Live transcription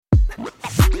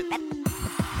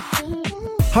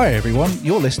Hi everyone,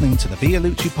 you're listening to the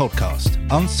Vialucci podcast,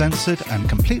 uncensored and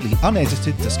completely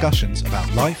unedited discussions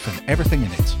about life and everything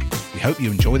in it. We hope you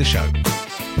enjoy the show.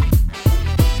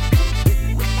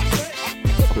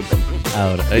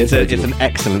 It's an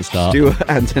excellent start. Stuart,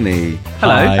 Antony.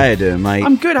 Hello. Hi. How you doing, mate?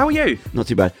 I'm good, how are you? Not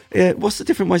too bad. Yeah, what's the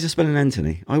different ways of spelling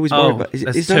Antony? I always worry about...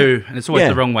 There's two, and it's always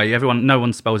the wrong way. No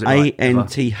one spells it right.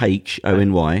 Anthony.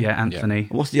 Yeah, Anthony.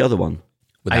 What's the other one?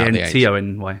 Without the H.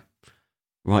 Antony.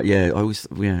 Right, yeah,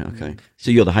 okay.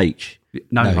 So you're the H?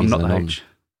 No, I'm he's not the the non. H.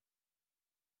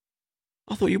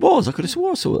 I thought you was. I could have swore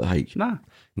I saw the H. No.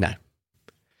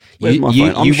 Where's my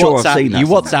phone? I'm sure I've seen that You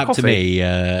somewhere. WhatsApp to me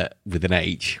with an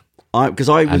H. Because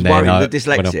I was And then worried the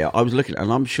dyslexia. I was looking,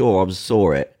 and I'm sure I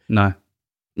saw it. No.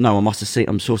 No, I must have seen.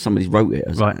 I'm sure somebody wrote it.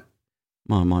 Right.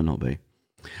 Well, it might not be.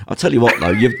 I'll tell you what, though.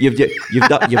 You've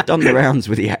done the rounds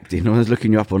with the acting. I was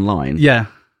looking you up online. Yeah.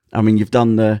 I mean, you've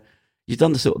done the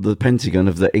sort of the Pentagon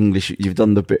of the English. You've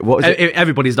done the bit. What is it?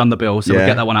 Everybody's done the bill, so we'll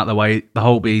get that one out of the way. The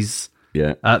Holbeys,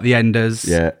 Yeah. the Enders,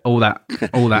 all that.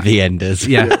 The Enders.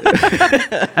 Yeah.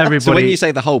 Everybody. So when you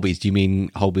say the Holbeys, do you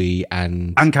mean Holby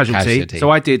and Casualty? So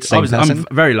I did. I'm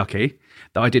very lucky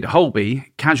that I did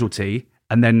Holby, Casualty,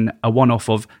 and then a one-off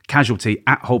of Casualty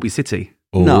at Holby City.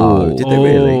 No, did they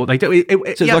really? They do. So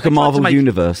it's like a Marvel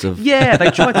universe of. Yeah, they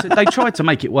tried to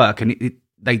make it work, and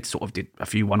they sort of did a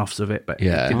few one-offs of it, but it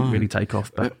didn't really take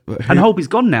off. And Holby's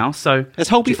gone now, so Has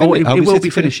Holby it finished? will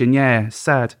be finishing. Yeah,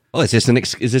 sad. Oh, is this a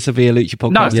Vialucci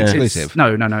podcast exclusive?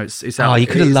 No, it's out. Oh, you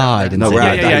could have lied. No,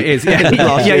 Yeah, it is.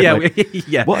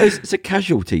 Yeah. What is? It's a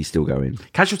Casualty still going.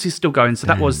 Casualty's still going. So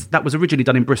that was originally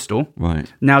done in Bristol,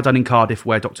 Right. now done in Cardiff,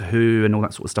 where Doctor Who and all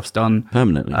that sort of stuff's done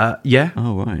Permanently. Yeah.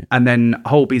 Oh, right. And then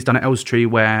Holby's done at Elstree,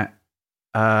 where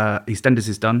EastEnders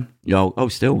is done. Oh,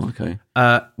 still okay.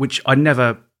 Which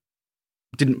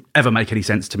didn't ever make any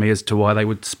sense to me as to why they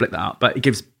would split that up. But it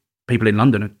gives people in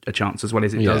London a chance as well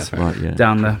as it does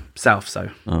down the south. So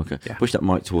okay, yeah. Push that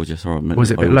mic towards you. Sorry,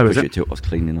 Was it a bit low? Is it? I was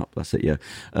cleaning up. That's it. Yeah.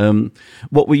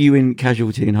 What were you in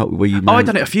Casualty and were you? I've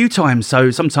done it a few times.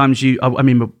 So sometimes I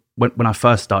mean, when I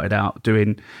first started out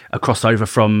doing a crossover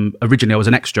from originally I was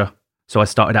an extra. So I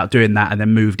started out doing that and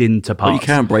then moved into parts. But you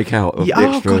can break out of the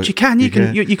extra. Oh God, you can. You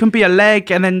can be a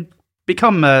leg and then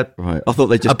become a right. I thought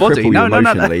they just body. cripple you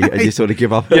emotionally and you sort of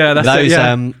give up. Yeah, that's those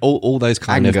it, all those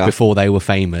kind Anger. of before they were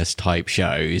famous type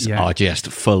shows are just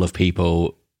full of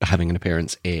people having an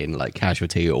appearance in like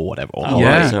Casualty or whatever.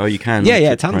 Right, so you can.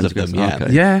 Tons of them. Yeah.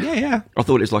 Okay. yeah. I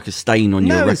thought it was like a stain on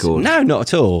your record. No, not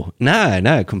at all.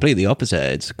 No, completely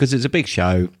opposite. Because it's a big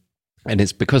show. And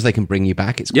it's because they can bring you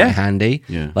back. It's quite handy.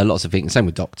 Yeah. Like lots of things. Same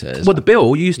with doctors. Well, the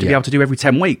bill you used to be able to do every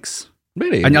 10 weeks.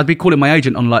 Really? And I'd be calling my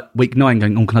agent on like week 9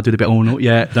 going, oh, can I do the bit? Oh, not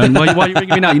yet. Why are you ringing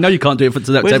me now? You know you can't do it for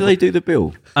today. Where do they do the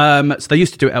bill? So they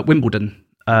used to do it at Wimbledon.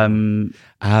 Wimbledon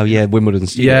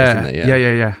Studios, Yeah. isn't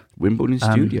it? Yeah. Wimbledon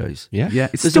Studios. Yeah. Yeah,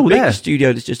 it's There's still a big there.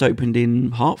 studio that's just opened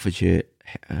in Hertfordshire,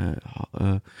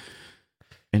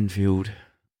 Enfield.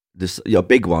 This a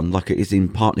big one, like it is in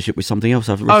partnership with something else.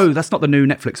 Oh, that's not the new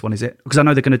Netflix one, is it? Because I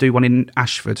know they're going to do one in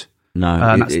Ashford. No,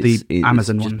 that's the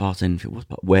Amazon it's one. just past Enfield.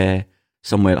 Where?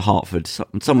 Somewhere at Hertford,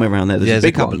 somewhere around there. There's a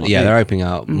big couple. one. They're opening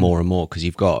out more and more because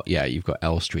you've got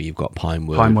Elstree, you've got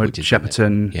Pinewood, which is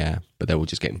Shepperton. but they're all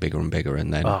just getting bigger and bigger.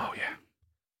 And then Oh yeah.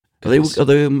 Are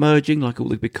they merging like all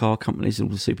the big car companies and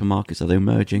all the supermarkets? Are they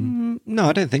merging? no,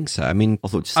 I don't think so. I mean, I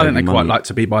thought. I think they quite like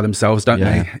to be by themselves, don't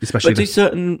they? Especially But do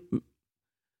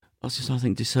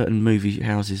certain movie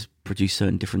houses produce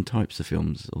certain different types of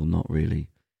films, or not really?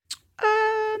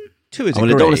 to a I degree.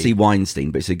 mean, I don't want to see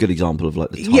Weinstein, but it's a good example of like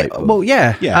the type.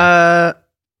 Yeah.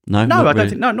 No, I not don't really.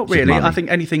 think. No, not Just really. money. I think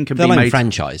anything can They're be like made.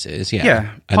 franchises,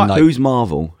 Yeah. And like, Who's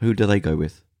Marvel? Who do they go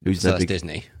with? Who's so their that's big?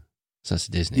 Disney. So that's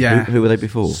Disney. Yeah. Who were they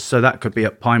before? So that could be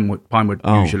at Pinewood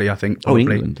Oh. usually, I think. Probably.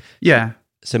 England. Yeah.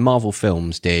 So Marvel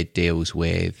Films did deals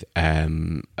with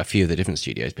a few of the different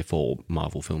studios before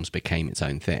Marvel Films became its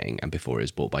own thing and before it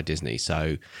was bought by Disney.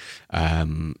 So,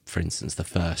 for instance, the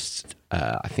first,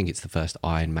 I think it's the first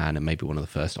Iron Man and maybe one of the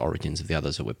first origins of the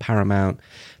others are with Paramount.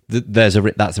 That's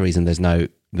the reason there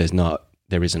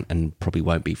isn't and probably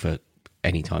won't be for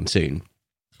any time soon.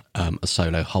 A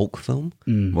solo Hulk film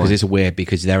because it's weird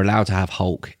because they're allowed to have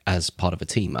Hulk as part of a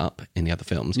team up in the other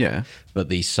films, but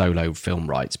the solo film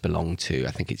rights belong to,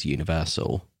 I think it's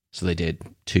Universal, so they did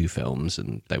 2 films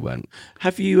and they weren't.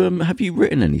 Have you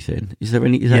written anything? Is there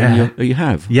any? Is that in your, you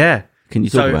have? Yeah. Can you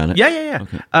talk about it? Yeah.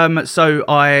 Okay. So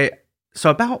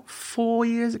about 4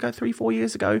 years ago, 3-4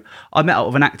 years ago, I met up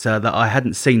with an actor that I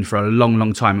hadn't seen for a long,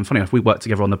 long time. And funny enough, we worked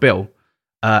together on the bill,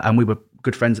 and we were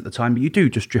good friends at the time. But you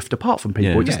do just drift apart from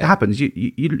people. It just happens.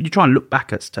 You try and look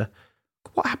back as to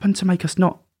what happened to make us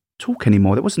not talk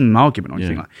anymore. There wasn't an argument or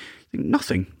anything. Like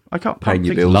nothing. I can't Paying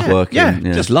your think- bills, working. Yeah,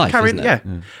 Just life, carrying, isn't it?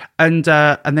 yeah.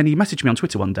 And then he messaged me on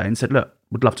Twitter one day and said, "Look,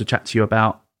 would love to chat to you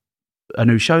about a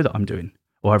new show that I'm doing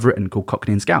or I've written called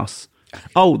Cockney and Scouse."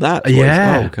 Oh, that.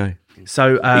 Yeah. Okay.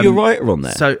 So Are you a writer on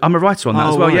there? So I'm a writer on that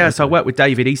as well. right, Yeah. okay. So I work with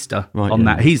David Easter on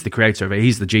that. He's the creator of it.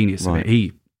 He's the genius of it.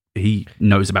 He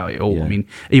knows about it all. Yeah. I mean,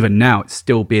 even now it's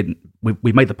still being.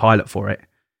 We made the pilot for it,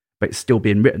 but it's still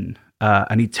being written.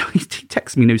 And he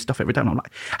texts me new stuff every day. And I'm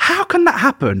like, how can that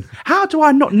happen? How do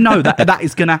I not know that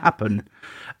is going to happen?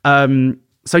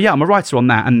 So yeah, I'm a writer on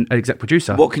that and an exec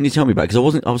producer. What can you tell me about?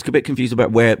 Because I was a bit confused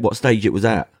about what stage it was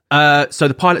at. So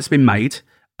the pilot's been made,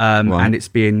 and it's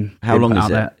been How long is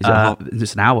out it? there. Is it half-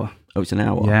 It's an hour. Oh, it's an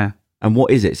hour. Yeah. And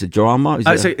what is it? It's a drama.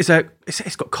 Is it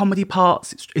It's got comedy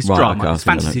parts. It's Right, drama. okay, I It's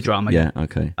think I know. fantasy drama. Yeah.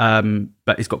 Okay.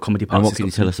 But it's got comedy parts. And what It's can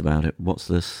you got tell us about it? What's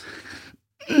this?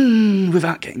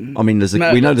 without getting? I mean,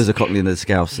 we know there's a Cockney and there's a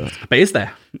Scouser. But is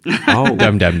there? Oh,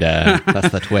 Dum dum dum. That's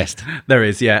the twist. There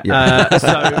is, yeah.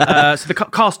 So the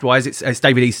cast wise, it's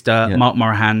David Easter, Mark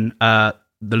Morahan,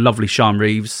 the lovely Sean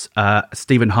Reeves,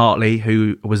 Stephen Hartley,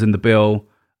 who was in the bill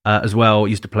as well.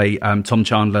 Used to play Tom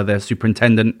Chandler, the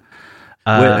superintendent.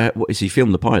 what is he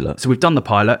filmed the pilot? So we've done the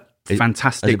pilot.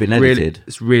 Fantastic. Has it been Really, edited?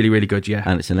 it's really, really good. Yeah,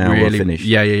 And it's an hour really, finished?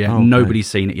 Yeah. Oh, okay. Nobody's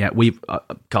seen it yet. We've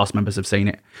cast members have seen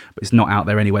it, but it's not out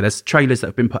there anywhere. There's trailers that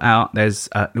have been put out. There's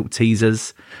little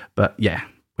teasers, but yeah,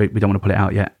 we don't want to put it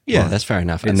out yet. Yeah, that's fair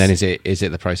enough. And then is it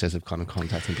the process of kind of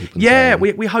contacting people? and Yeah,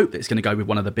 saying, we hope that it's going to go with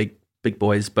one of the big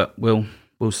boys, but we'll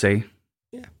see.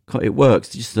 It works.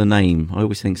 Just the name. I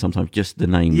always think sometimes just the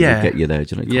name will get you there.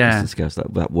 Do you know? Yeah. Cockneys and Scouts,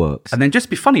 that works. And then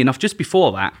funny enough, just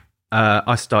before that,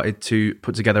 I started to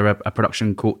put together a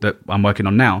production that I'm working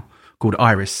on now called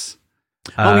Iris.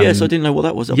 Yes, I didn't know what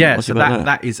that was. So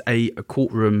that is a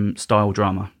courtroom style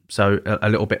drama. So a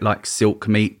little bit like Silk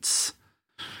meets.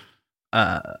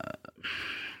 I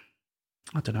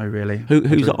don't know really.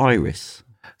 Who's Iris?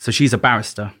 So she's a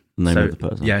barrister. Name so, of the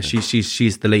person. Yeah, Okay.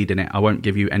 she's the lead in it. I won't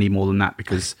give you any more than that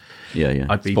because Yeah.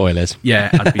 I'd be Spoilers. Yeah,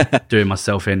 I'd be doing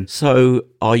myself in. So,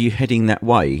 are you heading that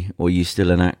way, or are you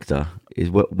still an actor? Is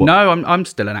what? No, I'm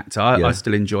still an actor. I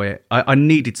still enjoy it. I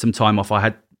needed some time off. I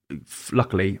had,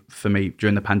 luckily for me,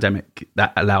 during the pandemic,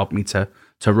 that allowed me to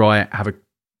write,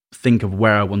 think of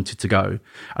where I wanted to go.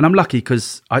 And I'm lucky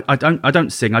because I don't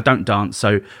sing, I don't dance.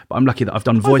 So, but I'm lucky that I've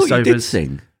done I thought voiceovers. you did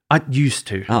sing. I used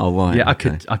to. Oh right. Yeah,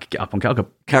 okay. I could get up on. I could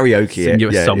Karaoke. sing you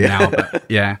a yeah, song yeah. now, but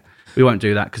yeah, we won't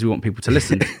do that because we want people to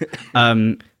listen.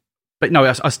 But no,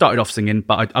 I started off singing,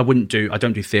 but I don't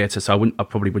do theatre, so I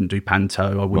probably wouldn't do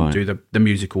panto. I wouldn't do the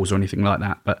musicals or anything like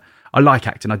that. But I like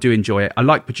acting. I do enjoy it. I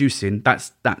like producing.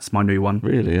 That's my new one.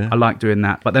 Really? Yeah. I like doing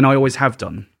that. But then I always have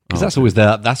done. Because that's always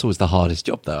the hardest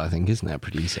job, though. I think, isn't it?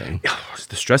 Producing. It's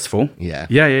the stressful. Yeah.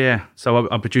 Yeah. So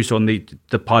I produced on the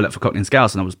pilot for Cockney and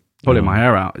Scouse, and I was pulling my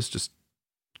hair out. It's just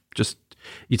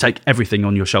you take everything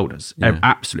on your shoulders,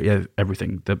 absolutely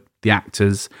everything. The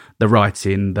actors, the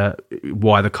writing,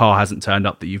 why the car hasn't turned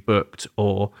up that you've booked,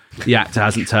 or the actor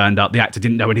hasn't turned up. The actor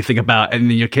didn't know anything about it, and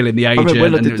then you're killing the I agent. remember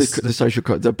when I and did it was- the social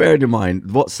content, bearing in mind,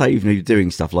 what saved me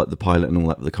doing stuff like the pilot and all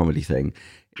that, the comedy thing,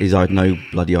 is I had no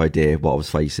bloody idea what I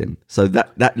was facing. So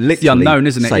that literally the unknown,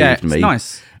 isn't it? saved Yeah, it's me.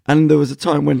 nice. And there was a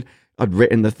time when I'd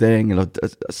written the thing and I'd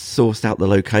sourced out the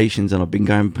locations and I'd been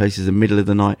going places in the middle of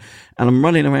the night and I'm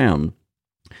running around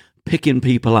picking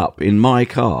people up in my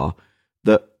car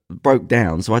that broke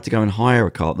down. So I had to go and hire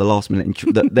a car at the last minute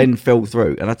and that then fell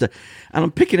through. And and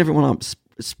I'm picking everyone up,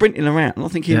 sprinting around. And I'm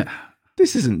thinking,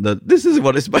 this isn't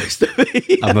what it's supposed to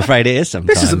be. I'm afraid it is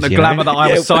sometimes. This isn't the glamour that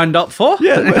I was signed up for.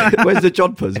 Yeah, where's the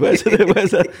jodhpurs? Where's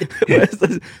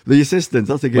the assistants?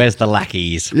 I think Where's the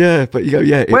lackeys? yeah, but you go,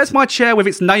 yeah. Where's my chair with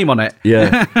its name on it?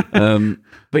 Yeah.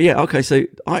 But yeah, okay. So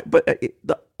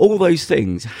all those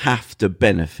things have to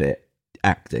benefit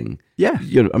acting. Yeah.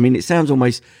 I mean, it sounds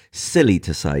almost silly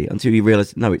to say until you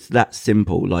realise, no, it's that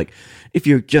simple. Like, if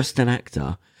you're just an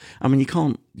actor, I mean, you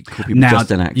can't call people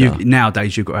just an actor.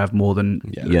 Nowadays, you've got to have more than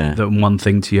one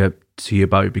thing to your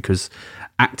bow because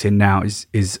acting now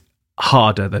is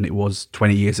harder than it was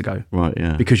 20 years ago. Right,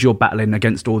 yeah. Because you're battling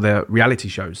against all the reality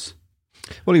shows.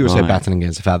 Well, you're also battling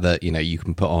against the fact that, you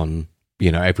can put on,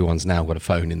 everyone's now got a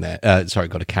phone in their,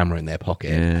 got a camera in their pocket.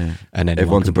 Yeah. And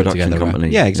Everyone's a production company.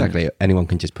 Yeah, exactly. Anyone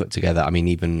can just put together, I mean,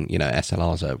 even,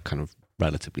 SLRs are kind of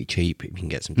relatively cheap. If you can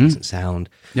get some decent sound,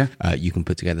 you can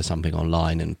put together something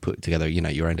online and put together,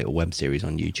 your own little web series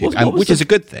on YouTube, which is a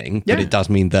good thing. But it does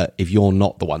mean that if you're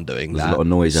not the one doing There's that, a lot of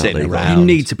noise out sitting there. around, You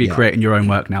need to be creating your own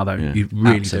work now, though. Yeah. You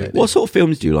really Absolutely. do. What sort of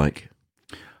films do you like?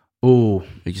 Oh, Are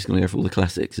you just going to go for all the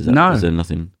classics? Is No. there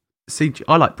nothing? see,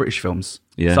 I like British films.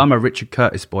 Yeah. So I'm a Richard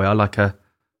Curtis boy. I like a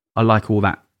I like all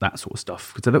that sort of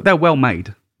stuff because they're well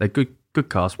made. They're good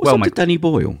cast. What's well up made. to Danny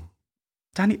Boyle?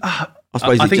 Danny, I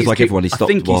suppose it's just like everyone, he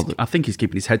stopped. I think he's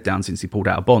keeping his head down since he pulled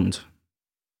out of Bond.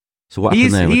 So what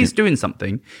happened there? He's doing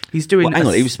something. He's doing. Hang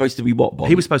on, he was supposed to be what Bond?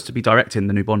 He was supposed to be directing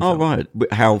the new Bond film. right.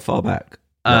 How far back?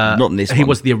 Not in this He one.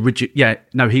 was the original. Yeah,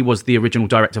 no, he was the original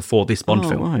director for this Bond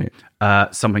film.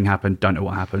 Right. Something happened. Don't know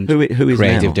what happened. Who is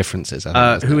Creative now? differences.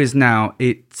 I think, Who is now?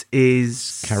 It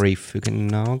is Kari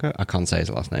Fukunaga? I can't say his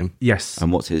last name. Yes. And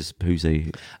who's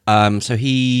he? So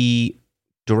he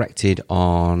directed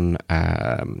on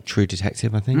True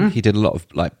Detective, I think. He did a lot of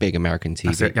like big American TV.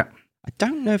 That's it. Yeah. I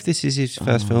don't know if this is his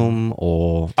first film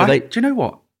or... Do you know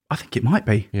what? I think it might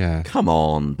be. Yeah. Come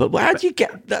on, but how do you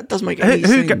get that? Doesn't make any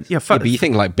sense. Yeah, but you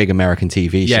think like big American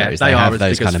TV shows, they have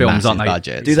those kind of films, massive aren't they?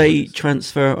 budgets. Do they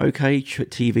transfer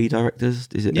TV directors?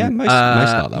 Is it? Yeah, most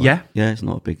like that. Yeah. Yeah, it's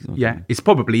not a big. Yeah, it's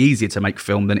probably easier to make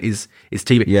film than it is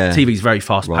TV. Yeah. TV's very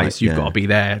fast paced. Right, You've got to be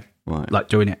there, like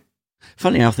doing it.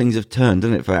 Funny how things have turned,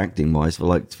 doesn't it, for acting wise? For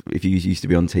like, if you used to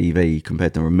be on TV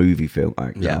compared to a movie film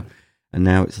actor, Yeah. and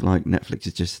now it's like Netflix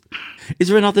is just. Is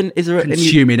there another? Is there any?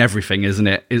 Consuming everything, isn't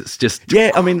it? It's just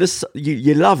Yeah, I mean,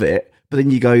 you love it, but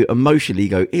then you go emotionally. You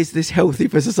go, is this healthy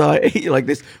for society? Like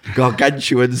this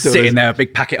gargantuan sort sitting of, there, a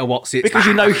big packet of what's it? because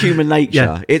you know human nature.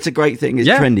 Yeah. It's a great thing. It's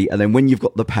trendy, and then when you've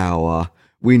got the power.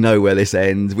 We know where this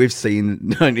ends. We've seen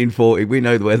 1940. We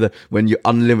know when you're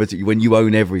unlimited, when you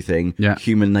own everything,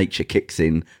 human nature kicks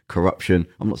in. Corruption.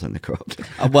 I'm not saying they're corrupt.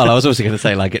 Well, I was also going to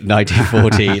say like at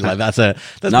 1940, like that's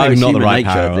maybe not the right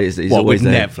power. Is what with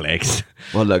there. Netflix?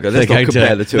 Well, look, let's not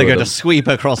compare the two. They're going to sweep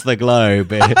across the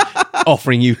globe,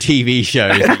 offering you TV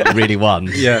shows that you really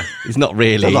want. Yeah, it's not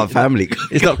really like Family.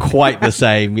 It's not quite the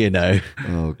same, you know.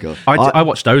 Oh god, I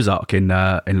watched Ozark in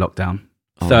lockdown.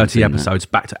 30 episodes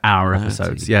back to hour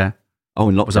episodes. Yeah. Oh,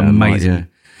 in lockdown, it was amazing. Right, yeah.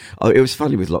 Oh, it was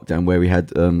funny with lockdown where we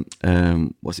had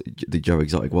what's it? The Joe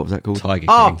Exotic. What was that called? Tiger King.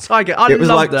 Oh, Tiger! I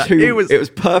loved that. It was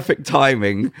perfect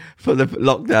timing for the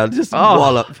lockdown. Just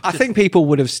wallop. I think people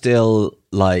would have still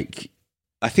like.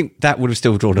 I think that would have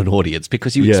still drawn an audience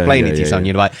because you explain it to someone.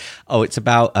 You're like, oh, it's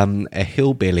about a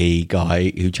hillbilly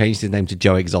guy who changed his name to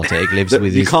Joe Exotic, lives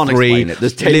with his three.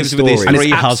 There's 10 lives with his stories.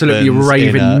 three absolutely husbands.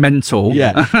 raving mental.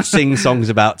 Yeah, sing songs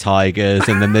about tigers,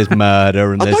 and then there's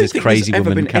murder, and there's this crazy woman.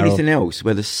 woman. There's ever been anything else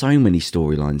where there's so many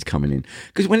storylines coming in?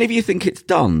 Because whenever you think it's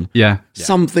done,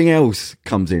 something else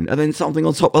comes in, and then something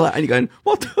on top of that, and you're going,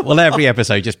 what? The Well, every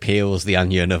episode just peels the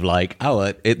onion of like,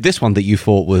 oh, this one that you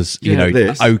thought was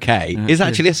okay is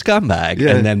actually a scumbag.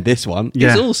 Yeah. And then this one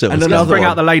is also and then bring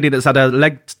out the lady that's had her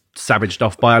leg savaged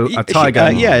off by a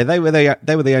tiger. They were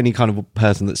the only kind of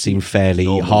person that seemed fairly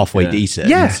halfway decent.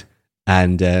 Yeah.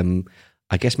 And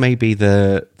I guess maybe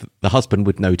the husband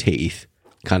with no teeth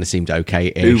kind of seemed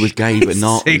okay. Who was gay but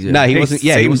not? No, he wasn't.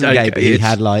 Yeah, he wasn't gay, but he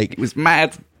had like. He was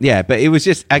mad. Yeah, but it was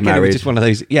just again, married. it was just one of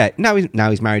those. Yeah, now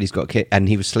he's married. He's got a kid, and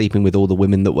he was sleeping with all the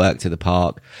women that worked at the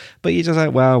park. But you're just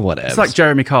like, well, whatever. It's like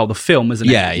Jeremy Kyle, the film, isn't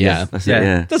it? Yeah.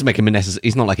 Doesn't make him a necessary.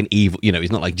 He's not like an evil.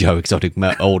 He's not like Joe Exotic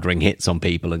ordering hits on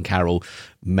people, and Carol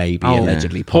maybe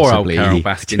allegedly, possibly. Poor old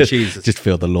Carol Baskin. Jesus. Just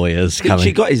feel the lawyers coming.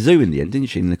 She got his zoo in the end, didn't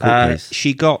she? In the court case,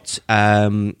 she got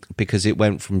because it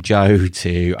went from Joe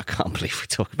to I can't believe we're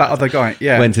talking about that other guy.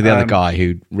 Yeah, went to the other guy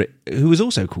who was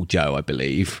also called Joe, I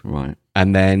believe. Right.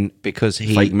 And then because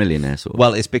he fake millionaire sort of.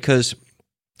 Well, it's because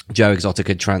Joe Exotic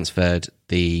had transferred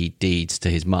the deeds to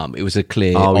his mum. It was a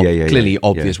clearly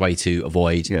obvious way to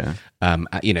avoid. Yeah.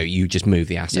 You just move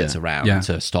the assets around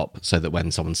to stop so that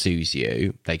when someone sues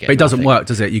you, they get. But it doesn't work,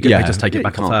 does it? They just take it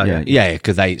back off her. Yeah,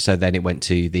 because so then it went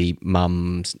to the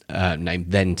mum's name,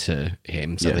 then to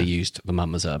him. So they used the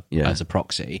mum as a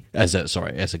proxy, as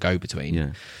a go between.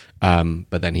 Yeah.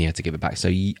 But then he had to give it back.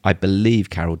 So I believe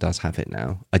Carol does have it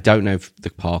now. I don't know if the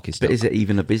park is still. But is it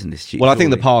even a business? Well, I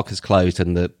think the park has closed,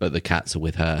 but the cats are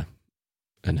with her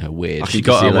and her weird. She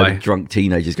got away. Drunk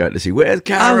teenagers going to see, where's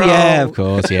Carol? Oh, yeah, of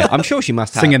course, yeah. I'm sure she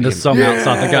must have singing the song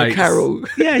outside the gate. Carol.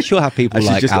 Yeah, she'll have people and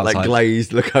like she's just outside. got like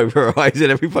glazed look over her eyes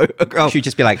in every photograph. She'd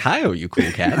just be like, "Hi, you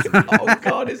cool cat." Oh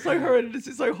God, it's so horrendous.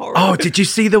 It's so horrible. Oh, did you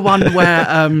see the one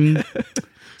where?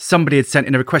 Somebody had sent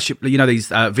in a request, these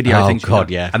video things. Oh,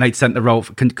 God, yeah. And they'd sent the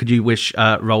Rolf, could you wish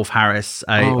Rolf Harris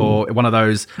or one of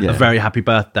those, a very happy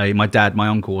birthday, my dad, my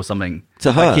uncle or something.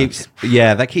 To her?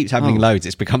 That keeps happening loads.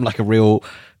 It's become like a real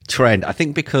trend. I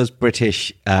think because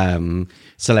British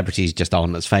celebrities just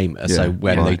aren't as famous. So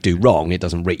when they do wrong, it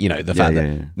doesn't, the fact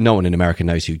that no one in America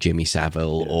knows who Jimmy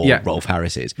Savile or Rolf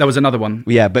Harris is. There was another one.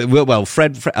 Yeah, but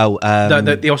Fred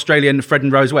the Australian Fred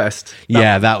and Rose West.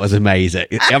 That was amazing.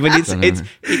 I mean,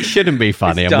 it shouldn't be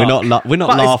funny, and we're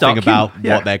not laughing about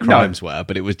what their crimes were,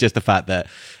 but it was just the fact that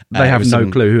They have no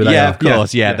clue who they are. Yeah, of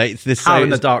course. Yeah, Yeah. This How in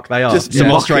the dark they are. Just some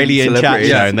mocking Australian chat celebrities.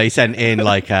 show, and they sent in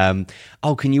like,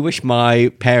 "Oh, can you wish my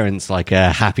parents like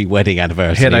a happy wedding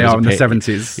anniversary?" Here they It was are a in the pic-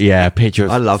 70s. Yeah, a picture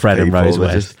of I love Fred and people Rose that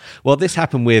West. just- Well, this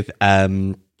happened with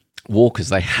Walkers.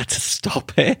 They had to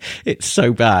stop it. It's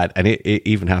so bad, and it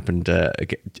even happened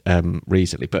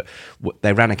recently. But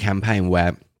they ran a campaign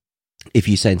where if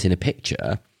you sent in a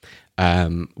picture.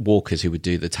 Walkers, who would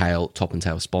do the top and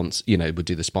tail sponsor, would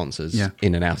do the sponsors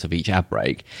in and out of each ad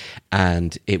break,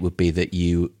 and it would be that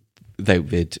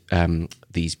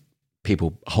these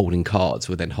people holding cards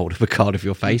would then hold up a card of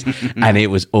your face, and it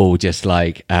was all just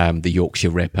like the Yorkshire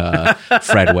Ripper,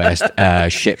 Fred West,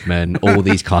 Shipman, all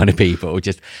these kind of people.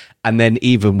 And then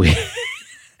even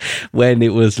when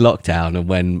it was lockdown and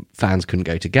when fans couldn't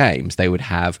go to games, they would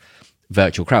have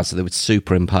virtual crowds, so they would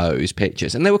superimpose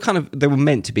pictures, and they were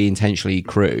meant to be intentionally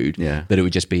crude. Yeah. That it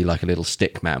would just be like a little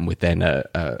stick man with then a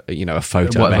photo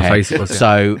of Whatever a head. face it was, yeah.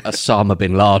 So Osama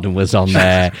bin Laden was on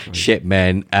there.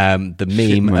 Shipman, the meme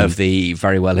Shipman. of the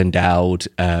very well endowed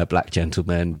black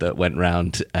gentleman that went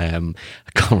round. I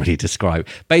can't really describe.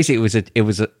 Basically, it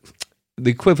was the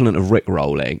equivalent of Rick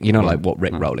rolling. Like what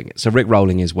Rick rolling is. So Rick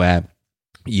rolling is where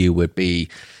you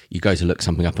go to look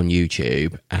something up on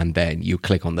YouTube, and then you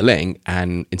click on the link,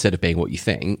 and instead of being what you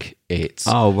think, it's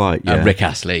Rick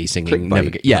Astley singing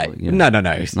Clickbait.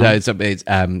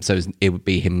 No. It would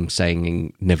be him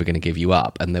saying "Never Gonna Give You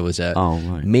Up," and there was a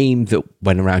meme that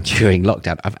went around during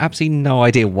lockdown. I've absolutely no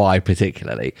idea why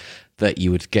particularly. That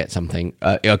you would get something.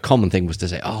 A common thing was to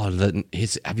say,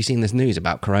 have you seen this news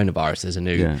about coronavirus? There's a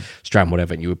new strand,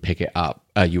 whatever, and you would pick it up.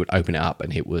 You would open it up,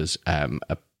 and it was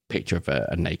a picture of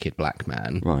a naked black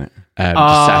man. Right. Just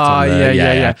sat on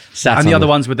the, sat And on the other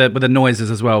ones with the noises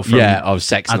as well. From of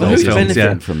sex adult noises. Who's films,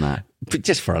 benefiting from that? But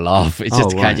just for a laugh. It's just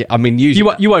to catch right. it. I mean,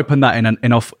 usually You open that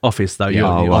in office though. you're Oh,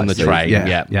 on right, the so- train.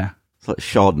 yeah. It's like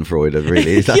Schadenfreude,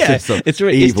 really. Is that Yeah, just some it's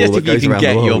evil just that if you goes can around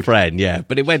get the your world? friend, yeah.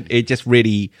 But it just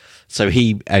really. So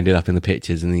he ended up in the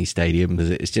pictures in these stadiums.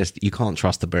 It's just you can't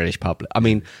trust the British public. I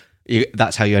mean,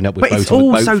 that's how you end up with. But it's voting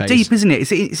all with so Boatface. deep, isn't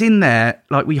it? It's in there.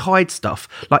 Like we hide stuff.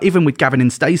 Like even with Gavin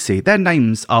and Stacey, their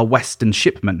names are West and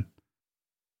Shipman.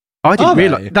 I didn't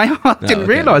realise they? I didn't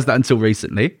realise that until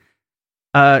recently.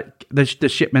 The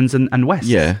Shipmans and West.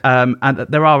 Yeah. And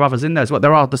there are others in there as well.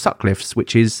 There are the Sutcliffes,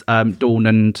 which is Dawn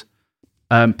and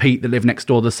Pete that live next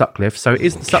door to the Sutcliffe. So it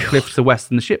is the Sutcliffes, the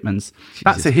West, and the Shipmans.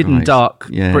 That's a hidden, Christ. dark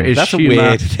Yeah. British That's a humour.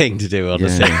 weird thing to do on a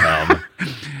sitcom.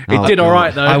 It did all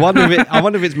right though. I wonder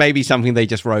if it's maybe something they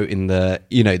just wrote in the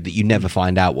that you never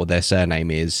find out what their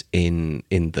surname is in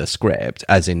the script,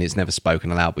 as in it's never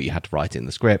spoken aloud, but you had to write it in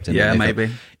the script. And Yeah, then they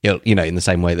maybe. thought, in the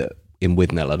same way that in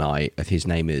Withnail and I, his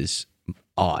name is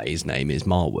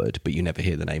Marwood, but you never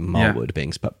hear the name Marwood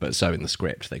being spoken. But so in the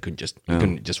script, they couldn't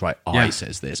just write I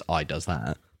says this, I does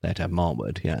that. They had to have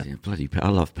Marwood. Yeah. Yeah, bloody, I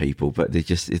love people, but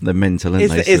they're mental.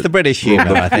 Aren't It's the British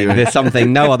humour, I think. There's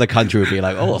something no other country would be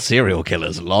like, serial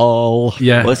killers, lol.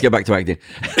 Yeah. Well, let's get back to acting.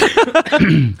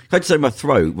 I had to say my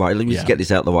throat. Right, let me just get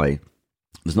this out of the way.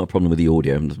 There's not a problem with the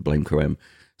audio. I'm just blame Karem.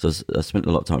 So I spent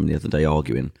a lot of time the other day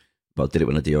arguing, but I did it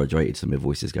when I dehydrated, so my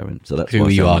voice is going. So that's Who why are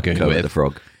I you sound like arguing Kermit with? the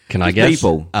Frog. Can I Just guess?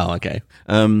 People. Oh, okay.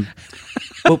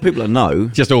 Well, people I know.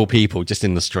 Just all people, just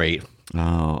in the street.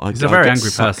 Oh, He's a very get angry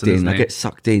sucked person, in. isn't I he? get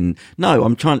sucked in. No,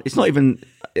 I'm trying. It's not even.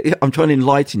 I'm trying to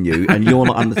enlighten you, and you're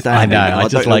not understanding. I know, I and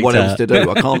just don't know like what to- else to do.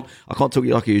 I can't talk to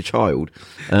you like you're a child.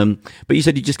 But you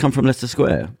said you just come from Leicester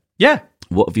Square. Yeah.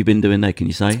 What have you been doing there? Can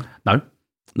you say No.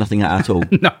 nothing at all?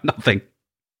 No, nothing.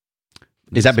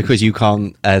 Is that because you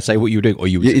can't say what you were doing, or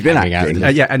you were You've just been hanging out?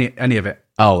 acting. Yeah, any of it.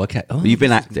 Oh, okay. Oh, You've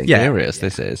been acting. Yeah. Serious,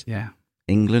 this is. Yeah.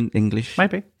 England, English.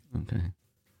 Maybe. Okay.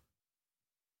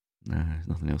 No, there's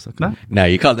nothing else I can. No. No,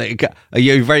 you can't.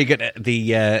 You're very good at the.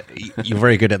 You're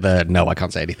very good at the. No, I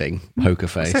can't say anything. Poker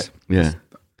face. That's it. Yeah.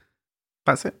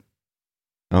 That's it.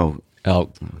 Oh.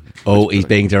 He's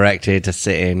being directed to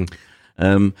sit in.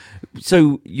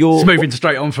 So you're Just moving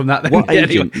straight on from that then. What Yeah,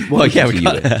 agent? anyway. What yeah, agent we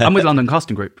are you got- with? I'm with London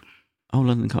Casting Group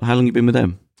London. How long you been with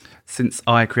them? since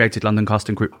I created London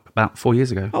Casting Group about 4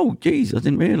 years ago. Oh, geez, I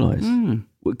didn't realise. Hmm.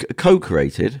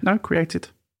 Co-created. No, created.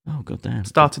 Oh, goddamn.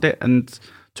 Started it and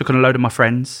took on a load of my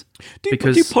friends. Do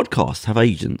because- podcasts have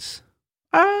agents?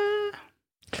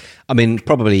 I mean,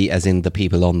 probably as in the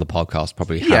people on the podcast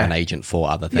probably have Yeah. an agent for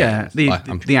other things.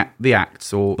 Yeah, the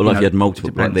acts or. But if you had multiple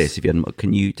like depends. this, if you had,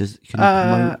 can you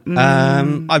promote?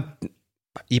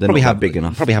 You They're probably not have that big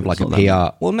enough. Probably have like It's a not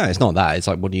that PR. Well, no, it's not that. It's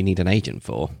like, what do you need an agent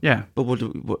for? Yeah, But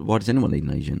why does anyone need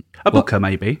an agent? a booker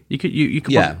maybe. You could. You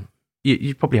could. Yeah.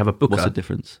 You'd probably have a booker. What's the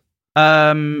difference?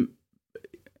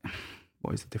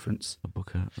 What is the difference? A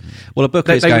booker. Well, a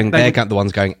booker is They- going. they- They're the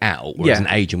ones going out, whereas Yeah.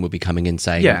 an agent would be coming in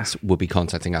saying, Yeah. would be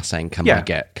contacting us saying, "Can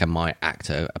my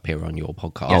actor appear on your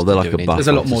podcast?" Oh, they're and like do a an buffer. There's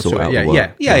a lot more sort to it, out yeah, the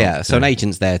work. yeah. Yeah. So an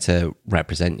agent's there to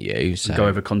represent you. So Go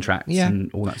over contracts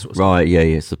and all that sort of stuff. Right, yeah.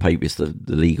 It's the paper, it's the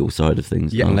legal side of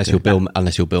things. Yeah, Oh, unless okay.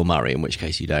 you're Bill Murray, in which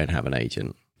case you don't have an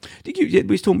agent. We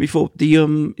was talking before.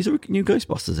 Is there a new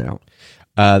Ghostbusters out?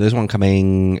 There's one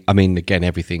coming. I mean, again,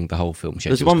 everything. The whole film.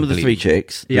 There's one with the three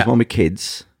chicks. There's Yeah. one with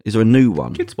kids. Is there a new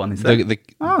one? Kids one, is there?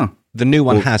 The new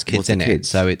one Or- has kids what's the in it, kids?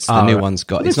 so it's the new one's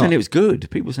got. They're It's saying not. it was good.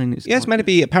 People were saying it's. Yeah, it's meant to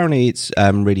be. Apparently, it's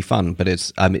really fun, but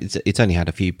it's only had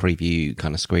a few preview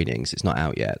kind of screenings. It's not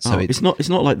out yet, so it's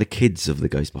not like the kids of the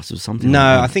Ghostbusters or something. No, like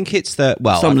I that. think it's the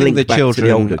I Some think link the back to the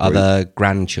children older are group. the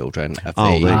grandchildren of Oh,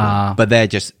 there you go. but they're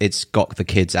just it's got the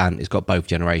kids and it's got both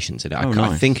generations in it. I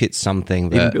nice. think it's something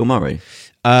Even that Bill Murray.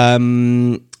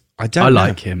 I don't. I know.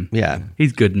 like him. Yeah,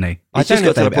 He's good, isn't he? I It's just don't know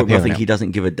got to the if they'll point where I appear think in he it.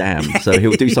 doesn't give a damn, so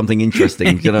he'll do something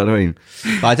interesting. Do you know what I mean?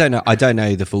 But I don't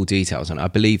know the full details, and I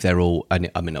believe they're all. I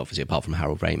mean, obviously, apart from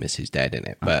Harold Ramis, who's dead in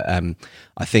it, but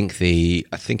I think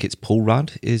it's Paul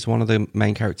Rudd is one of the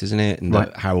main characters in it, and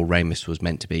Right. that Harold Ramis was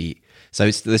meant to be. So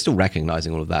they're still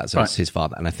recognizing all of that. So Right. it's his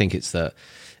father, and I think it's that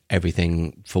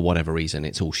everything for whatever reason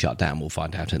it's all shut down. We'll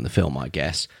find out in the film, I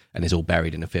guess, and it's all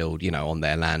buried in a field, on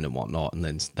their land and whatnot, and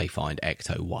then they find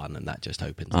Ecto-1, and that just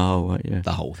opens Oh, right, yeah.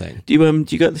 the whole thing. Do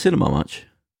you go to the cinema much?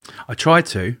 I try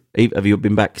to. Have you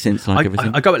been back since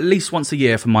everything? I go at least once a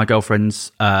year for my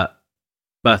girlfriend's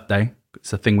birthday.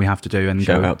 It's a thing we have to do. And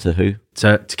Shout go out to who?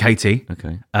 to Katie.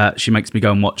 Okay. She makes me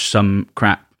go and watch some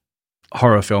crap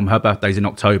horror film. Her birthday's in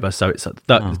October, so it's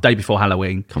the day before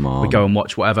Halloween. Come on. We go and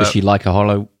watch whatever. Does she like a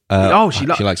horror? She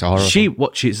likes a horror. She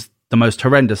watches the most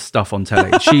horrendous stuff on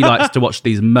telly. She likes to watch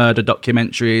these murder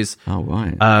documentaries. Oh,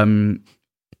 right.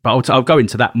 But I'll go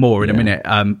into that more in a minute.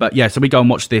 But yeah, so we go and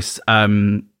watch this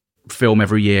film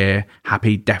every year,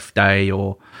 Happy Death Day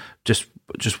or just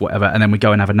whatever, and then we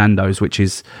go and have a Nando's, which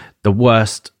is the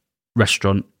worst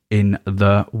restaurant in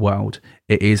the world.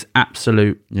 It is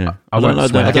absolute. Yeah. I won't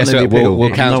swear. I guess know the appeal.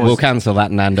 we'll cancel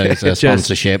that Nando's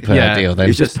sponsorship deal then.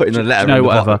 He's just putting a letter No, in the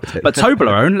whatever. bottom. But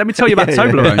Toblerone, let me tell you about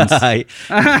Toblerones.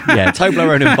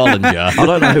 Toblerone and Bollinger. I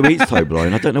don't know who eats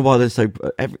Toblerone. I don't know why they're so.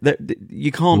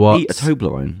 You can't What? eat a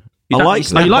Toblerone. You I don't- like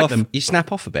you them. like them? You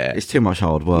snap off a bit. It's too much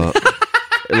hard work.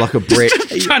 Like a brick.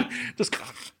 Just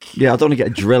Yeah, I don't want to get a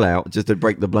drill out just to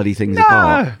break the bloody things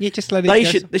apart. You just let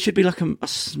it. They should be like a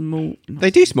small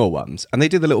They do small ones, and they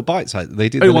do the little bite size. They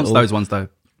do. Who wants those ones though?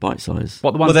 bite size.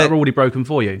 What, the ones Well, that they're- are already broken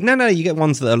for you? No, you get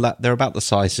ones that are they're about the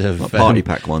size of Like party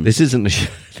pack ones. This isn't,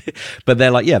 but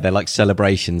they're like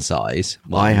celebration size.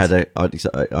 I ones.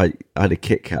 had a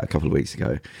Kit Kat a couple of weeks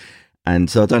ago, and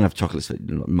so I don't have chocolates for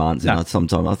months. No. And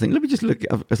sometimes I think, let me just look,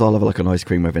 as I'll have like an ice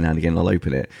cream every now and again. I'll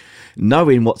open it,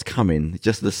 knowing what's coming.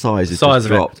 Just the size has Size just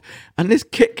of it. dropped, and this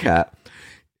Kit Kat,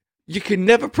 you can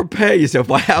never prepare yourself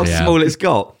by how Yeah. small it's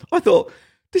got. I thought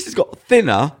this has got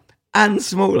thinner and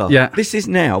smaller. Yeah. This is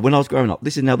now, when I was growing up,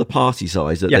 this is now the party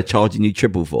size that Yeah. they're charging you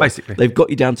triple for. Basically. They've got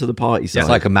you down to the party size. It's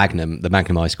like a Magnum. The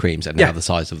Magnum ice creams are now Yeah. the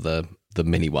size of the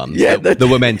mini ones. Yeah, that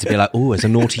were meant to be like, oh, it's a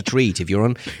naughty treat. If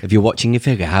you're watching your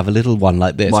figure, have a little one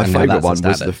like this. My And now favourite that's one was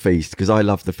standard. the Feast, because I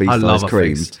love the Feast I love ice a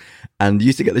creams. Feast. And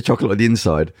used to get the chocolate on the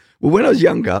inside. Well, when I was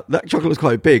younger, that chocolate was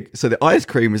quite big, so the ice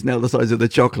cream is now the size of the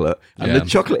chocolate, and Yeah. the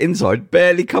chocolate inside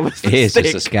barely covers the It is stick.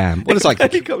 just a scam. Well, it's like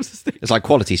barely covers the stick. it's like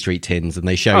Quality Street tins, and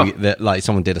they show you that like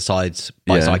someone did a side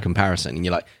by Yeah. side comparison, and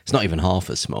you're like, it's not even half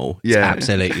as small. It's Yeah.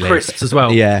 absolutely Crisps as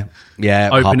well. Yeah.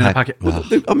 Opening half a packet.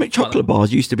 I mean, chocolate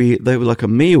bars used to be, they were like a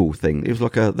meal thing. It was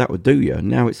like that would do you.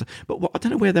 Now it's, but I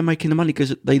don't know where they're making the money,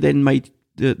 because they then made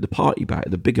the party bag,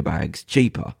 the bigger bags,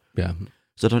 cheaper. Yeah.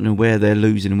 So I don't know where they're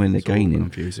losing and when they're It's all gaining.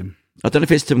 confusing. I don't know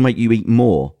if it's to make you eat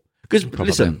more. Because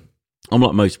listen, I'm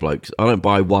like most blokes. I don't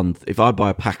buy one. If I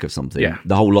buy a pack of something, Yeah.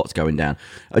 the whole lot's going down.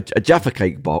 A Jaffa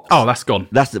Cake box. Oh, that's gone.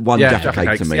 That's the one Yeah, Jaffa Jaffa Cake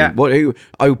to Cakes, me. yeah. Who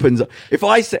opens? If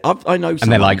I say I know,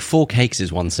 And they're like, 4 cakes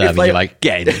is one serving. they- You're like,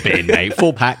 get in the bin, mate.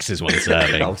 4 packs is one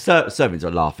serving. oh, servings are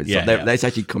laughing. Yeah, So yeah. that's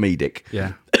actually comedic.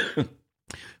 Yeah.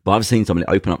 But I've seen somebody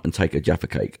open up and take a Jaffa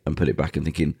Cake and put it back and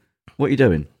thinking, what are you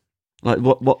doing? Like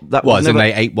what? That Well, was as in never-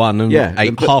 they ate one and Yeah, ate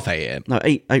and put- half ate it. No,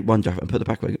 ate one Jaffa and put the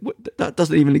pack away. That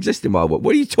doesn't even exist in my world.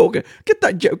 What are you talking? Get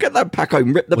that pack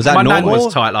home. Rip the. Was pack. that My nan normal?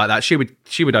 was tight like that.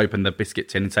 She would open the biscuit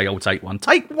tin and say, "I'll take one."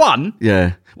 Take one.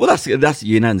 Yeah. Well, that's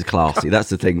your nan's classy. That's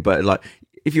the thing. But like,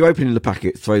 if you're opening the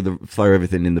packet, throw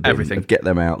everything in the bin. Everything. Get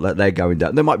them out. They're going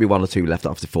down. There might be 1 or 2 left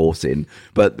after forcing,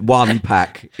 but one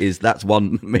pack that's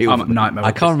one meal. I'm a nightmare.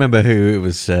 I can't remember who it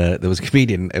was. There was a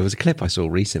comedian. It was a clip I saw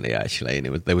recently, actually, and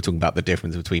they were talking about the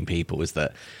difference between people. Was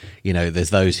that,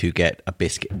 there's those who get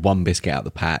one biscuit out of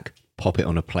the pack, pop it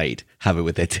on a plate, have it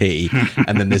with their tea,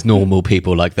 and then there's normal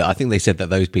people like that. I think they said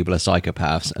that those people are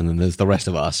psychopaths, and then there's the rest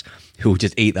of us who will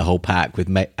just eat the whole pack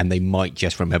and they might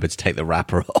just remember to take the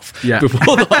wrapper off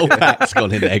before the whole pack's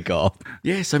gone in their gob.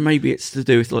 Yeah, so maybe it's to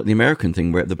do with like the American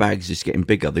thing where the bag's just getting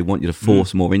bigger. They want you to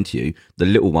force more into you. The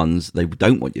little ones, they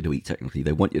don't want you to eat technically.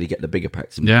 They want you to get the bigger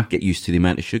packs and get used to the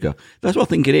amount of sugar. That's what I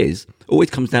think it is.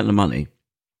 Always comes down to money.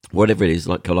 Whatever it is,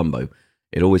 like Colombo.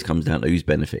 It always comes down to who's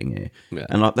benefiting here. Yeah.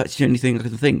 And that's the only thing I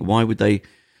can think. Why would they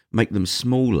make them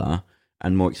smaller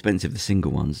and more expensive, the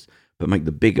single ones, but make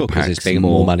the bigger packs because it's bigger,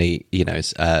 more money,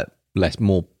 it's less,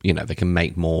 more, they can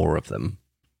make more of them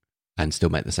and still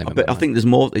make the same amount. But I think it's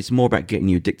more about getting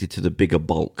you addicted to the bigger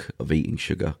bulk of eating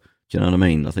sugar. Do you know what I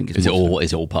mean? I think it's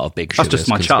all part of big sugar. That's just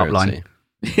my chart line.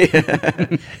 I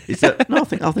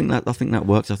think that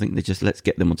works. I think they just let's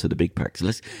get them onto the big packs.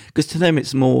 Because to them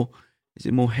it's more. Is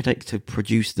it more headache to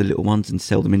produce the little ones and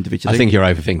sell them individually? I think you're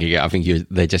overthinking it. I think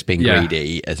they're just being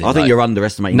greedy. I think you're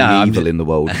underestimating the evil in the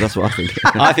world. That's what I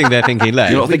think. I think they're thinking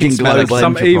less. You're not thinking global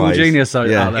some enterprise. evil genius out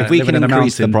there. If we can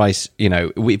increase the price,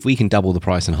 if we can double the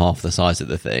price and half the size of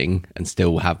the thing and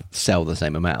still sell the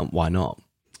same amount, why not?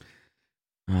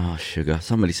 Oh, sugar.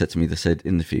 Somebody said to me, they said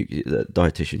in the future, the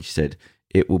dietitian, she said,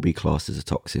 it will be classed as a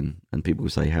toxin. And people will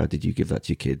say, how did you give that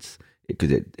to your kids? Because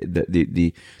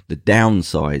the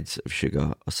downsides of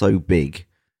sugar are so big,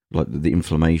 like the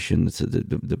inflammation,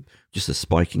 the just the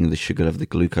spiking of the sugar level, the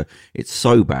glucose. It's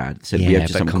so bad. So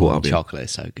but come on, chocolate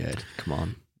is so good. Come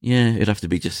on. Yeah, it'd have to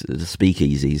be just the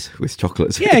speakeasies with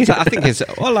chocolates. Yeah, exactly. I think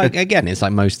it's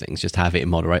like most things, just have it in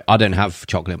moderation. I don't have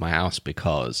chocolate in my house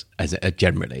because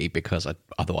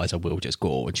otherwise I will just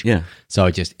gorge. Yeah. So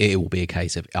it will be a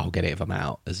case of I'll get it if I'm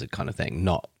out as a kind of thing,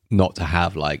 not to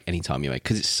have like any time you make,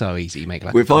 because it's so easy. You make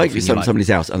like if I go to somebody's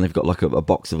house and they've got like a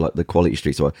box of like the Quality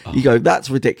Street, so you go, that's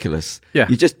ridiculous. Yeah,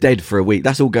 you're just dead for a week.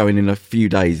 That's all going in a few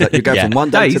days. Like you go from one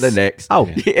day to the next.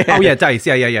 Days.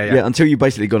 Yeah. Until you're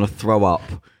basically going to throw up,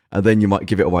 and then you might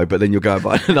give it away, but then you'll go and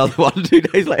buy another one 2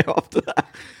 days later after that.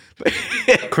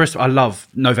 Christmas, I love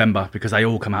November because they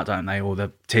all come out, don't they? All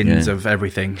the tins of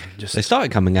everything. They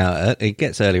started coming out. It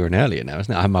gets earlier and earlier now,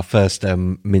 isn't it? I had my first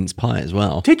mince pie as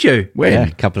well. Did you? When? Yeah,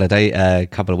 a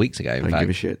couple of weeks ago. Don't give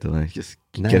a shit, do they? Just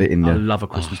get it in there. I love a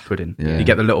Christmas pudding. Yeah. You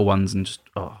get the little ones and just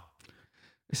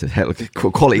It's a hell of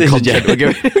quality content.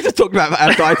 We're just talking about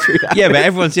our dietary. Yeah,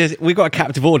 but we've got a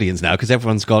captive audience now because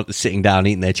everyone's got sitting down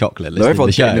eating their chocolate.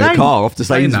 Everyone's getting in the car off to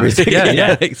Sainsbury's.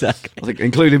 Yeah, exactly. I think,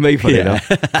 including me, funny enough.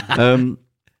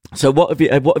 So what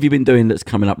have you been doing that's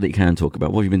coming up that you can talk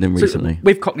about? What have you been doing recently?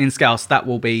 With Cockney and Scouse,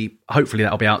 hopefully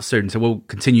that'll be out soon. So we'll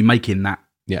continue making that.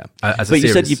 Yeah, but you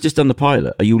said you've just done the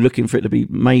pilot. Are you looking for it to be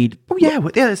made? Oh yeah,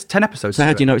 there's 10 episodes. So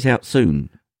how do you know it's out soon?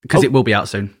 Because it will be out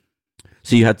soon.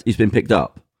 So it's been picked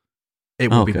up. It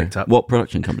will be picked up. What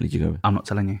production company did you go with? I'm not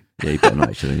telling you. Yeah, you better not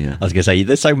actually. Yeah, I was going to say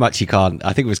there's so much you can't.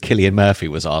 I think it was Cillian Murphy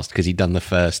was asked because he'd done the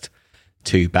first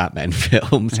 2 Batman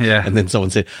films. Yeah, and then someone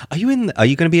said, "Are you going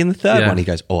to be in the third one?" He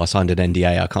goes, "Oh, I signed an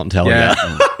NDA. I can't tell you."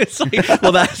 It's like,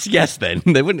 well, that's yes. Then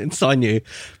they wouldn't sign you.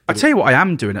 I tell you what, I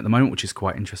am doing at the moment, which is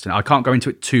quite interesting. I can't go into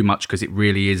it too much because it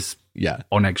really is. I'm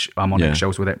on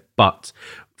eggshells with it. But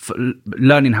for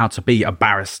learning how to be a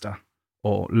barrister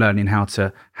or learning how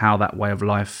that way of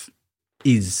life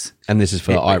is, and this is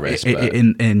for Iris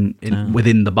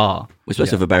within the bar. We're supposed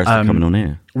to have a barrister coming on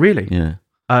here. Really? Yeah.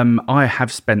 I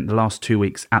have spent the last 2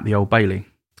 weeks at the Old Bailey.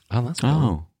 Oh, that's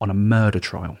cool. On a murder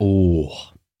trial. Oh,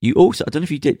 you also, I don't know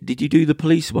if you did. Did you do the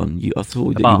police one? I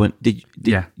thought that you went. Did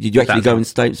you actually go and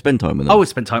spend time with them? Oh, I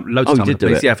spent loads of time with the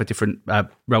police. Yeah, for different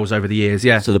roles over the years.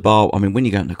 Yeah. So the bar. I mean, when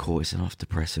you go into court, it's enough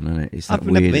depressing, isn't it? It's I've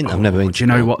never been. Do you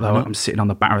know what though? I'm sitting on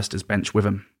the barrister's bench with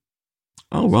them.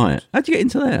 Oh right. How'd you get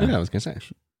into there? Yeah, I was going to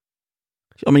say.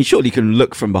 I mean, surely you can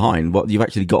look from behind. What you've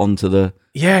actually got onto the?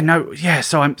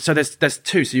 So there's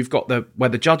 2. So you've got where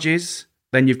the judge is,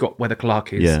 then you've got where the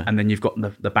clerk is, and then you've got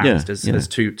the barristers. There's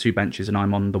two benches, and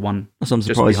I'm on the one. I'm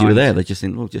surprised you were there. They just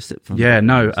think, well, just sit.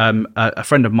 A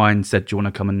friend of mine said, "Do you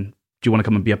want to come and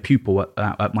be a pupil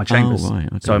at my chambers?" Oh, right.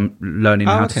 Okay. So I'm learning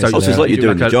how to. So it's like you're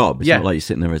doing the job. It's not like you're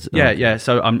sitting there. Yeah.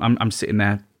 So I'm sitting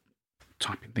there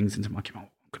typing things into my keyboard.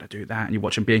 Going to do that, and you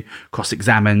watch them being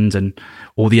cross-examined, and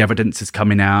all the evidence is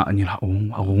coming out, and you're like,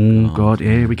 oh god,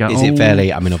 here we go. Is it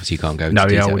fairly? I mean, obviously you can't go into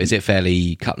detail. Is it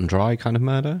fairly cut and dry kind of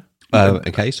murder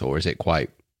a case, or is it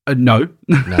quite? No.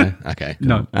 No, okay, cool.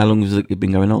 No. How long has it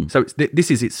been going on? So this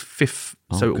is its fifth.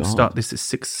 Oh, so it will God. start. This is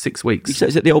six weeks. So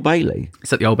is it the Old Bailey?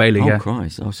 It's at the Old Bailey. Oh, Yeah.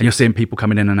 Christ. Oh, And you're seeing people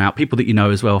coming in and out, people that you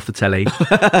know as well off the telly,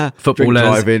 footballers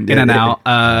driving, in and yeah.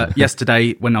 out.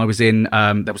 Yesterday, when I was in,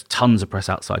 there was tons of press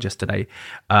outside yesterday,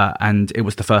 and it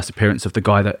was the first appearance of the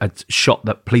guy that had shot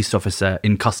that police officer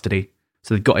in custody.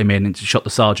 So they got him in and shot the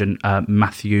sergeant,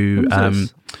 Matthew, When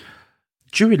was this?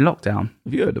 during lockdown.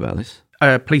 Have you heard about this?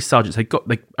 Police sergeants,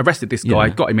 they arrested this guy,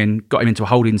 Yeah. got him into a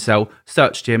holding cell,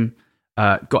 searched him,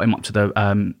 got him up to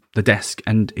the desk,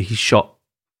 and he shot.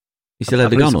 He still had a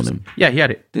police gun on officer. him? Yeah, he had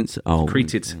it. Didn't say, oh,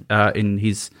 Created in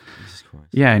his Jesus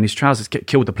Christ. in his trousers.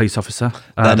 Killed the police officer.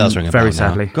 That does ring a very bell now.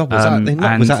 sadly. God,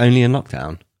 was that only in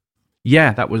lockdown?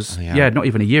 Yeah, that was Oh, yeah. not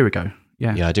even a year ago.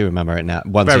 Yeah, Yeah, I do remember it now.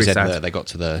 Once Very you said sad. that they got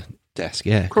to the desk,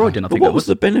 yeah. Croydon. I But think what that was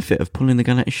the benefit of pulling the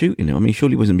gun out and shooting him? I mean,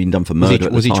 surely it wasn't being done for murder.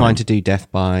 Was he trying to do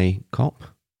death by cop?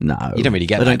 No. You don't really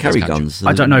get They that don't in carry this country. guns.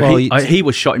 I don't know. Well, He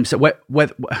was shot himself. I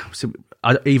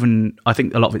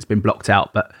think a lot of it's been blocked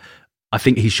out, but I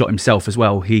think he shot himself as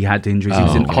well. He had injuries. He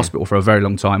was in okay. hospital for a very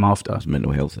long time after. It's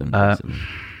mental health then.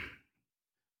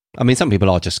 I mean, some people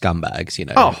are just scumbags, you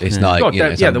know. Oh, it's yeah. like, God, you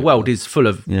know, the world is full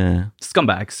of yeah.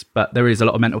 scumbags, but there is a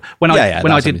lot of mental. When I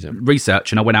that's did amazing.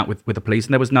 research and I went out with the police,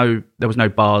 and there was no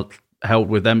bar held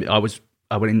with them. I went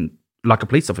in like a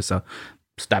police officer,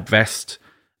 stab vest,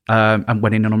 and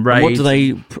went in on raid.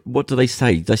 And what do they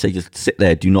say? They say just sit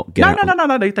there, do not get out.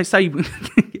 No. They say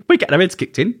we get their heads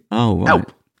kicked in. Oh, right.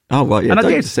 Help. Oh, right. Yeah, And I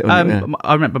don't did. just sit on it, yeah.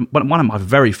 I remember one of my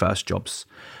very first jobs,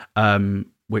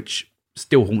 which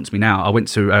still haunts me now. I went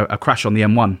to a crash on the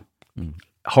M1.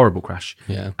 Horrible crash.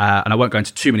 Yeah. And I won't go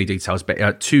into too many details,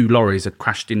 but 2 lorries had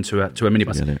crashed into a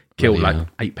minibus, Get it. killed Bloody like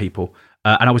hell. 8 people.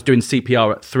 And I was doing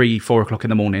CPR at 3-4 o'clock in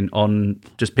the morning on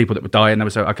just people that were dying. They were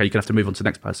so, okay, you're gonna have to move on to the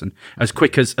next person as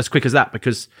quick as that,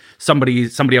 because somebody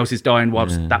else is dying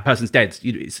whilst that person's dead.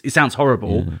 It sounds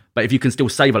horrible, but if you can still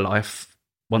save a life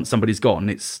once somebody's gone,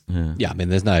 it's Yeah, I mean,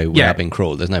 there's no, without being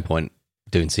cruel, there's no point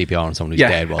doing CPR on someone who's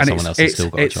dead while and someone else has still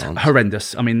got a it's chance.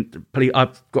 horrendous. I mean,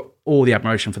 I've got all the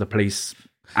admiration for the police.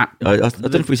 I don't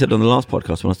know if we said on the last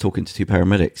podcast when I was talking to 2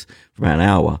 paramedics for about an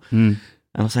hour, and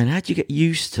I was saying, how do you get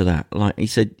used to that? Like, he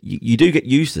said, you do get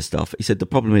used to stuff. He said, the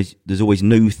problem is there's always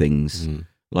new things.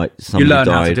 Like You somebody learn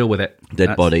died, how to deal with it.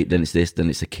 dead body, then it's this, then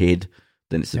it's a kid,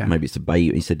 then it's maybe it's a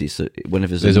baby. He said,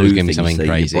 whenever there's There's a always new gonna be thing you something see,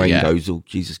 crazy, your brain yeah. goes, oh,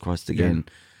 Jesus Christ again.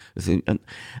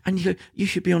 And you go, you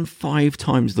should be on 5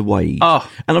 times the wage. Oh.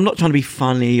 And I'm not trying to be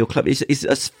funny or clever. It's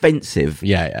offensive.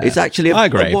 Yeah. It's actually. I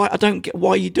agree. I don't get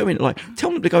why are you doing it. Like,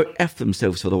 tell them to go F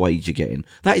themselves for the wage you're getting.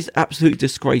 That is absolutely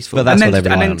disgraceful. But that's and what then, they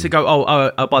rely and then on. to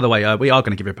go, by the way, we are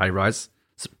going to give you a pay rise.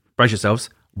 Brace yourselves,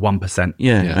 1%.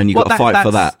 yeah, and you got to fight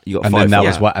for that. You got to And fight then for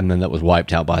that that. was and then that was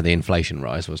wiped out by the inflation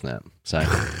rise, wasn't it? So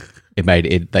it made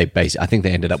it. They basically, I think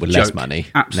they ended up with less Joke. money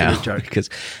Absolute now joke. because.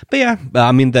 But yeah,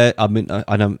 I mean,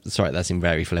 I know. Sorry, that seemed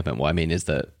very flippant. What I mean is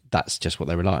that that's just what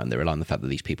they rely on. They rely on the fact that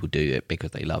these people do it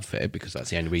because they love it, because that's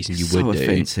the only reason you so would do.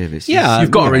 offensive. It's Yeah, just-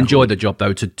 You've got to yeah. enjoy the job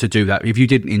though to do that. If you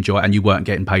didn't enjoy it and you weren't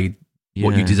getting paid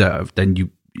what you Yeah. deserve, then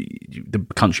the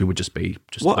country would just be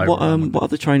just What overrun.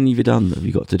 other training have you done? That have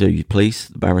you got to do? You police,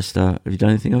 the barrister. Have you done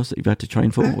anything else that you've had to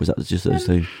train for? Or was that just those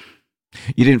 2?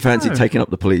 You didn't fancy No. taking up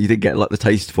the police. You didn't get like the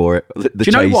taste for it. The Do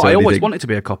you know chase what? or I always anything? wanted to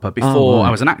be a copper before right.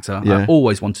 I was an actor. Yeah. I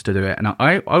always wanted to do it, and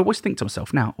I always think to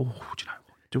myself now, do you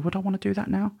know, would I want to do that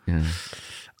now? Yeah.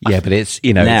 Yeah, but it's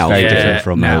now, Now. it's very Yeah, different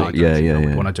from now. Yeah. I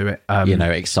would want to do it.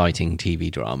 exciting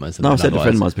TV dramas. No, I said a friend of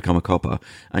otherwise- mine's become a copper,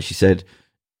 and she said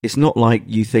it's not like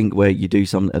you think where you do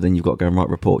something and then you've got to go and write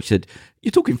a report. She said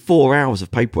you're talking 4 hours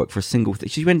of paperwork for a single thing.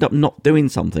 So you end up not doing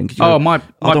something. 'cause you go, My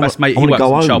I don't best wa- mate, I he wanna works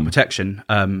go in child home. protection,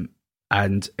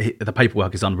 and the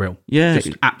paperwork is unreal. Yeah.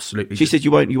 just absolutely. She said you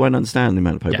won't understand the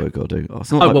amount of paperwork you've got to do.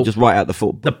 It's not Oh, like well, just write out the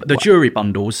full. the jury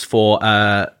bundles for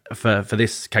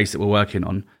this case that we're working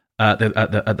on at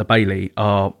the Bailey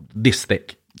are this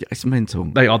thick. Yeah, it's mental.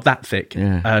 They are that thick,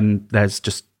 Yeah. and there's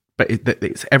just, but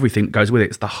it's everything that goes with it.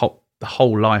 It's the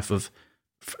whole life of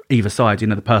either side. You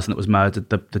know, the person that was murdered,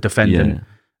 the defendant, Yeah.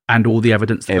 and all the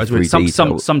evidence that goes with Every it.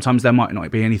 detail. Sometimes there might not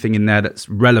be anything in there that's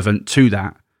relevant to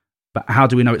that, but how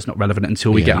do we know it's not relevant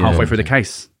until we get halfway through the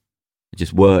case?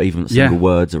 Just even single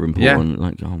words are important.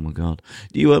 Like, oh my god,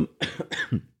 do you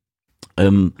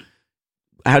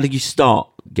how did you start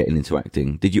getting into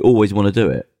acting? Did you always want to do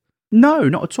it? No,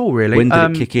 not at all. Really. When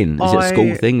did it kick in? Is it a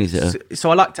school thing? Is it? So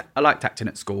I liked acting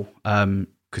at school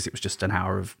because it was just an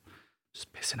hour of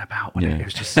just pissing about. Wasn't it? It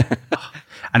was just,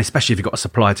 and especially if you've got a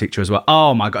supply teacher as well.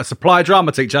 Oh my God, a supply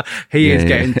drama teacher. He is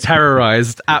getting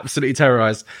terrorised, absolutely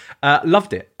terrorised.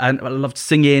 Loved it. And I loved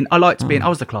singing. I liked being, I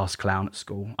was the class clown at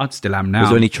school. I still am now. Was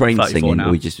there any trained singing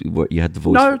now. or you had the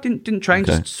voice? No, didn't train,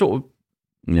 just sort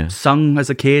of sung as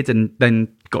a kid and then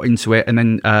got into it. And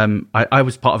then I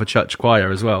was part of a church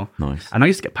choir as well. Nice. And I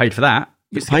used to get paid for that.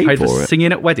 Used to get paid for it?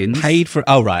 Singing at weddings. Paid for?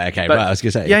 Oh, right. Okay. But, right. I was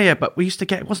going to say. Yeah. But we used to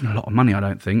get, it wasn't a lot of money, I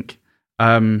don't think.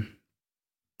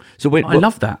 So I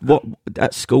love that. What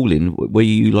at schooling, were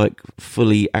you like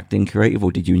fully acting creative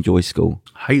or did you enjoy school?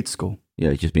 Hate school.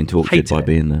 Yeah, just being tortured by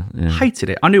being there. Yeah. Hated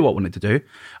it. I knew what I wanted to do.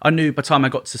 I knew by the time I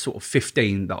got to sort of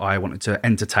 15 that I wanted to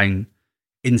entertain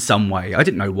in some way. I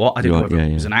didn't know what. I didn't know whether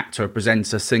I was an actor, a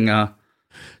presenter, singer.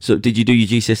 So did you do your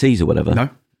GCSEs or whatever? No.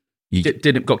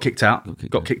 Got kicked out.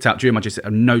 Got kicked out during my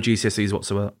GCSEs. No GCSEs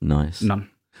whatsoever. Nice. None.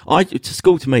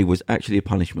 School to me was actually a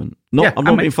punishment. I'm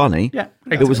not being funny. Yeah.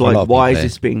 It was like, why is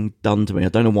this being done to me? I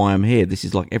don't know why I'm here. This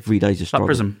is like every day's a struggle. Like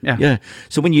prison. Yeah. Yeah.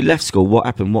 So when you left school, what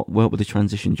happened? What were the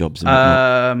transition jobs?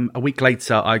 A week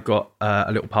later, I got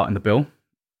a little part in the bill,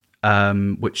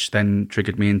 which then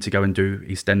triggered me in to go and do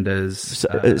EastEnders. So,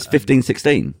 it's 15,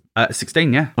 16?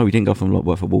 16, yeah. Oh, you didn't go from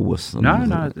work for Woolworths? No.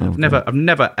 I've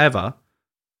never ever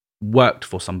worked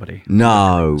for somebody.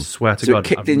 No. I swear to so God. It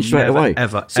kicked in straight away.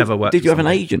 Ever worked. Did you have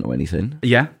somebody. an agent or anything?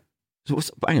 Yeah. So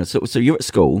hang on. So you're at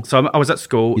school. So I was at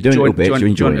school. You're doing little bits. You're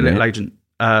enjoying a little it. agent.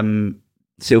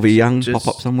 Sylvia Young pop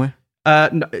up somewhere.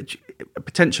 No,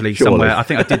 potentially Surely. somewhere. I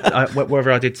think I did.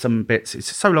 Wherever I did some bits.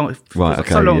 It's so long. Right. So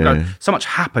Okay. long Yeah. ago. So much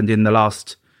happened in the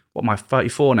last. What am I,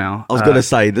 34 now? I was going to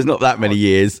say, there's not that many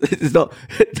years. It's not.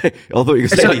 I thought you were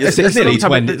saying It's There's a nearly long time,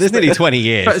 20. There's nearly 20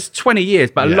 years. But it's 20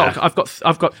 years. But a lot. I've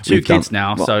got two We've kids done-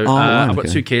 now. Well, So right, I've got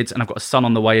okay. 2 kids, and I've got a son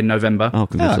on the way in November. Oh,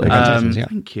 congratulations. congratulations. Yeah.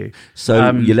 Thank you.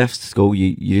 So you left school.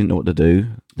 You didn't know what to do.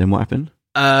 Then what happened?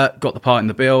 Got the part in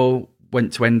the bill.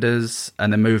 Went to Enders,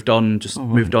 and then moved on.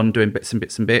 Moved on doing bits and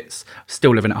bits.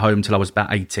 Still living at home till I was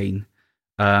about 18.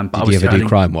 But I was you ever do earning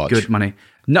Crime Watch? Good money.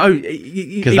 No,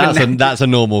 Because that's a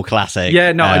normal classic.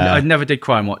 Yeah, no, I never did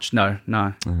Crime Watch. No.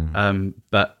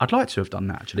 But I'd like to have done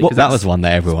that actually. 'cause That was one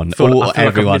that everyone, I feel like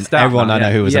I've missed out everyone now, I know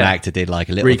yeah. who was an Yeah. actor did like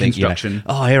a little thing. You know, Reconstruction.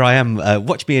 oh, here I am.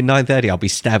 Watch me in 9:30. I'll be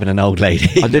stabbing an old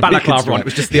lady. I did balaclava on. It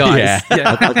was just the eyes.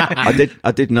 Yeah.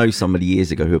 I did know somebody years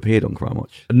ago who appeared on Crime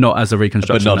Watch. Not as a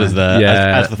reconstruction, But not as the-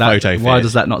 as the photo Why fit.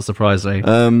 does that not surprise me?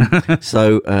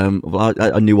 Well,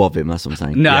 I knew of him. That's what I'm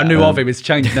saying. No, I knew of him. It's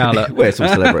changed now. Look. Where's some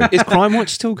celebrity? Is Crime Watch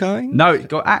still going? No, it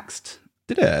got axed.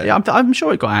 Did it? Yeah, I'm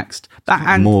sure it got axed. That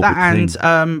and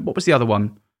morbid what was the other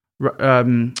one?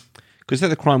 Because they're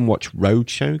the Crime Watch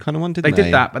Roadshow kind of one, didn't They they?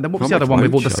 did that, but then what was the Crime other one Watch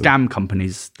with all the Roadshow. scam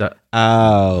companies that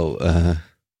Oh,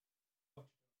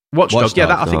 Watchdog? Yeah,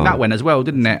 I think oh. that went as well,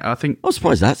 didn't it? I think. I'm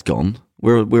surprised that's gone.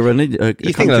 We're a think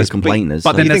country those of complainers.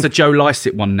 But then you there's think- a Joe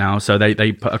Lycett one now, so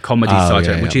they put a comedy side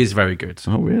to it, which is very good.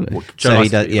 Oh, really? Joe so he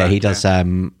Lycett's does. pretty Yeah, bad, he does.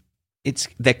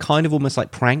 They're kind of almost like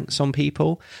pranks on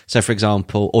people. So, for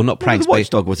example, or not pranks, the but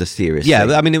Watchdog was a serious yeah,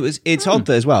 thing. I mean, it's odd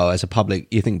as well as a public.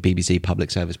 You think BBC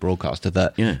public service broadcaster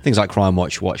that things like Crime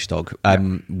Watch, Watchdog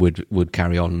would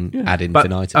carry on ad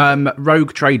infinitum. But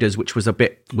Rogue Traders, which was a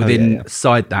bit within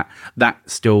inside that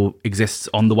still exists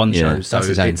on the one show. So That's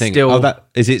his own it's thing. still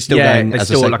Is it still going it's as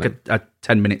a still segment? like a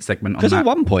 10-minute segment on Because that. at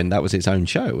one point that was its own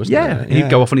show, wasn't Yeah, it? he'd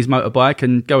go off on his motorbike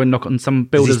and go and knock on some Does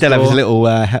builder's he still have his door.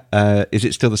 little? Is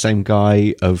it still the same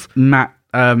guy of? Matt.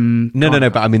 No.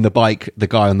 But I mean the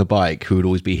guy on the bike who would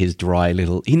always be his dry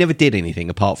little. He never did anything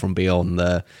apart from be on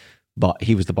the. But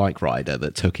he was the bike rider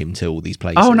that took him to all these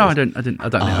places. Oh no, I don't think I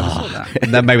saw that.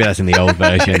 Then maybe that's in the old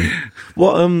version.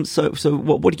 What So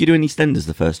what did you do in EastEnders?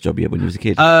 The first job you had when you was a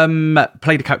kid?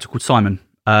 Played a character called Simon,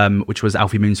 which was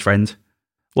Alfie Moon's friend.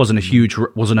 Wasn't a huge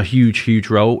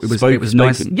role. It was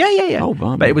nice. Spoken? Yeah. Oh,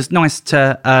 blimey. But it was nice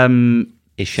to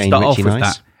Is Shane start off Ritchie with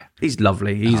nice? that. He's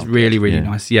lovely. He's really Yeah.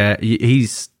 nice. Yeah,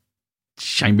 he's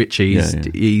Shane Ritchie.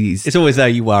 He's It's always though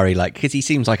you worry, like, because he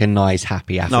seems like a nice,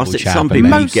 happy, affable chap. some and people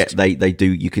then- you get they do.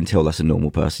 You can tell that's a normal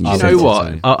person. You You know sense it, what?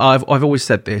 so- I've always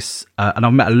said this, and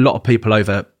I've met a lot of people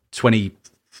over 20,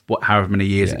 however many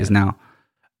years it is now.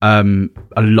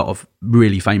 A lot of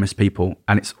really famous people,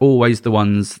 and it's always the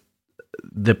ones.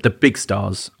 The big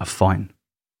stars are fine.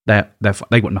 They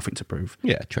got nothing to prove.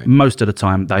 Yeah, true. Most of the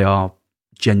time, they are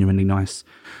genuinely nice.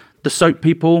 The soap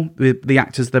people, the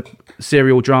actors, the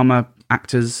serial drama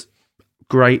actors,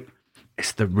 great.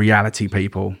 It's the reality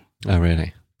people. Oh,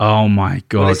 really? Oh my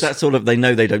god! Well, it's that sort of, they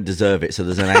know they don't deserve it, so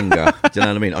there's an anger. Do you know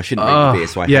what I mean? I shouldn't make beer,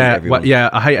 so I hate everyone. Well,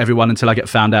 I hate everyone until I get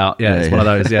found out. Yeah, it's one of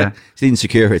those. Yeah, it's the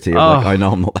insecurity. Of like, I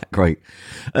know I'm not that great.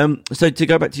 So to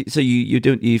go back to, so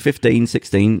you're 15,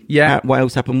 16. Yeah. What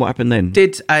else happened? What happened then?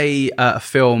 Did a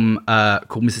film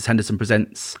called Mrs. Henderson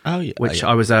Presents. Which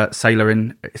I was a sailor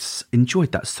in.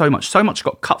 Enjoyed that so much. So much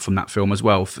got cut from that film as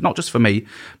well. Not just for me,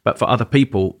 but for other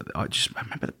people. I just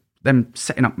remember them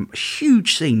setting up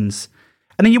huge scenes.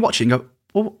 And then you watch it and go,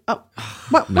 well,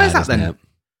 where's that then?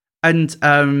 And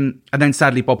then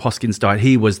sadly Bob Hoskins died.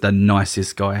 He was the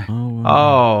nicest guy.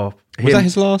 Was that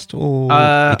his last? Or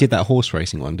he did that horse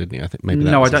racing one, didn't he? I think maybe.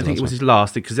 No, I don't think it was his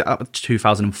last, because it was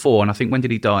 2004, and I think, when did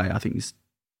he die? I think he's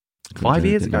 5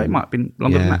 years ago. It might have been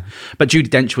longer than that. But Judi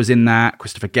Dench was in that.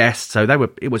 Christopher Guest. So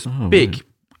it was big. Right.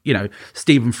 You know,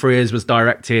 Stephen Frears was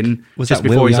directing just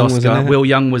before his Oscar. Will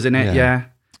Young was in it. Yeah.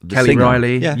 Kelly singer.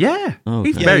 Riley. Yeah.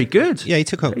 He's very good. Yeah, he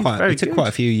took quite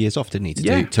a few years off, didn't he,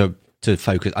 to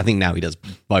focus. I think now he does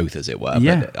both, as it were.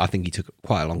 Yeah. But I think he took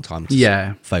quite a long time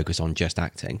to focus on just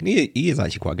acting. And he is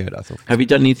actually quite good, I thought. Have you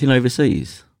done anything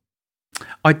overseas?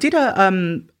 I did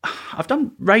I've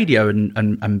done radio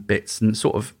and bits, and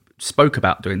sort of spoke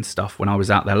about doing stuff when I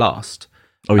was out there last.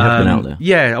 Oh, you have been out there?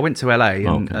 Yeah, I went to LA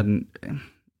and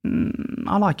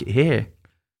I like it here.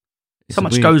 It's so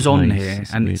much goes on here,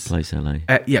 it's a weird place, LA.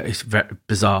 It's very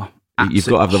bizarre. You've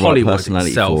got to have the Hollywood right personality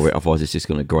itself. for it, otherwise it's just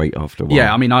going to grate after a while.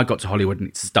 Yeah, I mean, I got to Hollywood and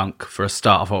it stunk for a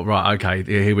start. I thought, right, okay,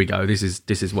 here we go. This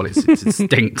is what it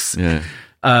stinks. Yeah.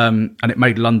 And it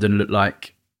made London look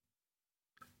like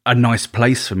a nice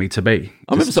place for me to be.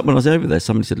 I remember when I was over there,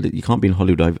 somebody said, "Look, you can't be in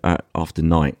Hollywood after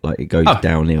night. Like, it goes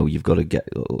downhill. You've got to get.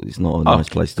 It's not a nice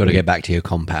place. Got to get back to your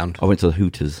compound." I went to the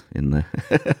Hooters in there.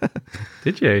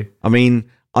 Did you? I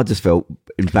mean, I just felt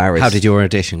embarrassed. How did your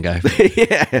audition go?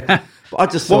 Yeah. I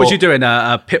just what was you doing?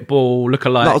 A Pitbull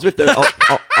lookalike? No, I was with them.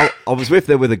 I was with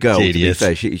there with a girl. Genius. To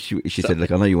be fair, she said,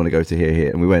 "Look, I know you want to go to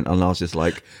here," and we went. And I was just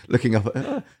like looking up.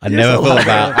 I never thought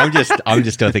about. I'm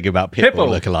just still thinking about Pitbull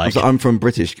lookalike. I'm from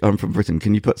Britain.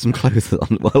 Can you put some clothes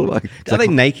on? Well, like, are they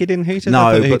naked in Hooters?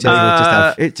 No,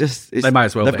 but Hooters they might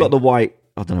as well. They've got the white.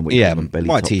 I don't know what. Yeah, belly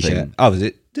white top t-shirt. thing. Oh, was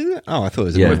it? Did it? Oh, I thought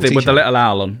it was with the little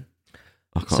owl on.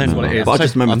 I can't remember what it is. But I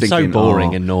just remember I'm thinking, so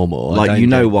boring and normal. Like,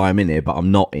 why I'm in here, but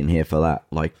I'm not in here for that.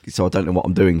 Like, so I don't know what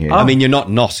I'm doing here. I mean, you're not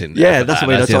in there. Yeah, that's the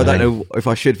way. So I don't know if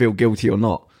I should feel guilty or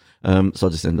not. So I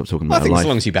just end up talking about. I think life. as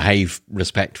long as you behave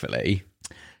respectfully.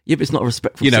 Yeah, but it's not a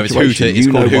respectful. You know, it's situation. Hooters.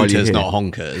 It's called Hooters, not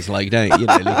Honkers. Like, don't leave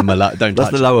them alone. Don't.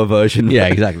 That's touch the lower version. Yeah,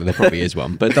 exactly. There probably is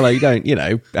one, but like, don't.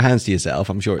 Hands to yourself.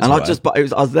 I'm sure it's. And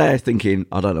right. I was there thinking,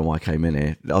 I don't know why I came in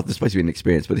here. There's supposed to be an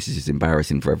experience, but this is just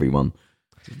embarrassing for everyone.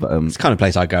 But, it's the kind of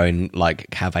place I go and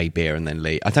like have a beer and then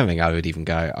leave. I don't think I would even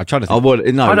go. I try to. I don't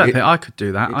think I could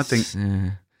do that. I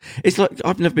think it's like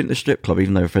I've never been to a strip club,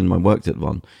 even though a friend of mine worked at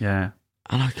one. Yeah.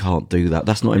 And I can't do that.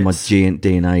 That's not in my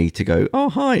DNA to go, oh,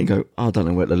 hi, and go, oh, I don't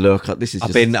know where to look. This is.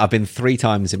 I've been 3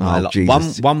 times in my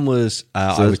life. One was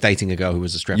I was dating a girl who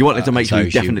was a stripper. You wanted to make sure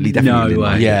you definitely. No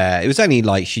way. Yeah, it was only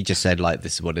like she just said like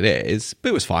this is what it is, but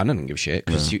it was fine. I didn't give a shit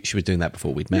because she was doing that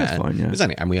before we'd met. Yeah, it's fine, yeah. It was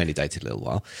only, and we only dated a little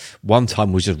while. One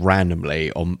time was just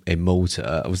randomly in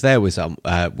Malta. I was there with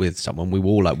someone. We were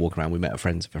all like walking around. We met a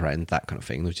friend, that kind of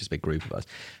thing. There was just a big group of us.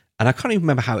 And I can't even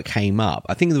remember how it came up.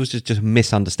 I think there was just a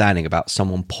misunderstanding about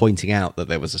someone pointing out that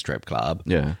there was a strip club.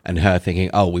 Yeah. And her thinking,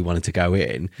 oh, we wanted to go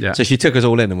in. Yeah. So she took us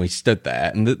all in and we stood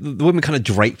there. And the women kind of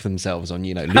draped themselves on,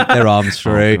 looped their arms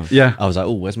through. Yeah. I was like,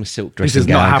 oh, where's my silk dressing This is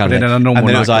gown? not happening in a normal And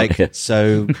then I was nightclub. like,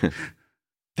 so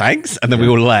thanks. And then we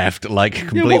all left like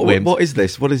complete wimps. What is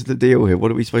this? What is the deal here?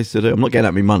 What are we supposed to do? I'm not getting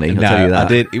out my money. I'll tell you that. I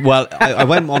did. Well, I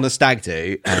went on a stag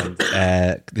do and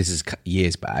this is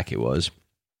years back it was.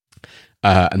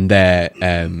 And there,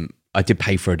 I did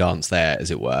pay for a dance there,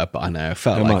 as it were. But I know I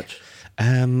felt How much? I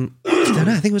don't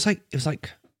know. I think it was like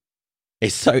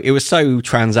it was so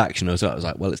transactional. So I was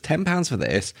like, well, it's £10 for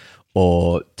this,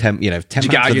 or 10. £10. Did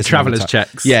you get out your traveller's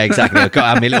checks? Yeah, exactly. I've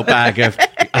got my little bag of.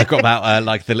 I've got about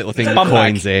like the little thing with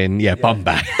coins in. Yeah, bum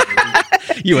bag.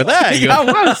 You were there. I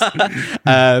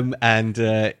was. And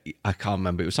I can't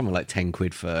remember. It was something like 10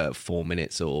 quid for 4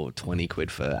 minutes or 20 quid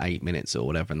for 8 minutes or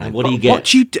whatever. And then, what do you get?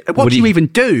 What do you even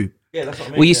do? Yeah, that's what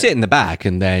I mean. well, you sit in the back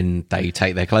and then they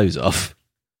take their clothes off.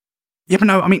 Yeah, but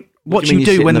no, I mean, what do do you you mean you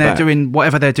sit do in when the they're back? doing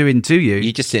whatever they're doing to you?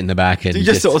 You just sit in the back and You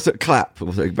just sort of clap. Or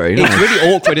something very nice. It's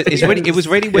really awkward. It was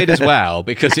really weird as well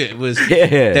because it was.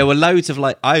 Yeah. There were loads of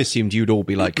like. I assumed you'd all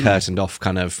be like curtained off,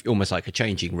 kind of almost like a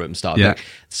changing room style. Yeah. Thing.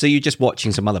 So you're just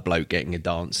watching some other bloke getting a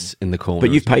dance in the corner.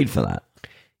 But you've paid for that.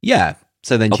 Yeah.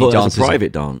 So then I she thought that was dances. a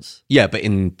private dance. Yeah, but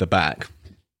in the back.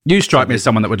 You strike me as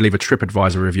someone that would leave a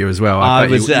TripAdvisor review as well. I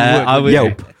bet was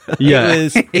Yelp. Yeah.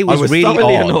 It was really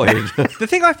thoroughly odd. annoyed. The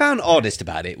thing I found oddest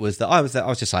about it was that I was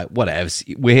just like, whatever.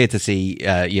 We're here to see,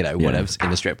 whatever's in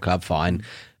the strip club. Fine.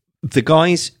 The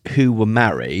guys who were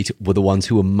married were the ones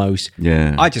who were most.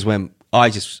 Yeah.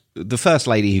 The first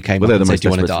lady who came Well, up they're the and said, most "Do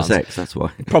you want to desperate for dance?" sex, that's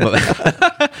why. Probably.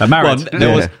 They're married.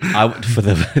 Well, for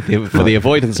the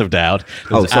avoidance of doubt,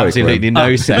 there was absolutely Graham.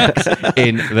 no sex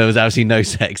there was absolutely no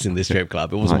sex in this strip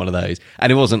club. It wasn't one of those,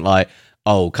 and it wasn't like,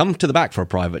 oh, come to the back for a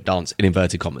private dance in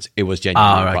inverted commas. It was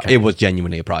genuinely, it was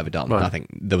genuinely a private dance. Right. I think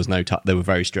there was no. They were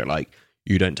very strict, like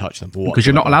you don't touch them Because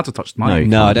you're not allowed to touch them. are you?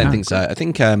 No, I don't think so. I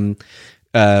think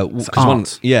because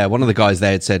art. one of the guys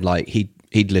there had said like he'd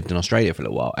lived in Australia for a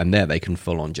little while, and there they can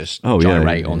full on just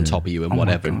gyrate on top of you and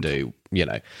whatever and do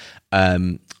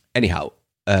anyhow.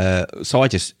 So I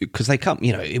just because they come,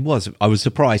 I was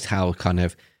surprised how kind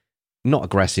of not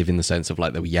aggressive in the sense of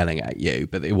like they were yelling at you,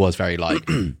 but it was very like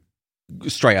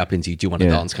straight up into do you want to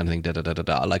dance kind of thing, da da da da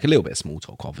da, like a little bit of small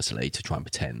talk obviously to try and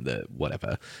pretend that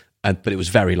whatever. But it was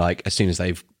very like as soon as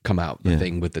they've come out the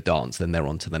thing with the dance, then they're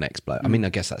on to the next bloke. I mean, I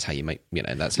guess that's how you make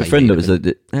that's how A friend you of us,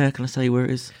 can I say where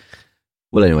it is?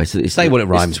 Well, anyway, so it's Say what it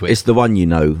rhymes with. It's the one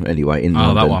anyway in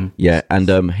London. that one. Yeah, and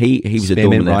he was a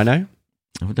Spearmint doorman there. Rhino.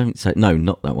 Oh, don't say no,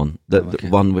 not that one. The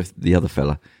one with the other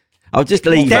fella. I'll just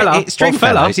leave. It's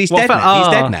Stringfellows. He's dead. He's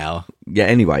dead now. Yeah.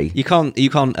 Anyway, You can't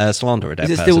slander a dead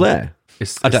is it person. still there?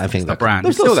 I don't think the that- brand.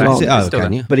 There's It's still lots there. of It's Oh, still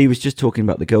can there. you? But he was just talking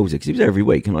about the girls because he was there every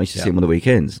week, and I used to see him on the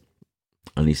weekends.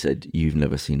 And he said, "You've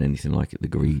never seen anything like it." The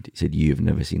greed. He said, "You've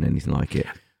never seen anything like it."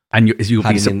 And you'll be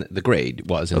Having in the greed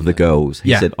was Of the girls,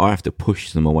 he Yeah. said, "I have to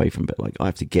push them away from it. Like I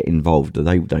have to get involved.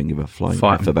 They don't give a flying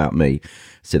Fight. F about me."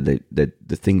 Said the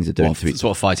things they're doing to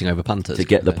sort of fighting over punters to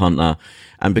get the punter,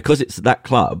 and because it's that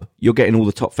club, you're getting all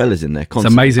the top fellas in there. It's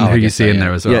Constantly. amazing Oh, I who you guess see so, in yeah.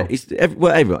 there as well.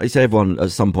 Yeah, everyone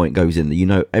at some point goes in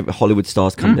there. Hollywood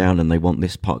stars come down and they want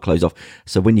this part closed off.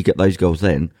 So when you get those girls,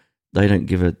 then they don't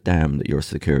give a damn that you're a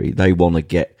security. They want to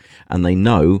get, and they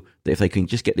know that if they can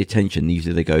just get the attention,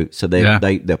 usually they go. So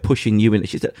they're pushing you in.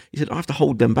 He said, I have to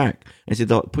hold them back. And he said,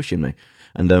 they're pushing me,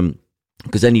 and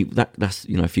because then that's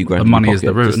a few grand. The in your money is the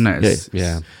pocket. root, Just- isn't it? It's-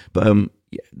 Yeah. But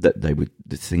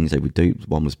the things they would do.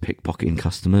 One was pickpocketing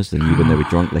customers. Then when they were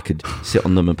drunk, they could sit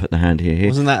on them and put their hand here.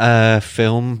 Wasn't that a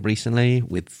film recently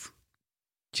with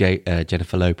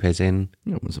Jennifer Lopez in?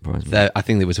 That wouldn't surprise me. I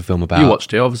think there was a film about. You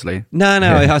watched it, obviously. No,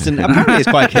 it hasn't. Apparently, it's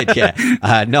quite good.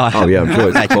 Yeah. No. Oh yeah, I'm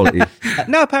sure it's quality.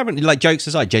 No, apparently, like jokes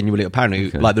aside, genuinely,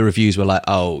 apparently, like the reviews were like,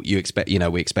 "Oh,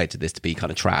 we expected this to be kind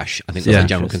of trash." I think that's the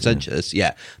general consensus.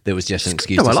 Yeah, there was just an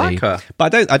excuse No, to I see. like her.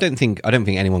 But I don't think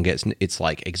anyone gets. It's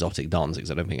like exotic dancing.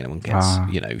 I don't think anyone gets.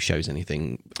 Shows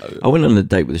anything. I went on a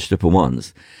date with a stripper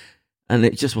once, and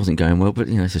it just wasn't going well. But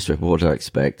it's a stripper. What did I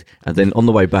expect? And then on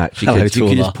the way back, she Hello, could you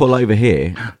just Tula. pull over here.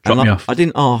 Drop And me I, off. I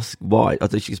didn't ask why. I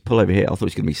thought she could pull over here. I thought she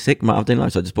was going to be sick. I didn't know,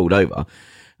 so I just pulled over.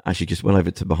 And she just went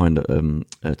over to behind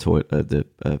a toilet, the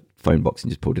phone box, and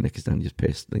just pulled the knickers down and just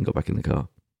pissed. Then got back in the car.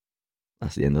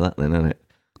 That's the end of that, then, isn't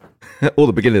it? Or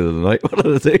the beginning of the night. What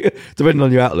did I do? Depending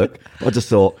on your outlook. I just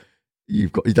thought you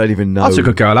don't even know. I took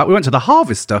a girl out. We went to the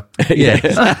Harvester. Yeah.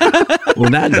 Well,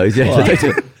 Nando's, yeah.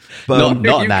 But,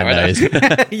 not Nando's.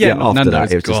 yeah, after Nando's,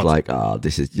 that, it was just God. like,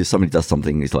 this is just somebody does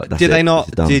something. It's like, that's Did it, they not? this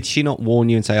is done. Did she not warn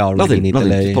you and say, "Oh, I really Nothing. need Nothing.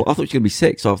 to Just leave"? I thought she was going to be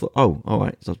sick, so I thought, oh, all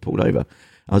right. So I pulled over.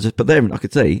 But then I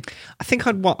could see I think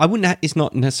I wouldn't. It's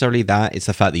not necessarily that. It's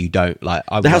the fact that you don't like.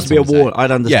 there has to be a warning. I'd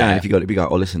understand Yeah. if you got to be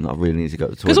like, oh, listen, I really need to go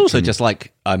to the toilet. Because also, Can you- just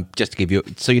like just to give you,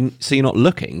 so you're not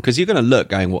looking because you're going to look,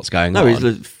 going, "What's going no, on?" he's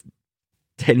like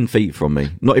 10 feet from me,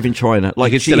 not even trying to.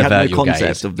 Like could she still had no avert your concept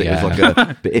gaze. of it. Yeah. It was like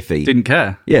a bit iffy. Didn't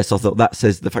care. Yes, I thought that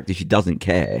says the fact that she doesn't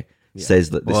care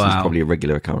says that this is Wow. probably a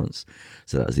regular occurrence.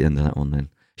 So that was the end of that one. Then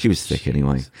she was thick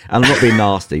anyway, and I'm not being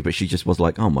nasty, but she just was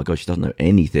like, oh my god, she doesn't know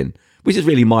anything. Which is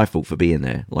really my fault for being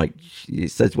there. Like,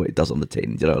 it says what it does on the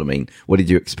tin. Do you know what I mean? What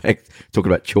did you expect?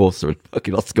 Talking about Chaucer and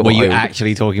fucking Oscar Were you Wilde.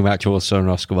 actually talking about Chaucer and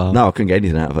Oscar Wilde? No, I couldn't get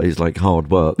anything out of it. It was like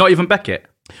hard work. Not even Beckett.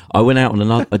 I went out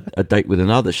on a date with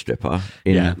another stripper.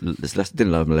 Yeah.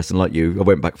 Didn't learn a lesson like you. I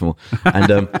went back for more.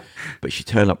 And, but she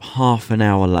turned up half an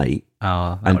hour late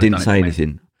and didn't say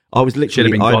anything. I was Should have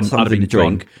literally, been I gone. had I'd have something been to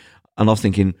drink. gone. And I was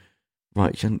thinking,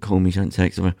 right, she hadn't called me, she hadn't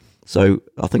texted me. So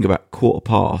I think about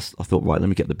 15:15, I thought, right, let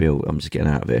me get the bill. I'm just getting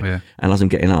out of here. Yeah. And as I'm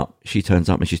getting up, she turns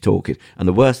up and she's talking. And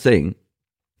the worst thing,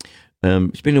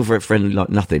 she's been all very friendly, like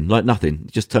nothing.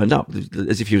 Just turned up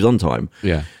as if she was on time.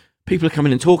 Yeah. People are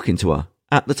coming and talking to her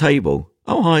at the table.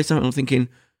 Oh, hi. So I'm thinking,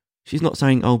 she's not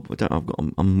saying, oh,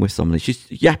 I'm with somebody. She's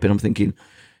yapping. I'm thinking,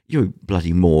 you're a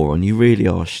bloody moron. You really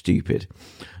are stupid.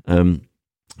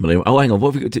 But anyway, oh, hang on.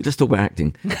 What have we got to do? Let's talk about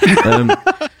acting.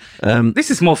 This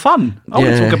is more fun. I want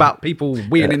to Yeah. talk about people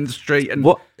weeing in the street and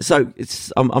What? So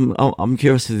it's I'm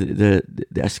curious of the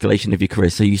escalation of your career.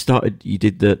 So you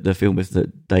did the film with the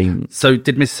Dame. So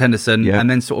did Mrs. Henderson, Yeah. and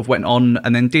then sort of went on,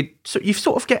 and then did. So you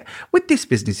sort of get with this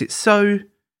business. It's so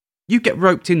you get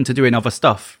roped into doing other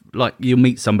stuff. Like you'll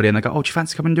meet somebody and they go, "Oh, do you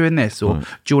fancy coming and doing this?" Or "Do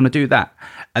you want to do that?"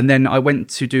 And then I went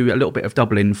to do a little bit of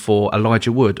doubling for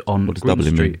Elijah Wood on What does Green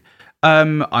doubling Street.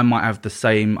 mean? I might have the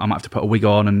same. I might have to put a wig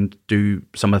on and do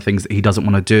some of the things that he doesn't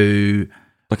want to do.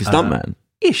 Like a stuntman?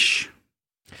 Ish.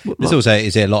 There's also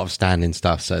is there a lot of standing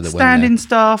stuff so that Standing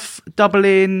stuff,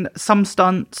 doubling, some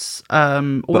stunts,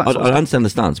 all But that sort of I stuff. understand the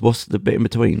stance. What's the bit in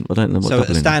between? I don't know what so a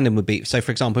doubling is. standing would be, so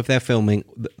for example, if they're filming,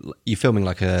 you're filming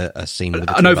like a scene with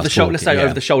the And two of over the us shoulder, let's say walking,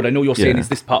 over the shoulder, and all you're seeing Yeah. is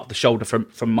this part of the shoulder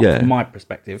from Yeah. my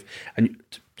perspective. And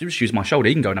just use my shoulder.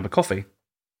 You can go and have a coffee.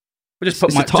 We'll just put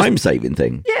It's my a time-saving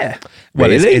thing. yeah. Well,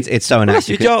 Really? it's so an Well, actor. that's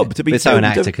your job, to be it's so an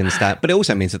filmed. actor can stand, but it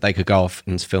also means that they could go off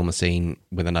and film a scene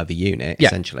with another unit, Yeah.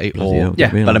 essentially. Bloody hell, Yeah,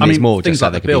 Really? But I mean, it's more things just so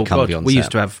like they the could bill. be comfy God, on we set.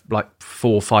 used to have like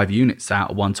 4 or 5 units out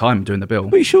at one time doing the bill.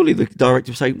 But surely the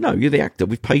director would say, "No, you're the actor.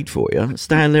 We've paid for you.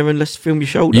 Stand there and let's film your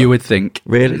shoulder." You would think.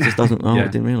 Really? It just doesn't. Oh, Yeah. I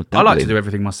didn't realise. I like to Doubling. do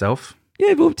everything myself.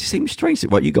 Yeah, but it seems strange.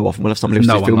 Right, you go off and we'll have somebody else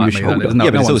No to one film like your me, that shoulder. is. No, yeah,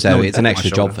 but no it's one's- also no it's an one's extra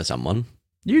on my job shoulder. for someone.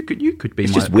 You could be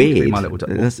It's my just you could be weird. my little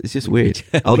double. It's just weird.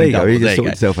 Oh, there you go. He There just you sorted go.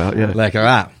 himself out. Yeah. Like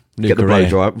that. New Get the blow career.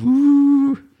 dry.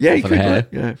 Woo. Yeah, you For could. the hair.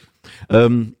 Right? Yeah.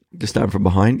 Just stand from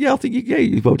behind. Yeah, I think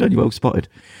you well done. You well spotted.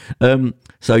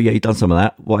 So yeah, you've done some of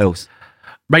that. What else?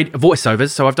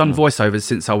 Voiceovers. So I've done voiceovers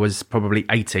since I was probably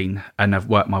 18, and I've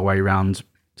worked my way around.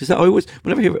 Just that I always,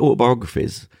 whenever I hear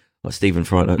autobiographies like Stephen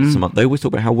Fry, they always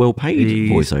talk about how well paid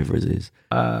voiceovers is.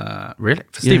 Really?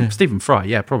 For Yeah. Stephen Fry,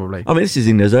 yeah, probably. I mean, this is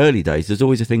in those early days. There's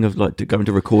always a thing of like going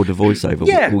to record a voiceover.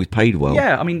 Yeah. Always paid well.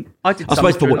 Yeah, I mean, I did. I some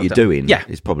suppose for through what you're lockdown. doing, Yeah,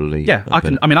 it's probably yeah. I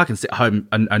can. better. I mean, I can sit at home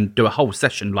and do a whole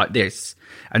session like this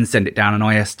and send it down an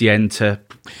ISDN to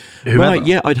whoever. Right,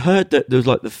 yeah, I'd heard that there was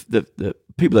like the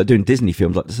people that are doing Disney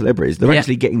films, like the celebrities, they're Yeah.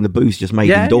 actually getting the booths just made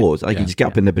Yeah, indoors. They can just get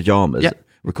up in their pajamas, Yeah.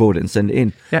 record it and send it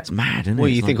in. Yeah. It's mad, isn't it? Well,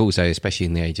 It's you like- think also, especially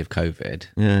in the age of COVID,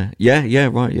 yeah,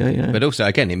 right, yeah. but also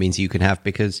again, it means you can have,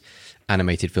 because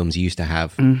animated films used to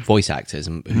have voice actors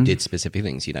who did specific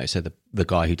things. You know, so the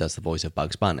guy who does the voice of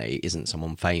Bugs Bunny isn't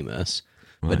someone famous.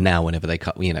 But now, whenever they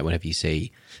cut, whenever you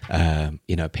see, a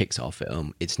Pixar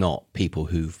film, it's not people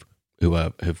who've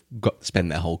spent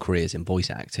their whole careers in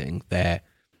voice acting. They're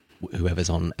whoever's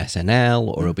on SNL,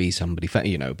 or it'll be somebody,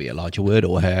 it'll be Elijah Wood,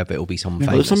 or whoever. It'll be someone Well,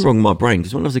 famous. there's something wrong with my brain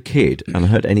because when I was a kid and I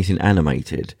heard anything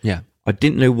animated, Yeah. I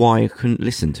didn't know why I couldn't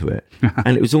listen to it,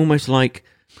 and it was almost like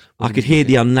I could hear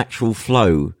the unnatural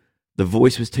flow. The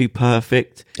voice was too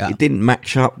perfect. Yeah. It didn't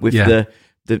match up with Yeah.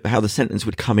 the how the sentence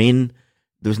would come in.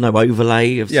 There was no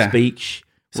overlay of Yeah. speech.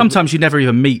 Sometimes you never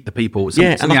even meet the people.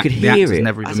 Yeah, and I could the hear actors it.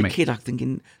 Never As even a meet. kid, I'm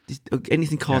thinking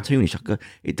anything cartoonish.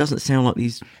 It doesn't sound like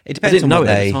these. It I depends didn't on know what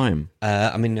it at they. the time.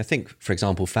 I mean, I think, for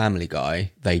example, Family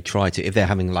Guy, they try to, if they're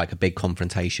having like a big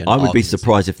confrontation. I would be on-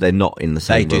 surprised if they're not in the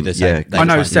same do room. the same- Yeah, they I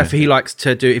know try- Seth. He likes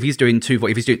to do if he's doing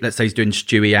let's say he's doing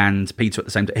Stewie and Peter at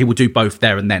the same time. He will do both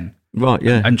there and then, right.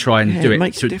 Yeah, and try and Yeah, do it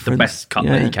makes a to the difference. best cut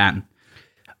Yeah. that he can.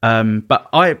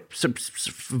 But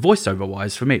voiceover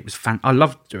wise, for me, it was I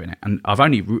loved doing it, and I've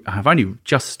only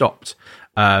just stopped.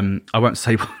 I won't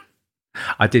say.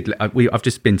 I did. I've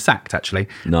just been sacked, actually.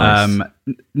 Nice.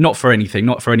 Not for anything,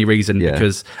 not for any reason, Yeah.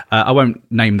 because I won't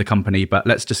name the company, but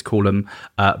let's just call them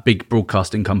Big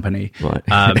Broadcasting Company. Right.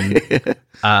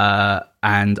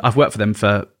 And I've worked for them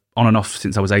for on and off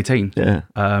since I was 18. Yeah.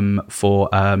 For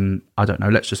I don't know.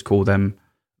 Let's just call them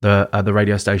the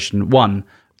radio station 1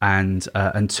 and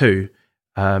 2.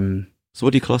 So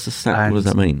what do you class as sack? What does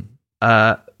that mean?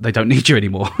 They don't need you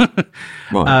anymore.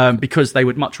 Right. Because they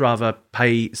would much rather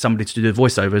pay somebody to do the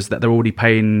voiceovers that they're already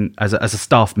paying as a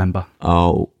staff member.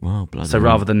 Oh, wow, bloody So hell.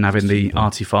 rather than having the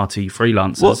arty-farty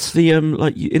freelancers. What's the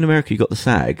like in America? You got the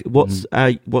SAG. What's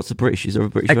the British? Is there a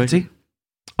British Equity? version?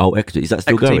 Oh, equity. Is that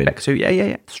still Equity, going? Bectu,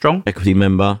 yeah. Strong. Equity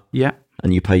member, Yeah.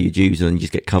 and you pay your dues, and then you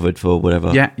just get covered for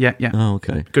whatever. Yeah. Oh,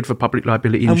 okay. Good for public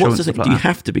liability And insurance. what's the Stuff thing? like Do you that.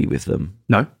 have to be with them?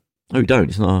 No. Oh, you don't.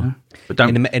 It's not. But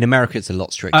don't. In America, it's a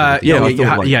lot stricter. with the- yeah, I you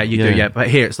thought like- you yeah. do, yeah. But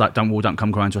here it's like, don't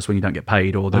come crying to us when you don't get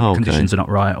paid, or the Oh, okay. conditions are not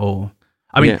right, or.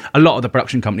 I mean, Yeah. a lot of the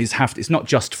production companies have. It's not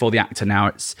just for the actor now;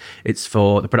 it's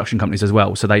for the production companies as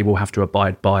well. So they will have to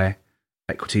abide by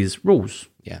Equity's rules,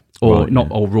 Yeah. or Right, not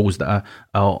yeah. all rules that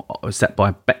are set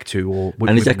by Bectu or.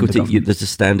 And is within the equity? government. There's a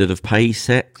standard of pay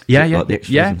set. Yeah, like yeah, the extras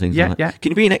yeah, and things yeah, like that. yeah.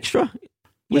 Can you be an extra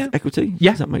with Yeah. equity?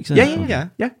 Yeah. Does that make sense? Yeah.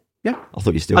 Yeah. I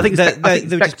thought you still. I think it's They- I think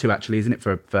they it's just- Bectu actually, isn't it?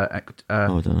 For Oh,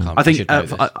 I don't know. I think should know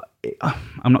this.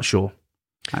 I'm not sure.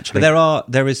 actually. But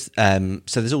there is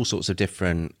so there's all sorts of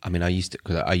different. I mean, I used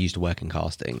to work in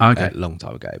casting a long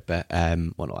time ago, but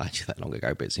well, not actually that long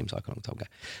ago, but it seems like a long time ago.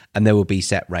 And there will be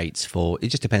set rates for. It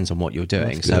just depends on what you're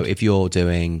doing. So if you're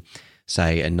doing,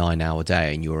 say, a 9-hour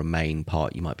day and you're a main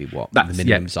part, you might be the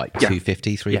minimum's like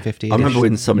 250, 350. I remember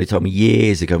when somebody told me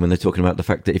years ago when they're talking about the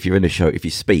fact that if you're in a show, if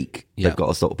you speak, they've got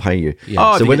to sort of pay you.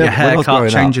 Oh, so when your haircut,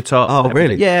 change your top. Oh,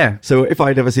 really? Yeah. So if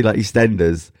I'd ever see like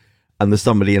EastEnders and there's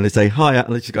somebody and they say hi,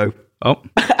 and they just go, oh,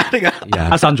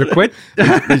 that's £100.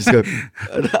 They just go,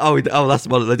 oh, that's the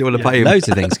one that they want to pay you. Loads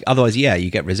of things. Otherwise,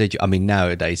 you get residual. I mean,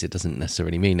 nowadays it doesn't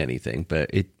necessarily mean anything, but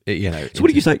it So what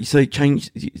do you say? You say change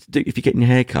if you're getting your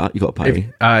hair cut, you got to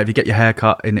pay. If you get your hair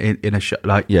cut in a show,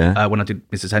 like when I did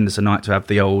Mrs. Henderson Night to have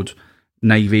the old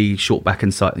navy short back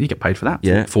and side, you get paid for that.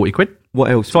 Yeah, £40. What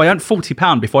else? So I earned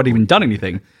 £40 before I'd even done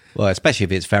anything. Well, especially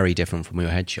if it's very different from your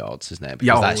headshots, isn't it?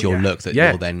 Because that's your look that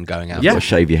you're then going out. Yeah,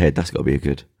 shave your head. That's got to be a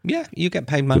good. Yeah, you get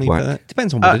paid money for that.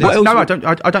 Depends on what it is. No, I don't.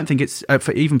 I don't think it's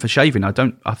even for shaving. I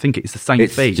think it's the same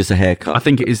fee. It's just a haircut. I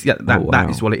think it is. Yeah, that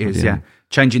is what it is. Yeah,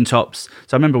 changing tops.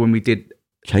 So I remember when we did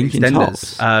changing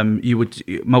EastEnders, tops. You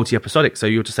would multi-episodic. So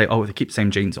you would just say, oh, they keep the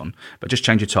same jeans on, but just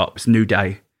change your top. It's a new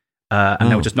day,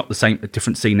 and they'll just knock a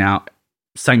different scene out.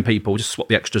 Same people, just swap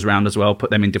the extras around as well. Put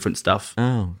them in different stuff.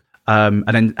 Oh. And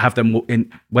then have them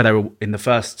where they were in the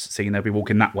first scene, they'll be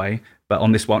walking that way, but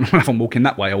on this one, we'll have them walking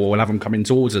that way, or we'll have them coming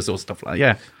towards us, or stuff like that.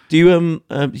 Yeah. Do you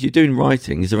you're doing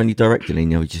writing? Is there any directing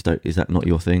in you? Is that not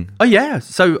your thing? Oh yeah.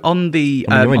 So on the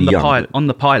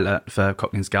pilot for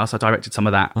Cockney Scouse, I directed some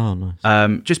of that. Oh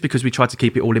nice. Just because we tried to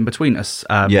keep it all in between us.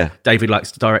 Yeah. David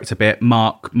likes to direct a bit.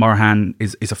 Mark Morahan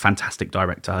is a fantastic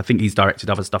director. I think he's directed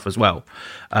other stuff as well.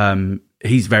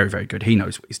 He's very, very good. He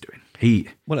knows what he's doing. There's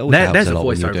a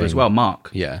voiceover as well,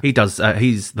 Mark. Yeah, he does.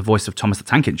 He's the voice of Thomas the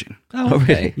Tank Engine. Oh,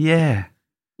 really? Yeah,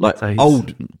 like so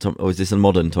old. Or is this a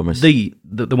modern Thomas? The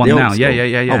one the now.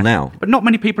 Yeah. Oh, now. But not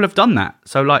many people have done that.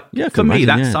 So like, for me,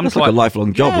 that's like a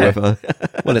lifelong job. Yeah.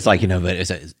 Well, it's like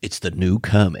it's the new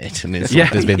Kermit, and it's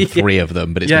like there's been 3 of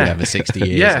them, but it's been over 60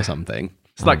 years or something.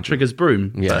 It's like Trigger's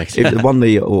broom. Yeah, the one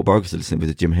the autobiography listening was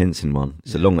the Jim Henson one.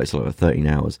 It's it's like 13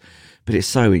 hours, but it's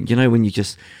so when you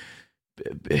just.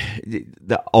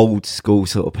 The old school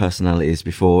sort of personalities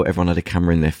before everyone had a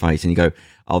camera in their face, and you go,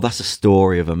 oh, that's a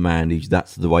story of a man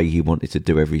that's the way he wanted to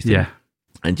do everything. Yeah.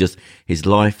 And just his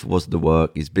life was the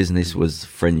work, his business was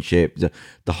friendship,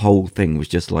 the whole thing was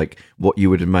just like what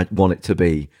you would want it to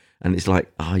be. And it's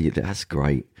like, oh yeah, that's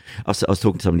great. I was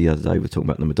talking to somebody the other day, we were talking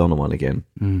about the Madonna one again.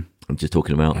 I'm just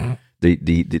talking about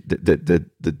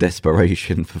the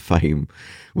desperation for fame,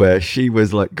 where she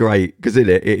was like great, because in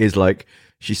it is like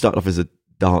she started off as a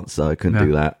dancer, couldn't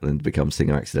do that, and become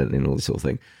singer accidentally and all this sort of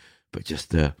thing. But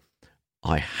just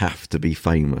I have to be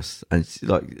famous, and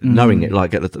like knowing it,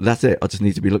 like that's it. I just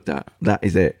need to be looked at. That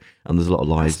is it. And there's a lot of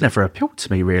lies. It's never appealed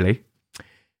to me, really.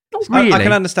 Not really. I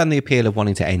can understand the appeal of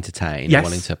wanting to entertain,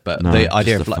 but the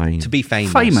idea of like to be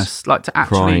famous, like to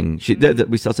actually crying.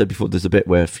 I said before, there's a bit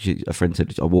where a friend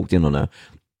said I walked in on her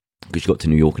because she got to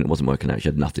New York and it wasn't working out. She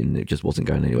had nothing. It just wasn't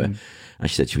going anywhere. And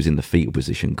she said she was in the fetal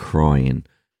position crying,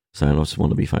 saying, I just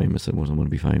want to be famous. I want to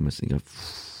be famous. And you go,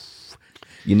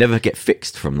 you never get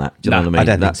fixed from that. Do you know what I mean? I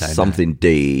don't That's think so, something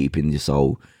deep in your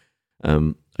soul. Did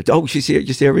you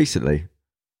see her recently?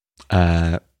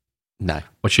 No.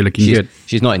 Was she looking good?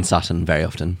 She's not in Sutton very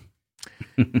often.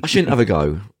 I shouldn't have a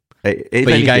go. But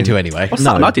you're going to anyway.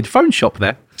 No, I did phone shop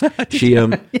there.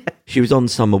 She was on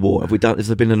some award. Has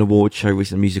there been an award show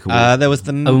recently, music award? There was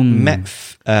the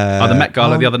Met. The Met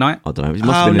Gala the other night. I don't know. It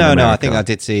must have been in no. America. I think I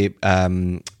did see.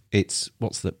 It's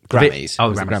what's the Grammys?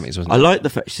 The Grammys, wasn't it? I like the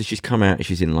fact that she's come out and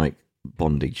she's in like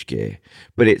bondage gear,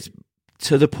 but it's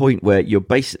to the point where you're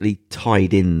basically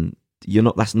tied in. You're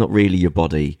not. That's not really your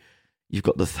body. You've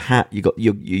got the hat. You got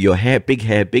your hair,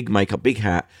 big makeup, big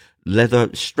hat, leather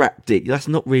strapped it. That's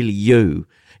not really you.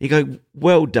 You go,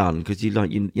 well done, because you're not.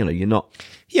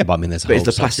 Yeah, but I mean, there's a but whole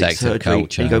it's the plastic subsect surgery. of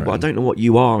culture. And you go, but I don't know what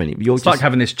you are in it. It's like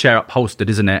having this chair upholstered,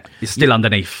 isn't it? It's still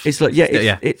underneath. It's like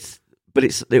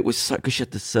it was so because she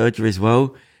had the surgery as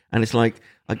well, and it's like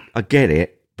I get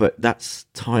it, but that's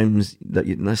times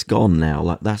that's gone now.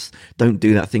 Like don't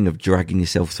do that thing of dragging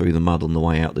yourself through the mud on the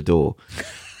way out the door.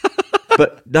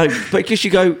 But because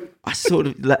you go, I sort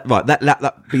of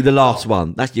that be the last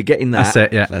one. You're getting that. That's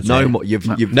it. Yeah. That's no it. more. You've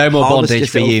no more harnessed bondage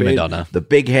for yourself you, in. Madonna. The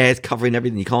big hair's covering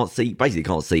everything. You can't see. Basically,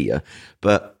 can't see you.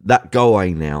 But that go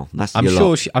away now. That's I'm your sure.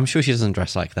 lot. I'm sure she doesn't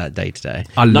dress like that day to day.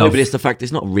 No, but it's the fact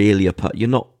it's not really you're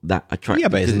not that attractive. Yeah,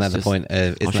 but isn't that the point?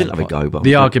 I shouldn't have a go. But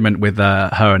the argument with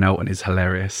her and Elton is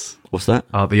hilarious. What's that?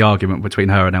 The argument between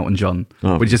her and Elton John.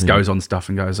 Oh, Where he just yeah. goes on stuff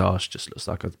and goes, she just looks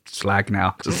like a slag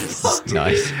now.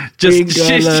 Nice.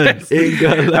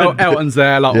 England. Elton's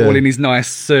there, like Yeah. all in his nice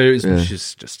suits. Yeah.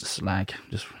 She's just a slag.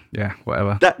 Just, yeah,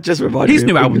 whatever. That just reminds His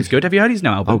me new of album's good. Have you heard his new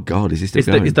album? Oh God, is he still It's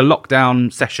going? the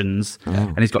Lockdown Sessions,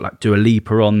 and he's got like Dua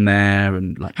Lipa on there,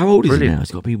 and like How old is he brilliant. now?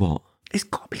 He's got to be what? He's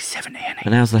got to be 70, isn't he?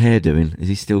 And how's the hair doing? Is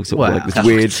he still sort of Well, like this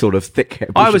weird sort of thick hair?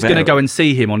 I was going to go and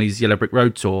see him on his Yellow Brick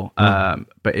Road tour,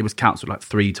 but it was cancelled like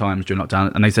 3 times during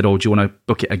lockdown. And they said, do you want to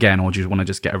book it again, or do you want to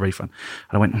just get a refund?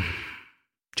 And I went,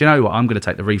 do you know what? I'm going to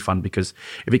take the refund, because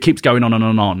if it keeps going on,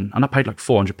 and I paid like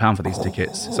 £400 for these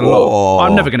tickets. It's a lot.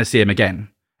 I'm never going to see him again.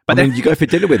 But then you go for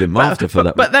dinner with him after for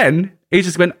that. But then he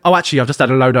just went, actually, I've just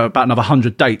had a load of about another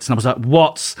 100 dates, and I was like,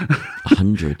 what?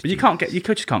 100. But you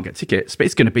just can't get tickets. But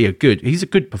it's going to be he's a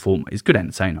good performer. He's a good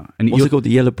entertainer. And What's it called? The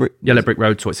Yellow Brick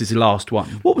Road tour. It's his last one.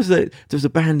 What was there was a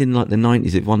band in like the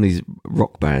 90s, it was one of these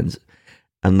rock bands,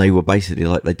 and they were basically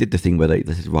like, they did the thing where they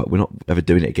said, right, we're not ever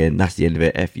doing it again, that's the end of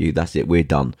it, F you, that's it, we're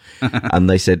done. And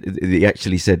they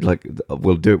actually said like,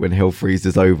 we'll do it when hell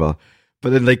freezes over.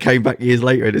 But then they came back years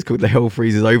later and it's called the Hell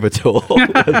Freezes Over Tour.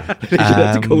 They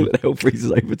had to call it the Hell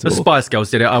Freezes Over Tour. The Spice Girls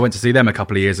did it. I went to see them a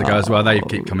couple of years ago as well. They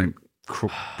keep coming,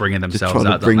 bringing Just themselves trying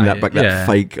out. to bring don't that they? back, that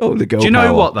fake, the girl Do you know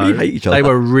power. what, though? We hate each other. They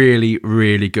were really,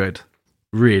 really good.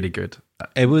 Really good.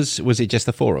 Was it just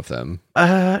the 4 of them?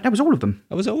 That was all of them.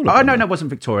 That was all of them? No, it wasn't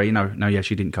Victoria. No, yeah,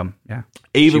 she didn't come. Yeah.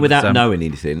 Even She without was, knowing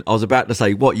anything, I was about to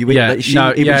say, what, you mean Yeah, that she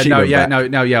went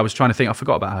back? I was trying to think. I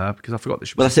forgot about her because I forgot that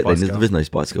she was Well, that's it then. Spice Girl. There is no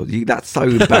Spice Girls. That's so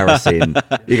embarrassing.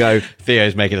 You go,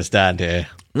 Theo's making a stand here.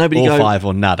 Nobody All go- 5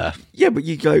 or nada. yeah, but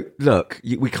you go, look,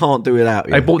 we can't do it without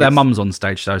you. They brought their It's- mums on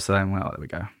stage though, so then, well, there we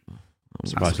go.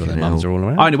 Surprised all fucking their mums hell. are all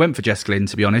around. I only went for Jess Glynn,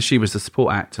 to be honest. She was the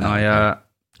support act, and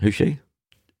Who's she?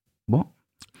 what?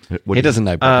 What He is- doesn't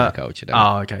know popular culture, though.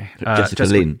 Oh, okay. Jessica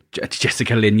Lynn.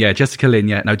 Jessica Lynn, yeah. Jessica Lynn,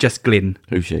 yeah. No, Jess Glynn.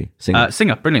 Who's she? Singer.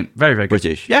 Singer, brilliant. Very, very good.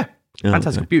 British? Yeah. Oh,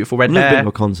 Fantastic. okay. Beautiful red I've never hair. been to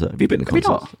a concert. Have you been to a Have you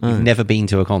concert? not? You've never been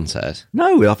to a concert?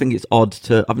 No, I think it's odd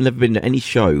to. I've never been to any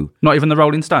show. Not even the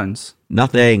Rolling Stones.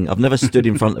 Nothing. I've never stood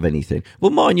in front of anything.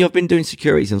 Well, mind you, I've been doing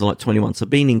security since I'm like 21. So I've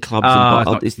been in clubs it's and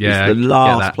not- it's yeah, the get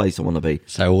last that. place I want to be.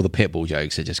 So all the Pitbull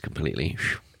jokes are just completely...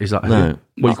 He's like, No.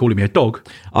 what are you calling me, a dog?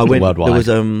 I went. Worldwide.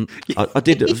 There was I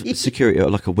did security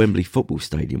at like a Wembley football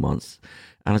stadium once,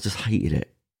 and I just hated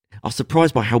it. I was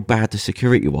surprised by how bad the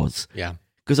security was. Yeah.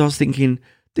 Because I was thinking,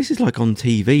 this is like on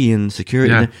TV and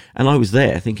security, Yeah. and I was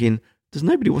there thinking, there's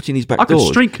nobody watching these back I could doors.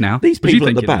 streak now. These What are you people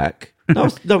at the thinking? back.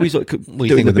 No, he's like Well, you doing think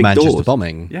the of the big Manchester doors.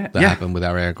 bombing Yeah, that yeah. happened with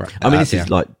our aircraft. I mean, this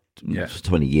is like Yeah.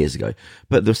 20 years ago,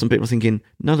 but there's some people thinking,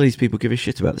 none of these people give a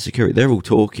shit about the security. They're all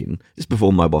talking. This is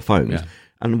before mobile phones. Yeah.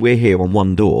 And we're here on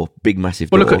one door, big,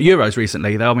 massive Well, door. look at Euros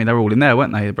recently. They were all in there,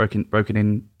 weren't they? Broken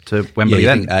in to Wembley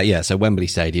Yeah, then. so Wembley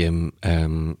Stadium,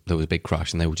 there was a big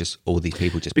crush, and they were just all these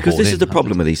people just Because poured this is in. the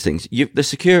problem with these things. The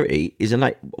security is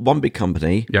one big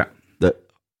company Yeah. that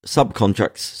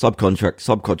subcontracts.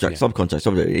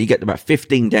 You get about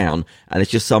 15 down, and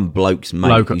it's just some bloke's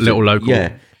mate. Little local.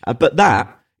 Yeah. But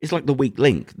that is like the weak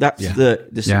link. That's Yeah.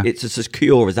 Yeah. it's as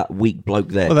secure as that weak bloke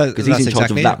there. Well, Because he's in that's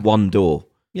charge exactly of that it. one door.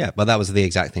 Yeah, but that was the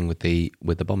exact thing with the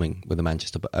bombing, with the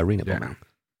Manchester Arena Yeah. bombing.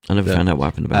 I never found out what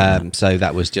happened about that. So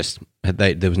that was just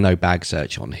there was no bag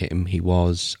search on him. He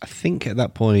was, I think, at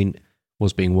that point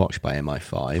was being watched by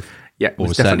MI5. Yeah, or was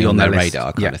was certainly definitely on on their their list.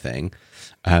 radar kind Yeah. of thing.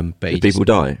 But he Did people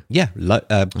die? yeah,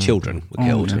 children were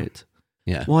killed. Shit.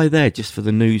 Yeah. Why there? Just for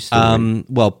the news story?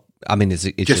 Well, I mean, it's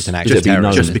just an act just of be known.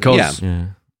 terrorism. Just because. Yeah. yeah.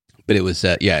 But it was,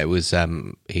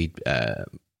 he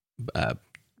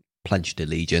pledged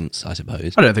allegiance, I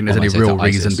suppose. I don't think there's any Almost real to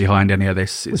reason ISIS. behind any of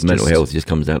this. It's With mental just- health, it just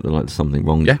comes down to like something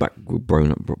wrong. Yeah.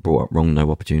 Brought up wrong,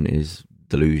 no opportunities,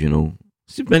 delusional.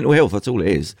 It's just mental health. That's all it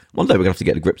is. One day we're gonna have to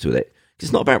get to grips with it.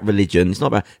 It's not about religion.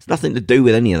 It's nothing to do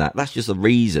with any of that. That's just a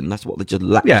reason. That's what they just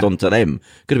latched Yeah. onto them.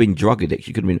 Could have been drug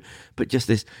addiction. Could have been, but just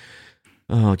this.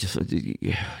 Oh, just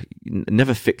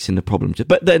never fixing the problem.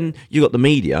 But then you got the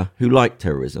media who like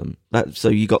terrorism. So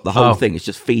you got the whole thing. It's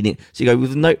just feeding. So you go,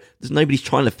 well, there's nobody's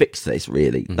trying to fix this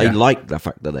really. They Yeah. like the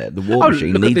fact that the war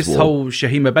machine look at needs this war. whole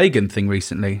Shahima Begum thing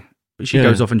recently. She Yeah.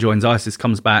 goes off and joins ISIS,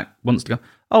 comes back, wants to go,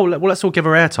 well, let's all give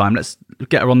her airtime. Let's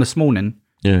get her on this morning.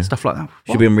 Yeah. Stuff like that.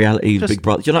 Should be in reality, Just- Big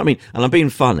Brother. Do you know what I mean? And I'm being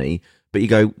funny, but you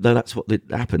go, no, that's what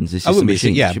happens. It's just a wouldn't be-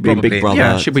 machine. yeah, should be in probably. Big Brother.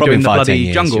 Yeah, should be Probably doing the 5-10 bloody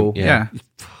years, jungle. yeah. Yeah.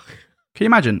 Can you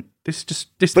imagine? This.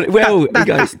 But well, that- you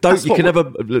go, that's don't you what can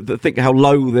never think how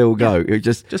low they'll go. It's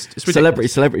just it's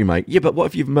celebrity, mate. Yeah, but what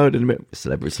if you've murdered a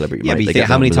celebrity, Yeah, mate? but you They think, get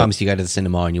how done many with it. times do you go to the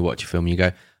cinema and you watch a film and you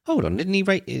go, hold on, didn't he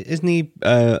rape? Isn't he?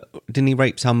 Didn't he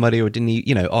rape somebody, or didn't he?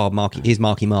 Here's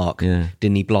Marky Mark. Yeah.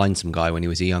 Didn't he blind some guy when he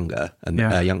was a youngster?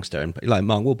 And like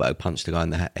Mark Wahlberg punched a guy in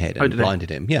the head and blinded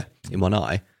him. Yeah, in one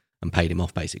eye, and paid him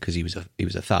off basically because he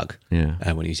was a thug.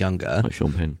 Yeah. When he was younger. Like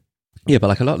Sean Penn. Yeah, but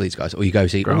like a lot of these guys, or you go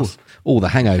see The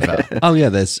Hangover. Oh yeah,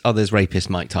 there's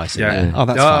rapist Mike Tyson there. Oh,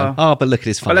 that's fine. Oh, but look at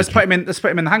his funny. But let's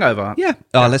put him in The Hangover. Yeah.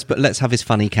 Oh, let's have his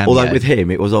funny cameo. Although with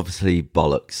him, it was obviously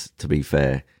bollocks, to be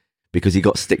fair, because he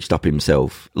got stitched up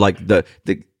himself. Like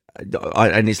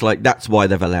and it's like that's why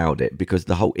they've allowed it, because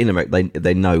the whole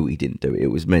they know he didn't do it.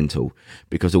 It was mental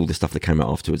because all the stuff that came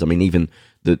out afterwards. I mean, even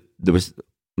there was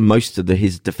most of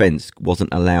his defense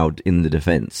wasn't allowed in the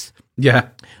defense. Yeah,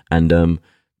 and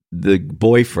the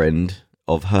boyfriend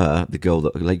of her, the girl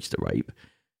that alleged the rape,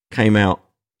 came out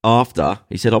after.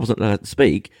 He said, I wasn't allowed to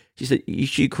speak. She said,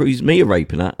 she accused me of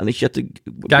raping her, and she had to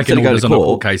gagging orders on a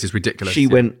court case is ridiculous. She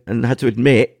went and had to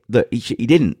admit that he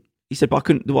didn't. He said, but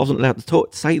I wasn't allowed to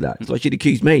say that. It's like she'd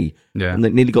accused me. Yeah. And they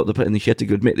nearly got and then she had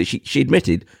to admit that she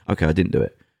admitted, okay, I didn't do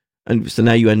it. And so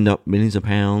now you end up millions of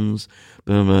pounds.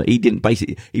 He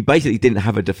basically didn't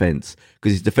have a defense,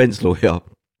 because his defense lawyer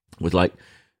was like,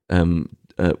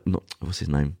 what's his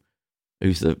name?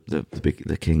 Who's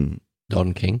the king?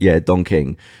 Don King. Yeah, Don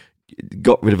King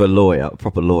got rid of a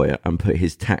proper lawyer, and put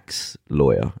his tax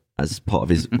lawyer as part of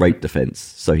his rape defense,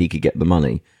 so he could get the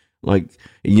money. Like,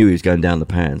 he knew he was going down the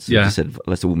pan, so he just said,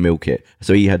 let's all milk it.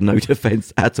 So he had no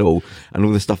defense at all, and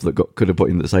all the stuff that could have put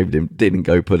in that saved him didn't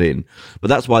go put in. But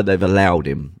that's why they've allowed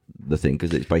him the thing,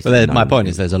 because it's basically. But my point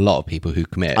is, there's a lot of people who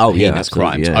commit heinous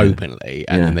crimes openly,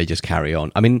 and then they just carry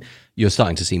on. I mean, you're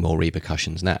starting to see more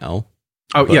repercussions now.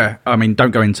 Oh yeah, I mean, I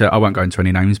won't go into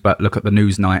any names, but look at the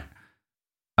Newsnight.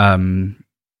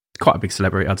 Quite a big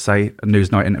celebrity, I'd say. A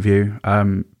Newsnight interview.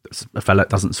 A fella that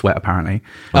doesn't sweat, apparently.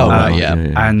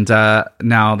 And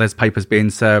now there's papers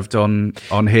being served on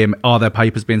him. Are there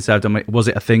papers being served on him? Was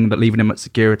it a thing that leaving him at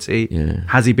security? Yeah.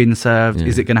 Has he been served? Yeah.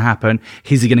 Is it going to happen?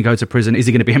 Is he going to go to prison? Is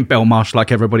he going to be in Belmarsh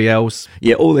like everybody else?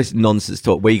 Yeah, all this nonsense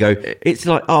talk where you go, it's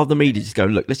like, the media just go,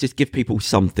 look, let's just give people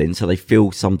something so they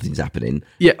feel something's happening.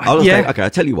 Yeah. Okay, I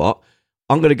tell you what,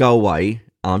 I'm going to go away.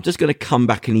 I'm just going to come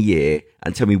back in a year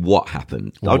and tell me what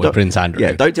happened. Prince Andrew.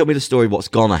 Yeah, don't tell me the story, what's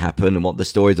going to happen and what the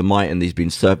stories of might and he's been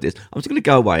served this. I'm just going to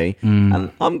go away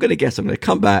and I'm going to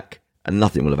come back and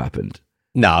nothing will have happened.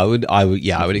 No, I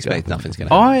would expect nothing's going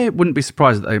to happen. I wouldn't be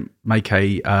surprised that they make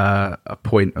a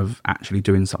point of actually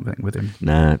doing something with him.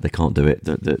 Nah, they can't do it.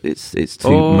 It's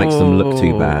too makes them look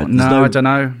too bad. I don't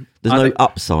know. There's no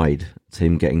upside to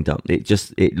him getting done.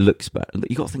 It looks bad.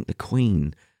 You got to think the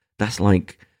Queen. That's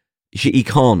like. He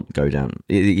can't go down.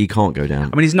 He can't go down.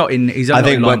 I mean, he's not in. I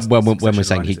think when we're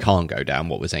saying he can't go down,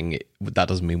 what we're saying, that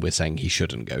doesn't mean we're saying he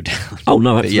shouldn't go down. Oh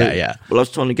no, absolutely. Yeah. Well, I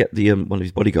was trying to get the one of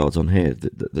his bodyguards on here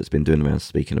that's been doing around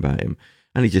speaking about him,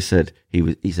 and he just said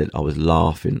he said I was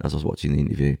laughing as I was watching the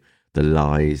interview. The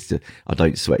lies. I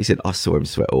don't sweat. He said I saw him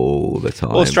sweat all the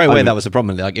time. Well, straight away that was the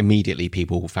problem. Like immediately,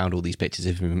 people found all these pictures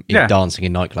of him dancing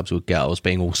in nightclubs with girls,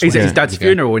 being all sweaty. He's at his dad's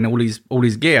funeral in all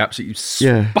his gear,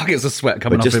 absolutely buckets of sweat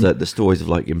coming off him. But just the stories of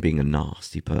like him being a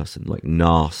nasty person, like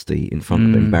nasty in front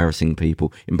of embarrassing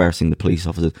people, embarrassing the police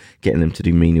officers, getting them to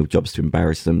do menial jobs to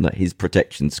embarrass them. That his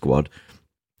protection squad.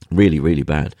 Really, really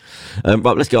bad.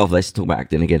 But let's get off this. Talk about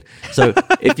acting again. So,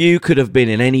 if you could have been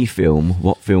in any film,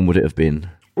 what film would it have been?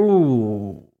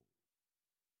 Ooh.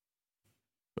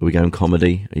 Are we going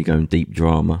comedy? Are you going deep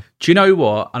drama? Do you know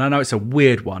what? And I know it's a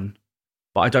weird one,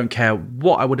 but I don't care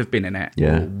what I would have been in it,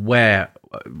 or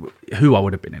who I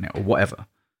would have been in it, or whatever.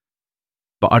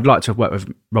 But I'd like to have worked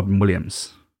with Robin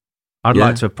Williams. I'd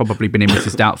like to have probably been in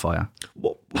Mrs. Doubtfire.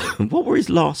 What were his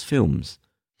last films?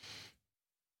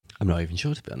 I'm not even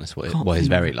sure, to be honest, what his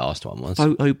very last one was.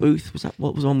 Oh, Booth? Was that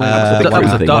what was on? That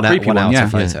was a dark, creepy one. 1 hour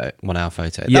photo. 1 hour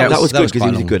photo. Yeah, that was good because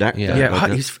he was a good actor. Yeah,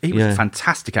 he was a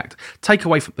fantastic actor. Take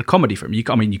away from the comedy from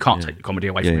him. You can't take the comedy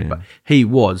away from him, but he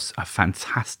was a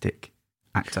fantastic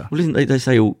actor. Well, isn't they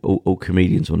say all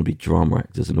comedians want to be drama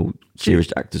actors and all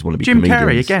serious actors want to be comedians? Jim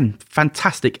Carrey, again,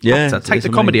 fantastic actor. Take the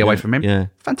comedy away from him. Yeah.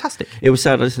 Fantastic. It was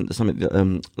sad. I listened to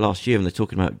something last year and they're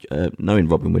talking about knowing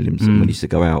Robin Williams when he used to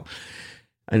go out.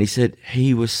 And he said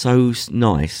he was so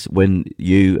nice when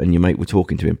you and your mate were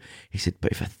talking to him. He said,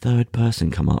 but if a third person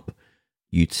come up,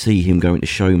 you'd see him go into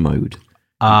show mode.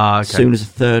 Okay. As soon as a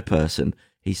third person,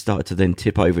 he started to then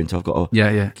tip over into, I've got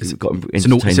to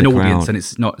It's an audience and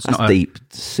it's not deep,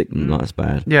 sick, not as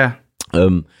bad. Yeah.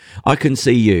 I can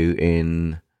see you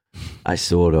in a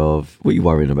sort of, what are you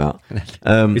worrying about?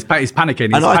 He's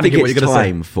panicking. And I think it's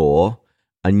time for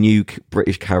a new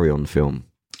British Carry-On film.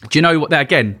 Do you know what?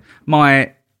 Again,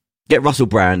 my Get Russell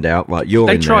Brand out, right? You're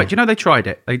They in tried. there. You know, they tried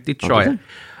it. They did try did it.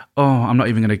 Oh, I'm not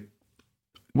even going to.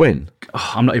 When?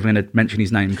 I'm not even going to mention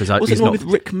his name because Was he's it not not.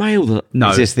 with Rick Mail? That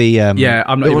No. Is this the Yeah, I'm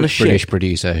not They're on even. a ship. British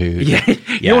producer who? Yeah,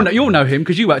 Yeah. you'll know him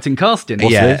because you worked in casting.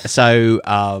 What's Yeah. this? So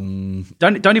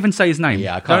Don't even say his name.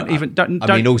 yeah, I can't. Don't.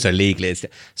 I mean, also legally,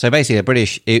 so basically, the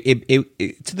British,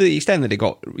 it, to the extent that it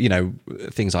got,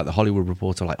 things like the Hollywood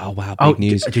Reporter, like, oh wow, big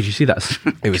news. Did you see that?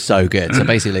 It was so good. So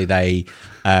basically, they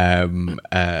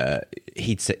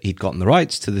he'd gotten the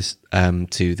rights to this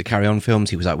to the Carry On films.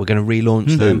 He was like, we're going to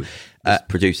relaunch them. this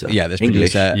producer. Yeah, this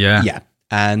English. producer. Yeah.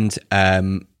 And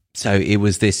so it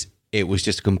was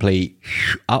just a complete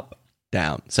up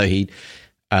down. So he'd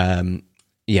done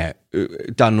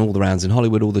all the rounds in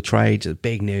Hollywood, all the trades, the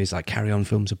big news like Carry On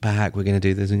films are back. We're going to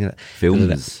do this and that.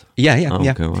 Films. Yeah. Oh,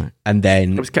 okay, right. And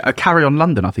then It was a Carry On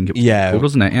London, I think it was called,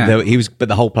 wasn't it? Yeah. but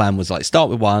the whole plan was like start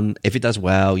with one. If it does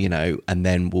well, and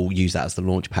then we'll use that as the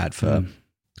launch pad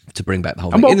to bring back the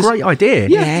whole And thing. what a great idea.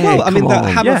 Yeah, well, I mean, come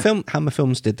on. Hammer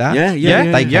Films did that.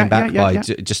 Yeah. They came back by yeah.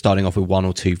 just starting off with one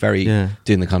or two,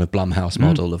 doing the kind of Blumhouse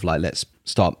model of like, let's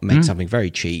start make something very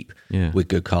cheap with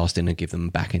good casting and give them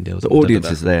backing deals. The audience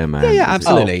is there, man. Yeah,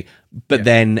 absolutely. But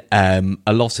then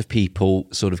a lot of people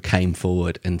sort of came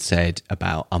forward and said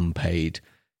about unpaid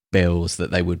bills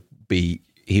that they would be.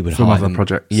 He would From hire other them.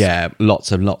 projects. Yeah,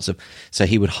 lots of. So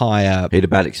he would hire. He had a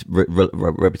bad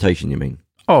reputation, you mean?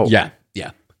 Oh, Yeah.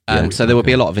 So there would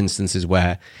be a lot of instances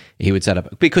where he would set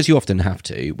up, because you often have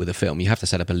to with a film, you have to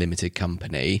set up a limited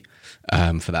company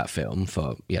for that film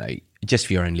for just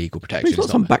for your own legal protection. He's not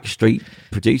It's some not- backstreet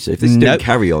producer. If this didn't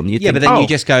carry on, you'd yeah, think, but then oh. you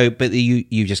just go. But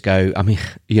you just go. I mean,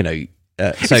 so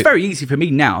It's very easy for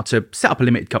me now to set up a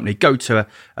limited company, go to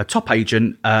a top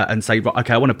agent and say, right,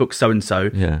 okay, I want to book so and so.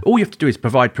 Yeah. All you have to do is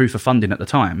provide proof of funding at the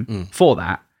time for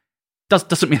that.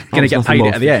 Doesn't mean they're going to there's get nothing paid more-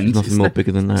 it at the end. there's nothing more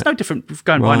bigger than that. It's no different from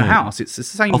going buying a Right. house. It's the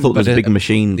same. I thought there was a big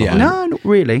machine. Yeah. behind it. No, not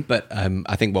really. But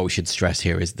I think what we should stress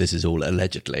here is this is all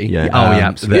allegedly. Yeah. Oh, yeah, We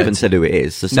absolutely. haven't said who it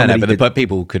is. So No, somebody but, did- but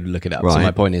people could look it up. So Right.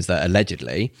 my point is that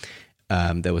allegedly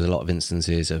there was a lot of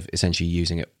instances of essentially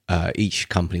using it. Each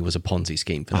company was a Ponzi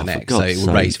scheme for the Oh, for next. So it God's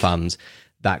would raise sake. funds.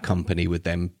 That company would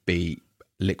then be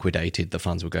liquidated. The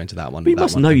funds would go into that one. But you that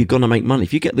must one. know you're going to make money.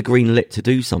 If you get the green lit to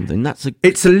do something, that's a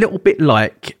It's a little bit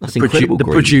like That's the incredible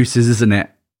greed. producers, isn't it?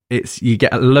 It's you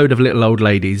get a load of little old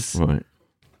ladies right.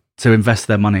 to invest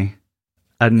their money,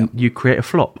 and you create a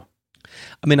flop.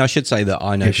 I mean, I should say that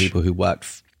I know Ish. people who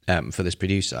worked for this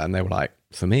producer, and they were like,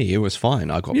 "For me, it was fine.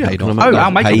 I got Yeah, paid can off." I Oh, Like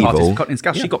our makeup Pavel. artist, Cotton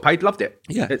Scouse, she got paid, loved it.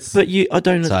 Yeah. It's But I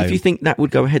don't know So- if you think that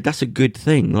would go ahead. That's a good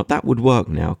thing. Like that would work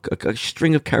now. A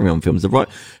string of Carry On films.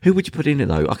 Who would you put in it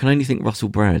though? I can only think Russell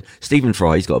Brand, Stephen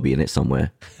Fry's got to be in it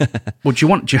somewhere. Well, do you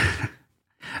want? I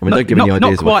mean, don't give me any not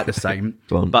ideas. quite the same,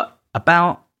 Go on. but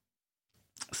about.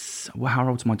 Well, how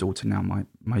old's my daughter now?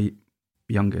 My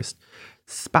youngest.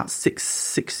 It's about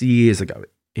six years ago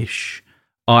ish.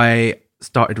 I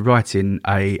started writing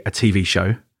a TV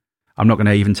show. I'm not going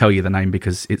to even tell you the name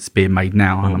because it's being made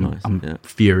now, and nice. I'm Yeah.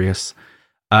 furious.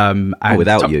 And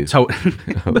without you. told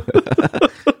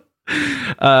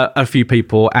a few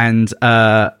people, and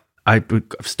I've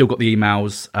still got the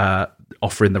emails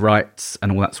offering the rights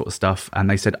and all that sort of stuff. And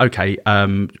they said, okay,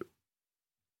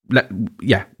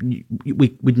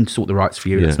 we can sort the rights for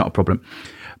you. Yeah. That's not a problem.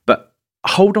 But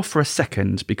hold off for a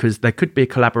second because there could be a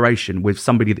collaboration with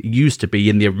somebody that used to be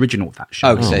in the original of that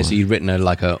show. Oh, so you've written a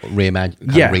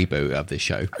reboot of this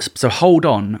show. So hold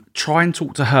on, try and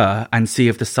talk to her and see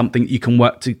if there's something you can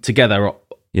work together. Or,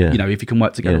 Yeah. if you can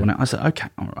work together Yeah. on it. I said, okay,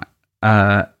 all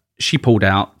right. She pulled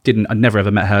out. I'd never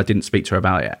ever met her. Didn't speak to her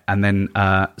about it. And then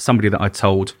somebody that I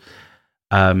told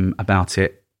about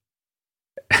it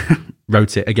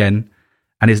wrote it again,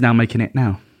 and is now making it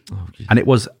now. Oh, geez. And it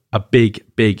was a big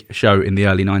show in the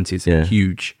early 90s. Yeah.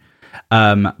 Huge.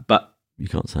 But You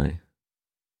can't say.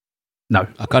 no.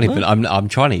 I can't even. I'm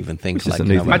trying to even think. It's just Like,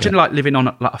 a new thing. Imagine like living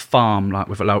on a farm, like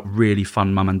with a really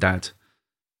fun mum and dad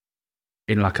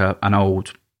in like an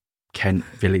old Kent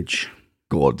village.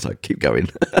 Go on, so keep going.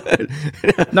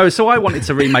 No, so I wanted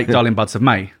to remake Darling Buds of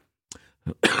May.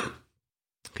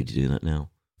 Could you do that now?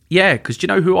 Yeah, because do you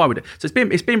know who I would? So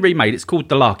it's been remade. It's called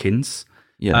The Larkins,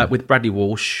 Yeah. with Bradley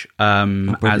Walsh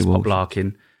Bradley as Bob Walsh.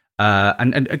 Larkin,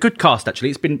 and a good cast actually.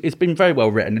 It's been very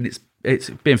well written, and it's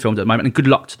being filmed at the moment. And good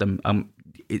luck to them.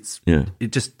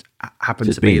 It just happened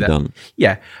Just to be being that. done.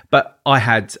 Yeah, but I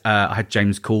had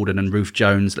James Corden and Ruth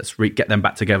Jones. Let's get them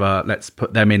back together. Let's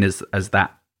put them in as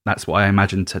that. That's what I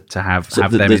imagined to have So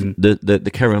them in.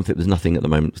 the Carry On thing, there's nothing at the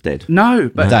moment. It's dead. No,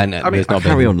 but Dan, I mean, there's not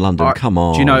Carry been- On London, come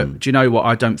on. do you know what?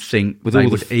 I don't think With they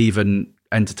all the would even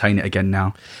entertain it again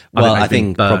now. Well, I they've been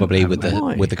think burnt, probably haven't they?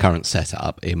 Why? with the current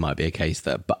setup, it might be a case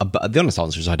that. But the honest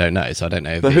answer is I don't know. So I don't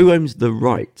know. If But who owns the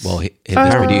rights? Well, his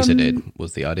producer did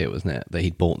was the idea, wasn't it? That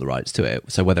he'd bought the rights to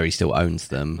it. So whether he still owns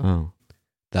them,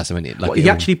 that's I mean, He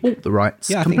actually bought the rights.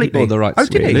 Yeah, I think completely. he bought the rights. Oh,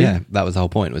 did he? Yeah, that was the whole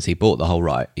point. Was he bought the whole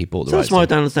right? He bought the So rights. that's why I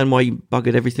don't understand why you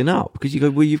buggered everything up. Because you go,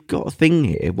 well, you've got a thing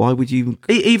here. Why would you?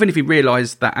 Even if he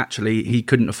realised that actually he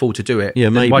couldn't afford to do it, Yeah,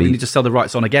 then maybe. why didn't he just sell the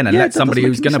rights on again and Yeah, let that somebody doesn't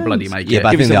who's make going to any bloody sense. make Yeah, it? but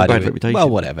I Give think the yourself a idea. bad reputation. Well,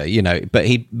 whatever, you know. But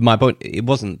my point. It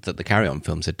wasn't that the Carry On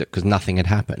films had because nothing had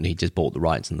happened. He just bought the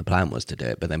rights, and the plan was to do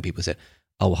it. But then people said,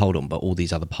 "Oh, hold on!" But all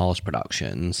these other past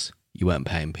productions, you weren't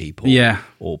paying people. Yeah.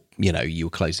 Or you were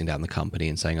closing down the company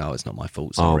and saying, "Oh, it's not my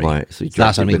fault." Oh, Sorry. right. So you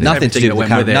That's what I dragged it mean. with Nothing to everything do that with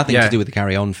went with it, nothing yeah. to do with the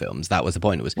Carry On films. That was the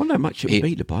point. It was Well, no, much it would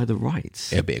be to buy the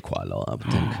rights. it'd be quite a lot. I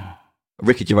would think.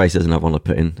 Ricky Gervais has another one to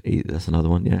put in. That's another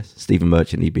one, yes. Stephen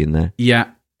Merchant, he'd be in there. Yeah.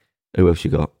 Who else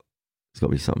you got? It's got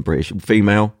to be something British.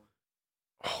 Female.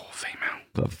 Oh, female.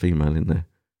 Got a female in there.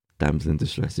 Damsel in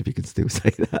distress, if you can still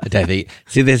say that. I don't think.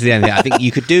 See, this is the only thing. I think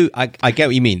you could do. I get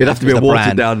what you mean. It'd have to be a The watered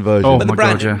brand- down version. Oh, But the my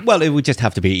brand, God, yeah. well, it would just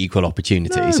have to be equal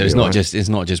opportunity. No, So it's it'll be not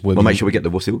alright. just women. We'll make sure we get the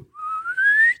whistle.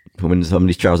 When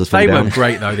somebody's trousers fall They down. weren't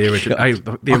great though. The original, the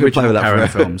play with original that Carry On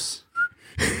forever. films.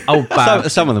 Oh,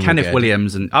 bad. Some of them were Kenneth good.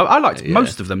 Williams, and I liked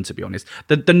most of them, to be honest.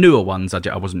 The newer ones,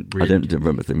 I wasn't I really. didn't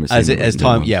remember them as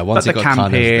time. Yeah, once But it the got kind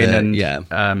of camping the,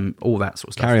 and all that sort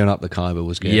of stuff. Carry On Up the Khyber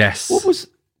was good. Yes.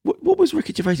 What was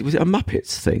Ricky Gervais? Was it a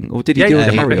Muppets thing, or did he Yeah, do yeah,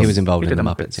 the he, Carry he On? was involved He in the did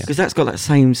the Muppets. Yeah. Because that's got that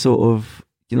same sort of,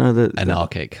 the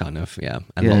Anarchic kind of, and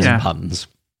Yeah. lots Yeah. of puns.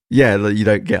 yeah, that you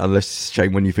don't get unless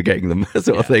shame when you're forgetting them,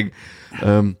 sort of thing.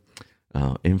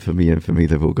 Infamy,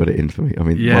 they've all got it in for me. I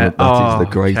mean, Yeah. one of that is the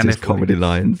Oh, greatest Kenneth comedy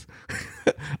Williams.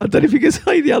 lines. I don't know if you can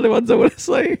say the other ones I want to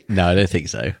say. No, I don't think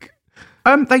so.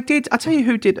 They did. I tell you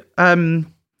who did.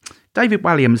 David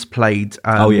Walliams played.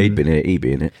 Oh yeah, he'd be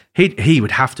in it. He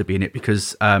would have to be in it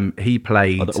because he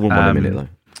played. I wouldn't want him in it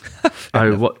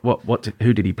though.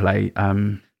 Who did he play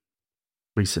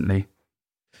recently?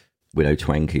 Widow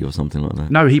Twanky or something like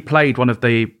that. No, he played one of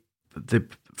the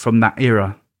from that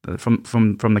era, from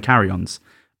the Carry-Ons,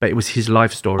 but it was his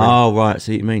life story. Oh right, I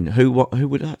see what you mean. Who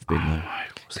would that have been though?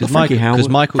 Because Frankie Howard.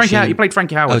 Michael Frankie Howard, Sheen- he played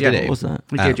Frankie Howard. Oh, yeah, did he? What was that?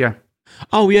 He did, yeah.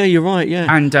 Oh yeah, you're right. Yeah,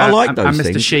 And I like those and Mr.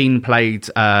 things. Sheen played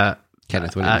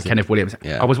Kenneth Williams. Kenneth Williams.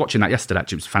 Yeah. I was watching that yesterday.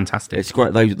 Actually, it was fantastic. It's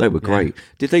great. They were great.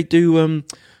 Did they do?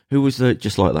 Who was the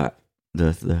just like that?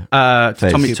 The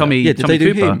Fez. Tommy Yeah, did Tommy they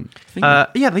do Cooper. him? I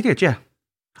think- Yeah, they did. Yeah.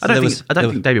 So I there don't was-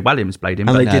 think David Walliams played him.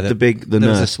 and But they no, did the there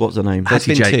was nurse. What's her name? There's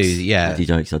Hattie been Jakes. two, yeah. Hattie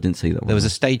Jakes. I didn't see that one. There was a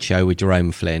stage show with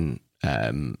Jerome Flynn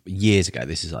years ago.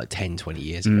 This is like 10, 20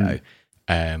 years ago.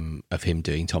 Of him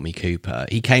doing Tommy Cooper.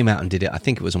 He came out and did it, I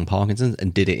think it was on Parkinson's,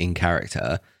 and did it in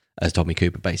character as Tommy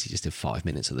Cooper. Basically just did 5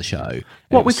 minutes of the show. And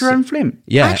what it with was Jerome Flynn?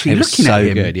 Yeah, actually it was looking so at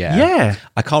him, good, yeah. yeah.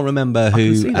 I can't remember can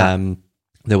who. see that.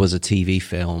 There was a TV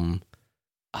film.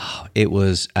 Oh, it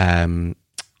was.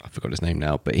 I forgot his name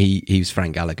now, but he was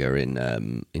Frank Gallagher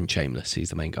in Shameless. He's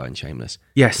the main guy in Shameless.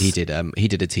 Yes, He did a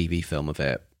TV film of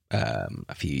it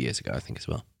a few years ago, I think, as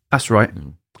well. That's right.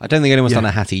 I don't think anyone's Yeah. done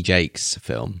a Hattie Jakes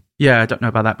film. Yeah, I don't know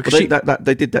about that because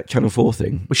They did that Channel 4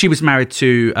 thing. she was married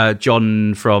to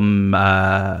John from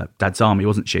Dad's Army,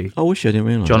 wasn't she? Oh, wish I didn't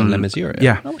realise. John Lemonzura.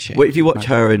 Yeah. Oh, shit. Well, if you watch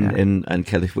her and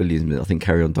Kenneth Williams, I think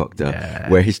Carry On Doctor,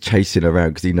 where he's chasing around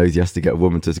because he knows he has to get a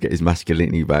woman to get his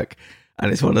masculinity back.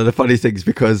 And it's one of the funniest things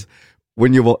because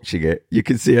when you're watching it, you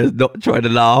can see her not trying to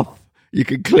laugh. You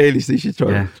can clearly see she's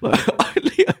trying to, like,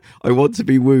 I want to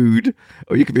be wooed,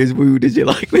 or you can be as wooed as you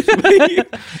like with me.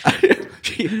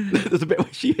 There's a bit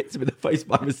where she hits him in the face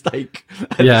by mistake.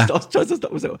 And Yeah. he starts trying to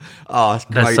stop herself. Oh, it's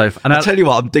That's great. so fun. And I tell you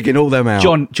what, I'm digging all them out.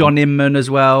 John Inman as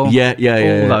well. Yeah.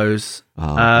 All those.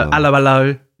 Oh, Hello,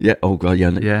 hello. Yeah, oh God,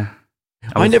 yeah. Yeah.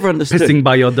 I never understood. Pissing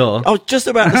by your door. I was just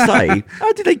about to say,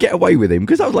 how did they get away with him?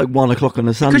 Because that was like 1 o'clock on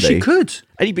a Sunday. Because you could.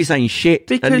 And he'd be saying shit.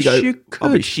 Because and you go, you Oh,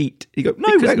 could. but sheet. You go,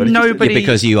 no, Because hang on, it's just- nobody- Yeah,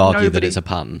 because you argue that nobody- it's a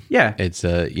pun. Yeah. It's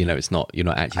it's not. You're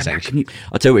not actually saying. Can you,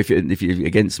 I tell you, if you're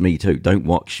against Me Too, don't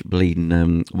watch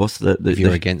bleeding. What's the If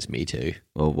you're against Me Too,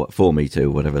 or what for Me Too,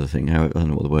 whatever the thing. I don't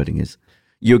know what the wording is.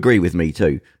 You agree with Me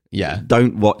Too? yeah.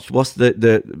 Don't watch. What's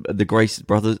the Grace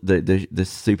Brothers?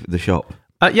 The shop.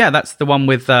 yeah, that's the one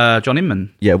with John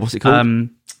Inman. Yeah, what's it called?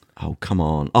 Oh, come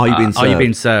on. Are you being served? Are you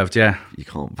being served? Yeah. You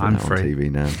can't put I'm that on free.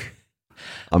 TV now.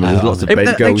 I mean, there's lots of bed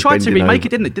They girls tried to bending remake over. it,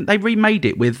 didn't they? Didn't they remade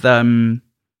it with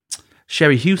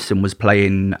Sherry Hewson was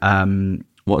playing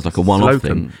What, it's like a one-off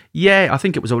Slocum. thing? Yeah, I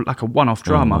think it was like a one-off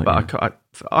drama, right, but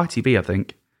for ITV, I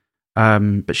think.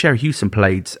 But Sherry Hewson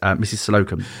played Mrs.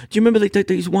 Slocum. Do you remember they did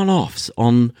these one-offs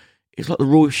on it was like the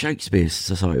Royal Shakespeare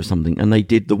Society or something, and they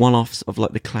did the one-offs of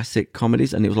like the classic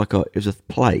comedies, and it was a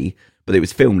play, but it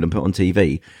was filmed and put on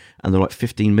TV, and they're like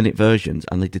 15-minute versions,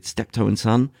 and they did Steptoe and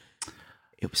Son.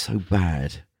 It was so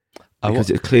bad because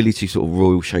it was clearly two sort of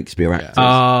Royal Shakespeare actors.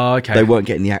 Oh, okay. They weren't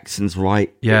getting the accents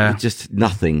right. Yeah. It was just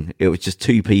nothing. It was just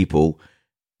two people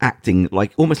acting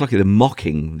like almost like they're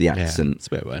mocking the accent. Yeah, it's a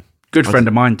bit weird. Good friend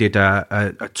of mine did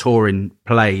a touring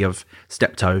play of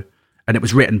Steptoe, and it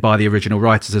was written by the original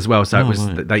writers as well. So it was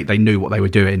right. they knew what they were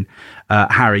doing.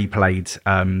 Harry played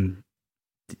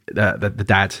the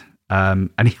dad, and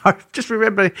I just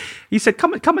remember he said,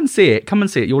 "Come and see it. Come and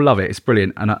see it. You'll love it. It's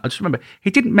brilliant." And I just remember he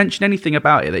didn't mention anything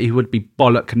about it, that he would be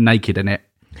bollock naked in it.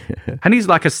 And he's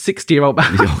like a 60-year-old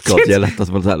man. Oh God, yeah, what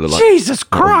does that look like? Jesus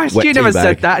Christ, wet you never tea bag.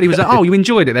 said that. And he was like, "Oh, you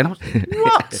enjoyed it then?" I was like,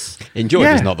 "What?" Enjoyed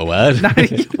Yeah. is not the word.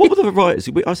 What were the writers?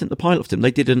 I sent the pilot to them.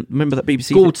 They didn't remember that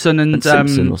BBC Galton and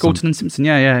Simpson. Or Galton something? and Simpson.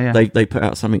 Yeah. They put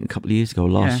out something a couple of years ago,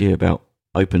 last year, about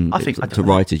open I think to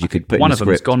writers. You could put one in of the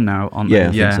them's script. gone now. I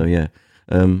think so. Yeah.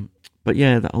 But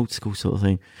yeah, that old school sort of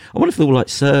thing. I wonder if they're all like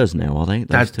Sirs now, are they?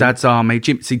 Dad's Army.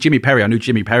 Jimmy Perry. I knew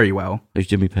Jimmy Perry well. Who's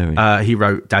Jimmy Perry? He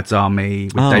wrote Dad's Army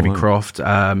with David right. Croft.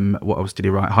 What else did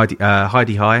he write? Heidi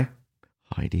High.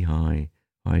 Heidi High.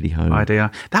 Heidi Ho. Heidi.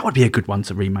 That would be a good one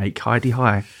to remake. Heidi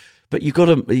High. But you got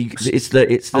to. It's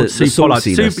the Sue Pollard.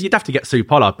 sauciness. You'd have to get Sue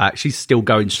Pollard back. She's still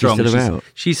going strong. still about.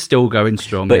 She's still going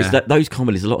strong. But yeah. it's those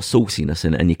comedies, a lot of sauciness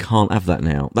in it, and you can't have that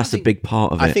now. That's a big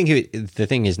part of it. I think the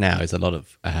thing is now is a lot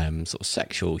of sort of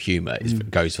sexual humour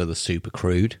goes for the super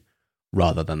crude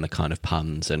rather than the kind of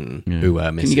puns and Can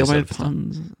you get away with stuff.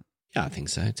 puns? Yeah, I think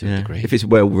so to a degree. If it's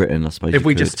well written, I suppose. If you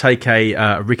we could. just take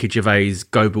a Ricky Gervais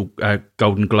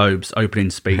Golden Globes opening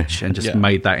speech and just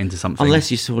made that into something.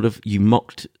 Unless you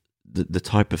mocked the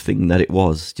type of thing that it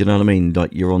was. Do you know what I mean?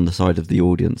 Like you're on the side of the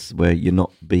audience where you're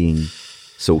not being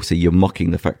saucy, you're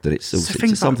mocking the fact that it's saucy. So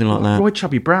things something like that. Roy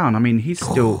Chubby Brown. I mean, he's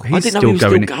still I didn't know he was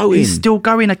going. still going. He's still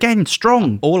going again,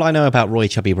 strong. All I know about Roy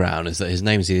Chubby Brown is that his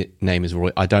name is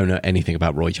Roy. I don't know anything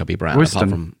about Roy Chubby Brown Royston. apart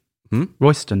from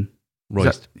Royston.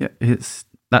 Royston.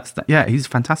 He's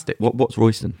fantastic. What's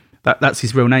Royston? That's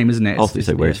his real name, isn't it? I'll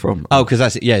say where he's from. Oh,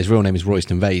 because his real name is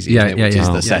Royston Vasey, Yeah, isn't it? yeah, Which yeah. is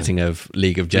Oh. the setting of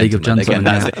League of League of Gentlemen. Gentlemen,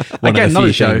 Again, yeah. that's one Again, of the another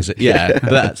few show. things but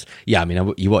that's I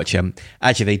mean, you watch.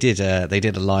 Actually, they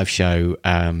did a live show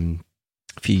a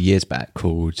few years back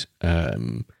called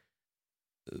the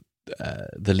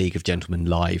League of Gentlemen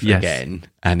Live again,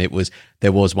 and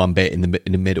there was one bit in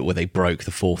the middle where they broke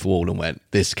the fourth wall and went,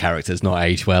 "This character's not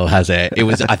aged well, has it?" It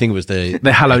was, I think, it was the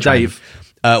Hello Dave.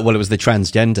 Well, it was the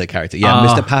transgender character. Yeah,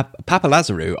 Mr. Papa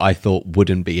Lazarou, I thought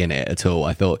wouldn't be in it at all.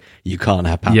 I thought you can't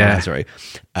have Papa Lazarou.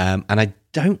 And I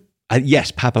don't... yes,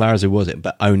 Papa Lazarou was it,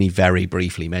 but only very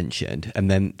briefly mentioned.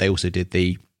 And then they also did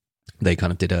they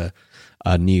kind of did a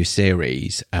new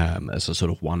series as a sort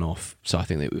of one-off. So I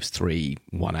think it was 3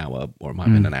 1 hour, or it might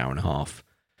have been an hour and a half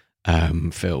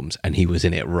films, and he was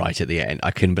in it right at the end.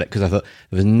 I couldn't believe, because I thought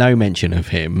there was no mention of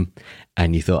him,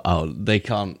 and you thought,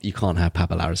 you can't have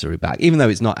Papa Lazarou back, even though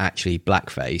it's not actually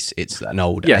blackface. It's an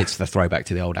old, it's the throwback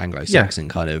to the old Anglo-Saxon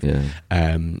kind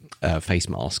of face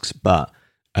masks, but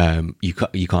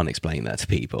you can't explain that to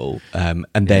people. And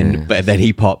then, but then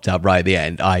he popped up right at the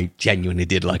end. I genuinely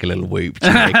did like a little whoop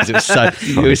because it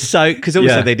was so because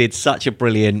also they did such a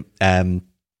brilliant.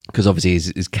 Because obviously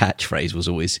his catchphrase was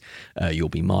always "You'll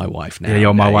be my wife now." Yeah,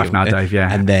 you're my wife now, Dave. Yeah,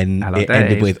 and then Hello, it Dave.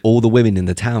 ended with all the women in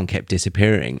the town kept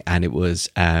disappearing, and it was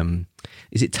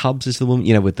is it Tubbs is the woman,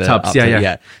 with the Tubbs?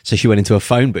 Yeah. So she went into a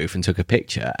phone booth and took a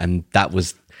picture, and that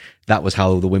was how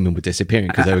all the women were disappearing,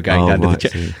 because they were going down to the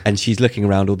chair. And she's looking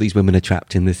around, all these women are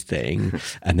trapped in this thing,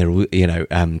 and they're all,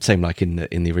 same like in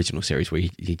the original series where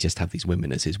he just have these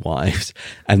women as his wives,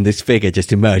 and this figure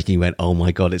just emerged, and he went, "Oh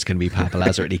my God, it's going to be Papa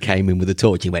Lazarou," and he came in with a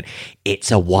torch, he went, "It's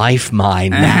a wife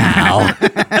mine now."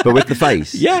 But with the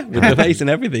face. Yeah, with the face and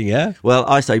everything, yeah. Well,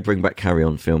 I say bring back Carry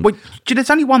On film. Well, there's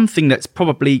only one thing that's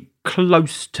probably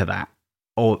close to that,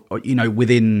 or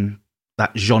within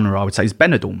that genre, I would say, is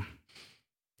Benidorm.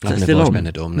 Is I've that never still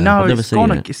watched on? Benidorm. No, I've never it's seen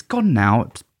gone. it. It's gone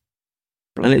now.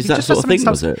 And it's It that just sort of has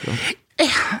thing, something- was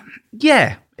it?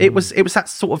 Yeah, it was that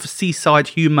sort of seaside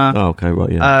humour. Oh, okay,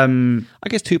 right, yeah. I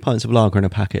guess 2 pints of lager and a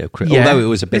packet of crude. Yeah. Although it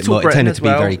was a bit Little more, it Britain tended as to be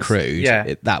well. very crude.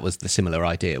 Yeah. That was the similar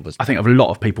idea. Was I think a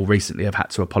lot of people recently have had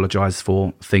to apologise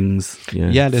for things.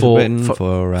 yeah, Little Britain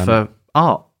for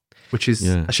art, which is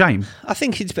a shame. I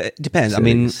think it depends.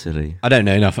 Silly, I mean, silly. I don't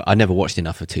know enough. I never watched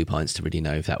enough of 2 pints to really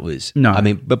know if that was. No. I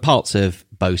mean, but parts of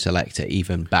Beau Selector,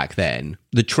 even back then,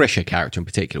 the Trisha character in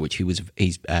particular, which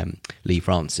he's Lee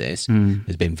Francis,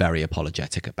 has been very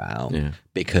apologetic about,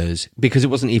 because it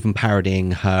wasn't even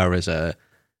parodying her as a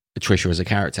Trisha as a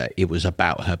character, it was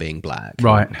about her being black,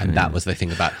 Right. And that was the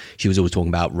thing about, she was always talking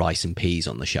about rice and peas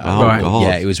on the show. Oh, Right. God.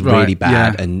 Yeah, it was Right, really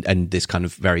bad, yeah. and this kind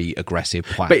of very aggressive.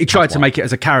 But he tried to make it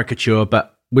as a caricature,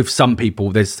 but with some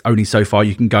people, there's only so far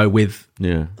you can go with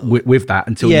that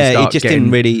until you Yeah, start it just getting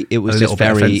didn't really. It was a just little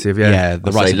bit very offensive, The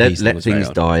I'd rice say and let peas thing was very things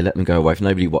odd. die, let them go away. If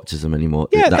nobody watches them anymore,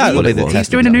 Yeah, that's that what was it the was. test.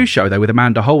 He's doing a new show though with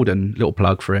Amanda Holden, little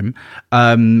plug for him,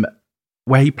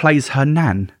 where he plays her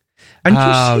nan.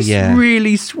 And she's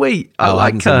really sweet. I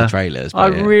like haven't seen her. the trailers, I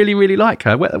but yeah. really, really like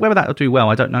her. Whether that'll do well,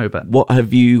 I don't know, but What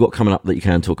have you got coming up that you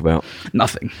can talk about?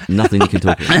 nothing. Nothing you can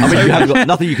talk about. I mean, you haven't got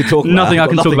nothing you can talk about. Nothing I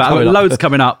can talk about. I've coming got up. loads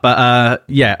coming up, but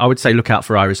yeah, I would say look out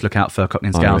for Iris, look out for Cockney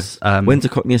and Scouse. When's the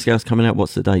Cockney and Scouse coming out?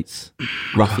 What's the dates?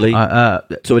 Roughly?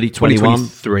 2021?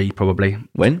 2023, probably.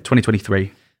 When?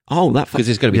 2023. Oh, that Because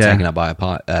it's going to be Yeah. taken up by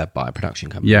a production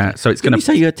company. Yeah, so it's Didn't going you to...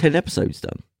 say you had 10 episodes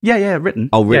done? Yeah, written.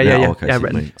 Oh, written Yeah, out. yeah, Okay, yeah, so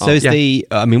written. you So is yeah.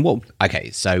 I mean, what? Okay,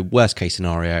 so worst case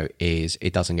scenario is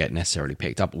it doesn't get necessarily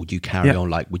picked up. Would you carry on?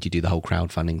 Like, would you do the whole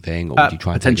crowdfunding thing, or would you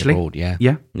try and take it potentially. abroad? Yeah.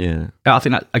 Yeah. Yeah. I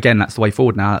think that, again, that's the way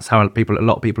forward now. That's how a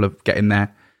lot of people are getting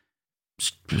their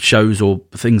shows or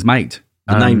things made.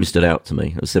 The name stood out to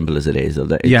me, as simple as it is.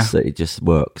 It just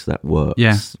works. That works.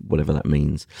 Yeah. Whatever that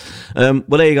means. Well,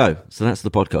 there you go. So that's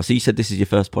the podcast. So you said this is your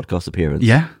first podcast appearance.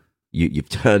 Yeah. You've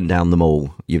turned down them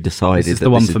all. You've decided This is that the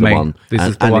one this is for the me. one. This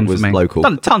and, is the and one it was for me. local.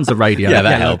 Done tons of radio. Yeah,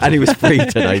 that helps. And it was free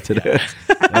today to do it.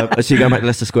 So you going back to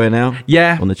Leicester Square now?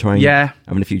 Yeah. On the train? Yeah.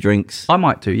 Having a few drinks? I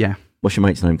might do, yeah. What's your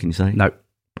mate's name, can you say? No,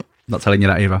 not telling you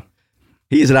that either.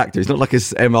 He is an actor. It's not like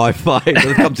his MI5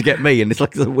 that come to get me, and it's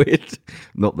like a weird.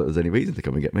 Not that there's any reason to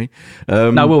come and get me.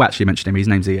 No, we'll actually mention him. His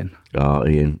name's Ian. Oh,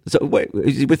 Ian. So wait,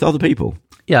 is he with other people?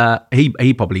 Yeah,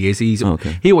 he probably is.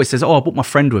 Okay. He always says, "Oh, I brought my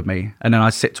friend with me," and then I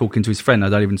sit talking to his friend. I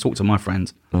don't even talk to my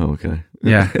friend. Oh, okay.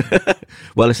 Yeah.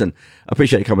 Well, listen, I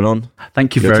appreciate you coming on.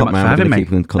 Thank you You're a very top much man. for We're having gonna me.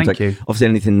 keep in contact. Thank you. Obviously,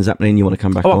 anything's happening, you want to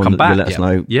come back Oh, I'll on, come back. you let us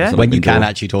know. Yeah. Something When you we can do.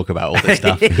 actually talk about all this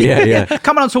stuff. Yeah.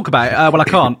 Come on and talk about it. Well, I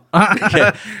can't.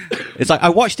 It's like, I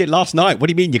watched it last night. What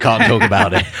do you mean you can't talk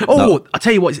about it? Oh, I'll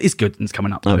tell you what is good and it's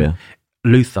coming up. Oh, yeah.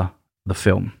 Luther, the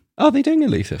film. Oh, they're doing a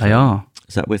Luther film. They are.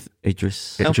 Is that with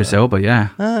Idris? Idris Elba, yeah.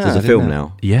 So it's a film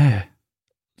now. Yeah.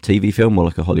 TV film or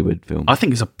like a Hollywood film? I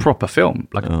think it's a proper film.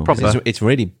 Like a proper... It's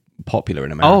really popular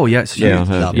in America. Oh, yeah. It's Yeah, huge. I've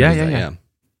heard. Lovely, Yeah, isn't yeah, it? yeah.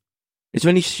 Is there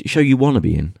any show you want to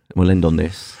be in? And we'll end on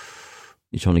this.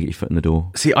 You're trying to get your foot in the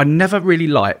door. See, I never really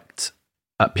liked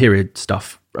period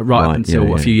stuff right up Right, until yeah,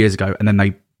 a yeah. few years ago. And then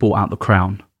they bought out The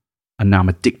Crown. And now I'm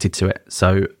addicted to it.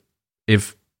 So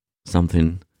if,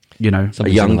 Something. you know... A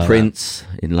Something young like prince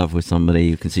in love with somebody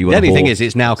you can see. The only thing is,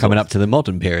 it's now coming up to the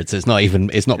modern period, so it's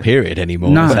not period anymore.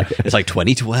 No. It's like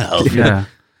 2012. Yeah.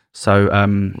 So,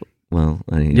 Well,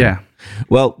 yeah.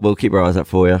 Well, we'll keep our eyes out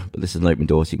for you. But this is an open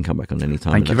door, so you can come back on any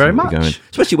time. Thank and you let us very know where you're much. going.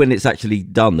 Especially when it's actually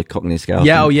done, the Cockney and Scouse.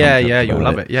 Yeah, oh, and yeah, concept yeah. You'll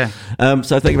about love it, yeah.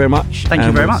 So thank you very much. Thank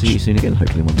you very we'll much. See you soon again,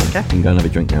 hopefully one day. Okay. You can go and have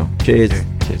a drink now. Cheers.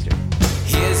 Cheers.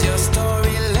 Here's your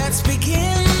story, let's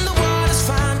begin. The water's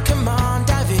fine, come on,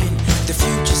 dive in. The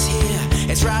future's here,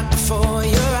 it's right before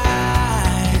your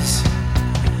eyes.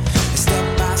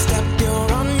 Step by step,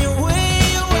 you're on your way.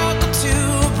 Welcome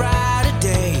to a brighter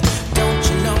day. Don't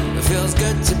you know it feels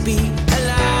good to be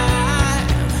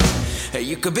alive?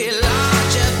 You could be alive.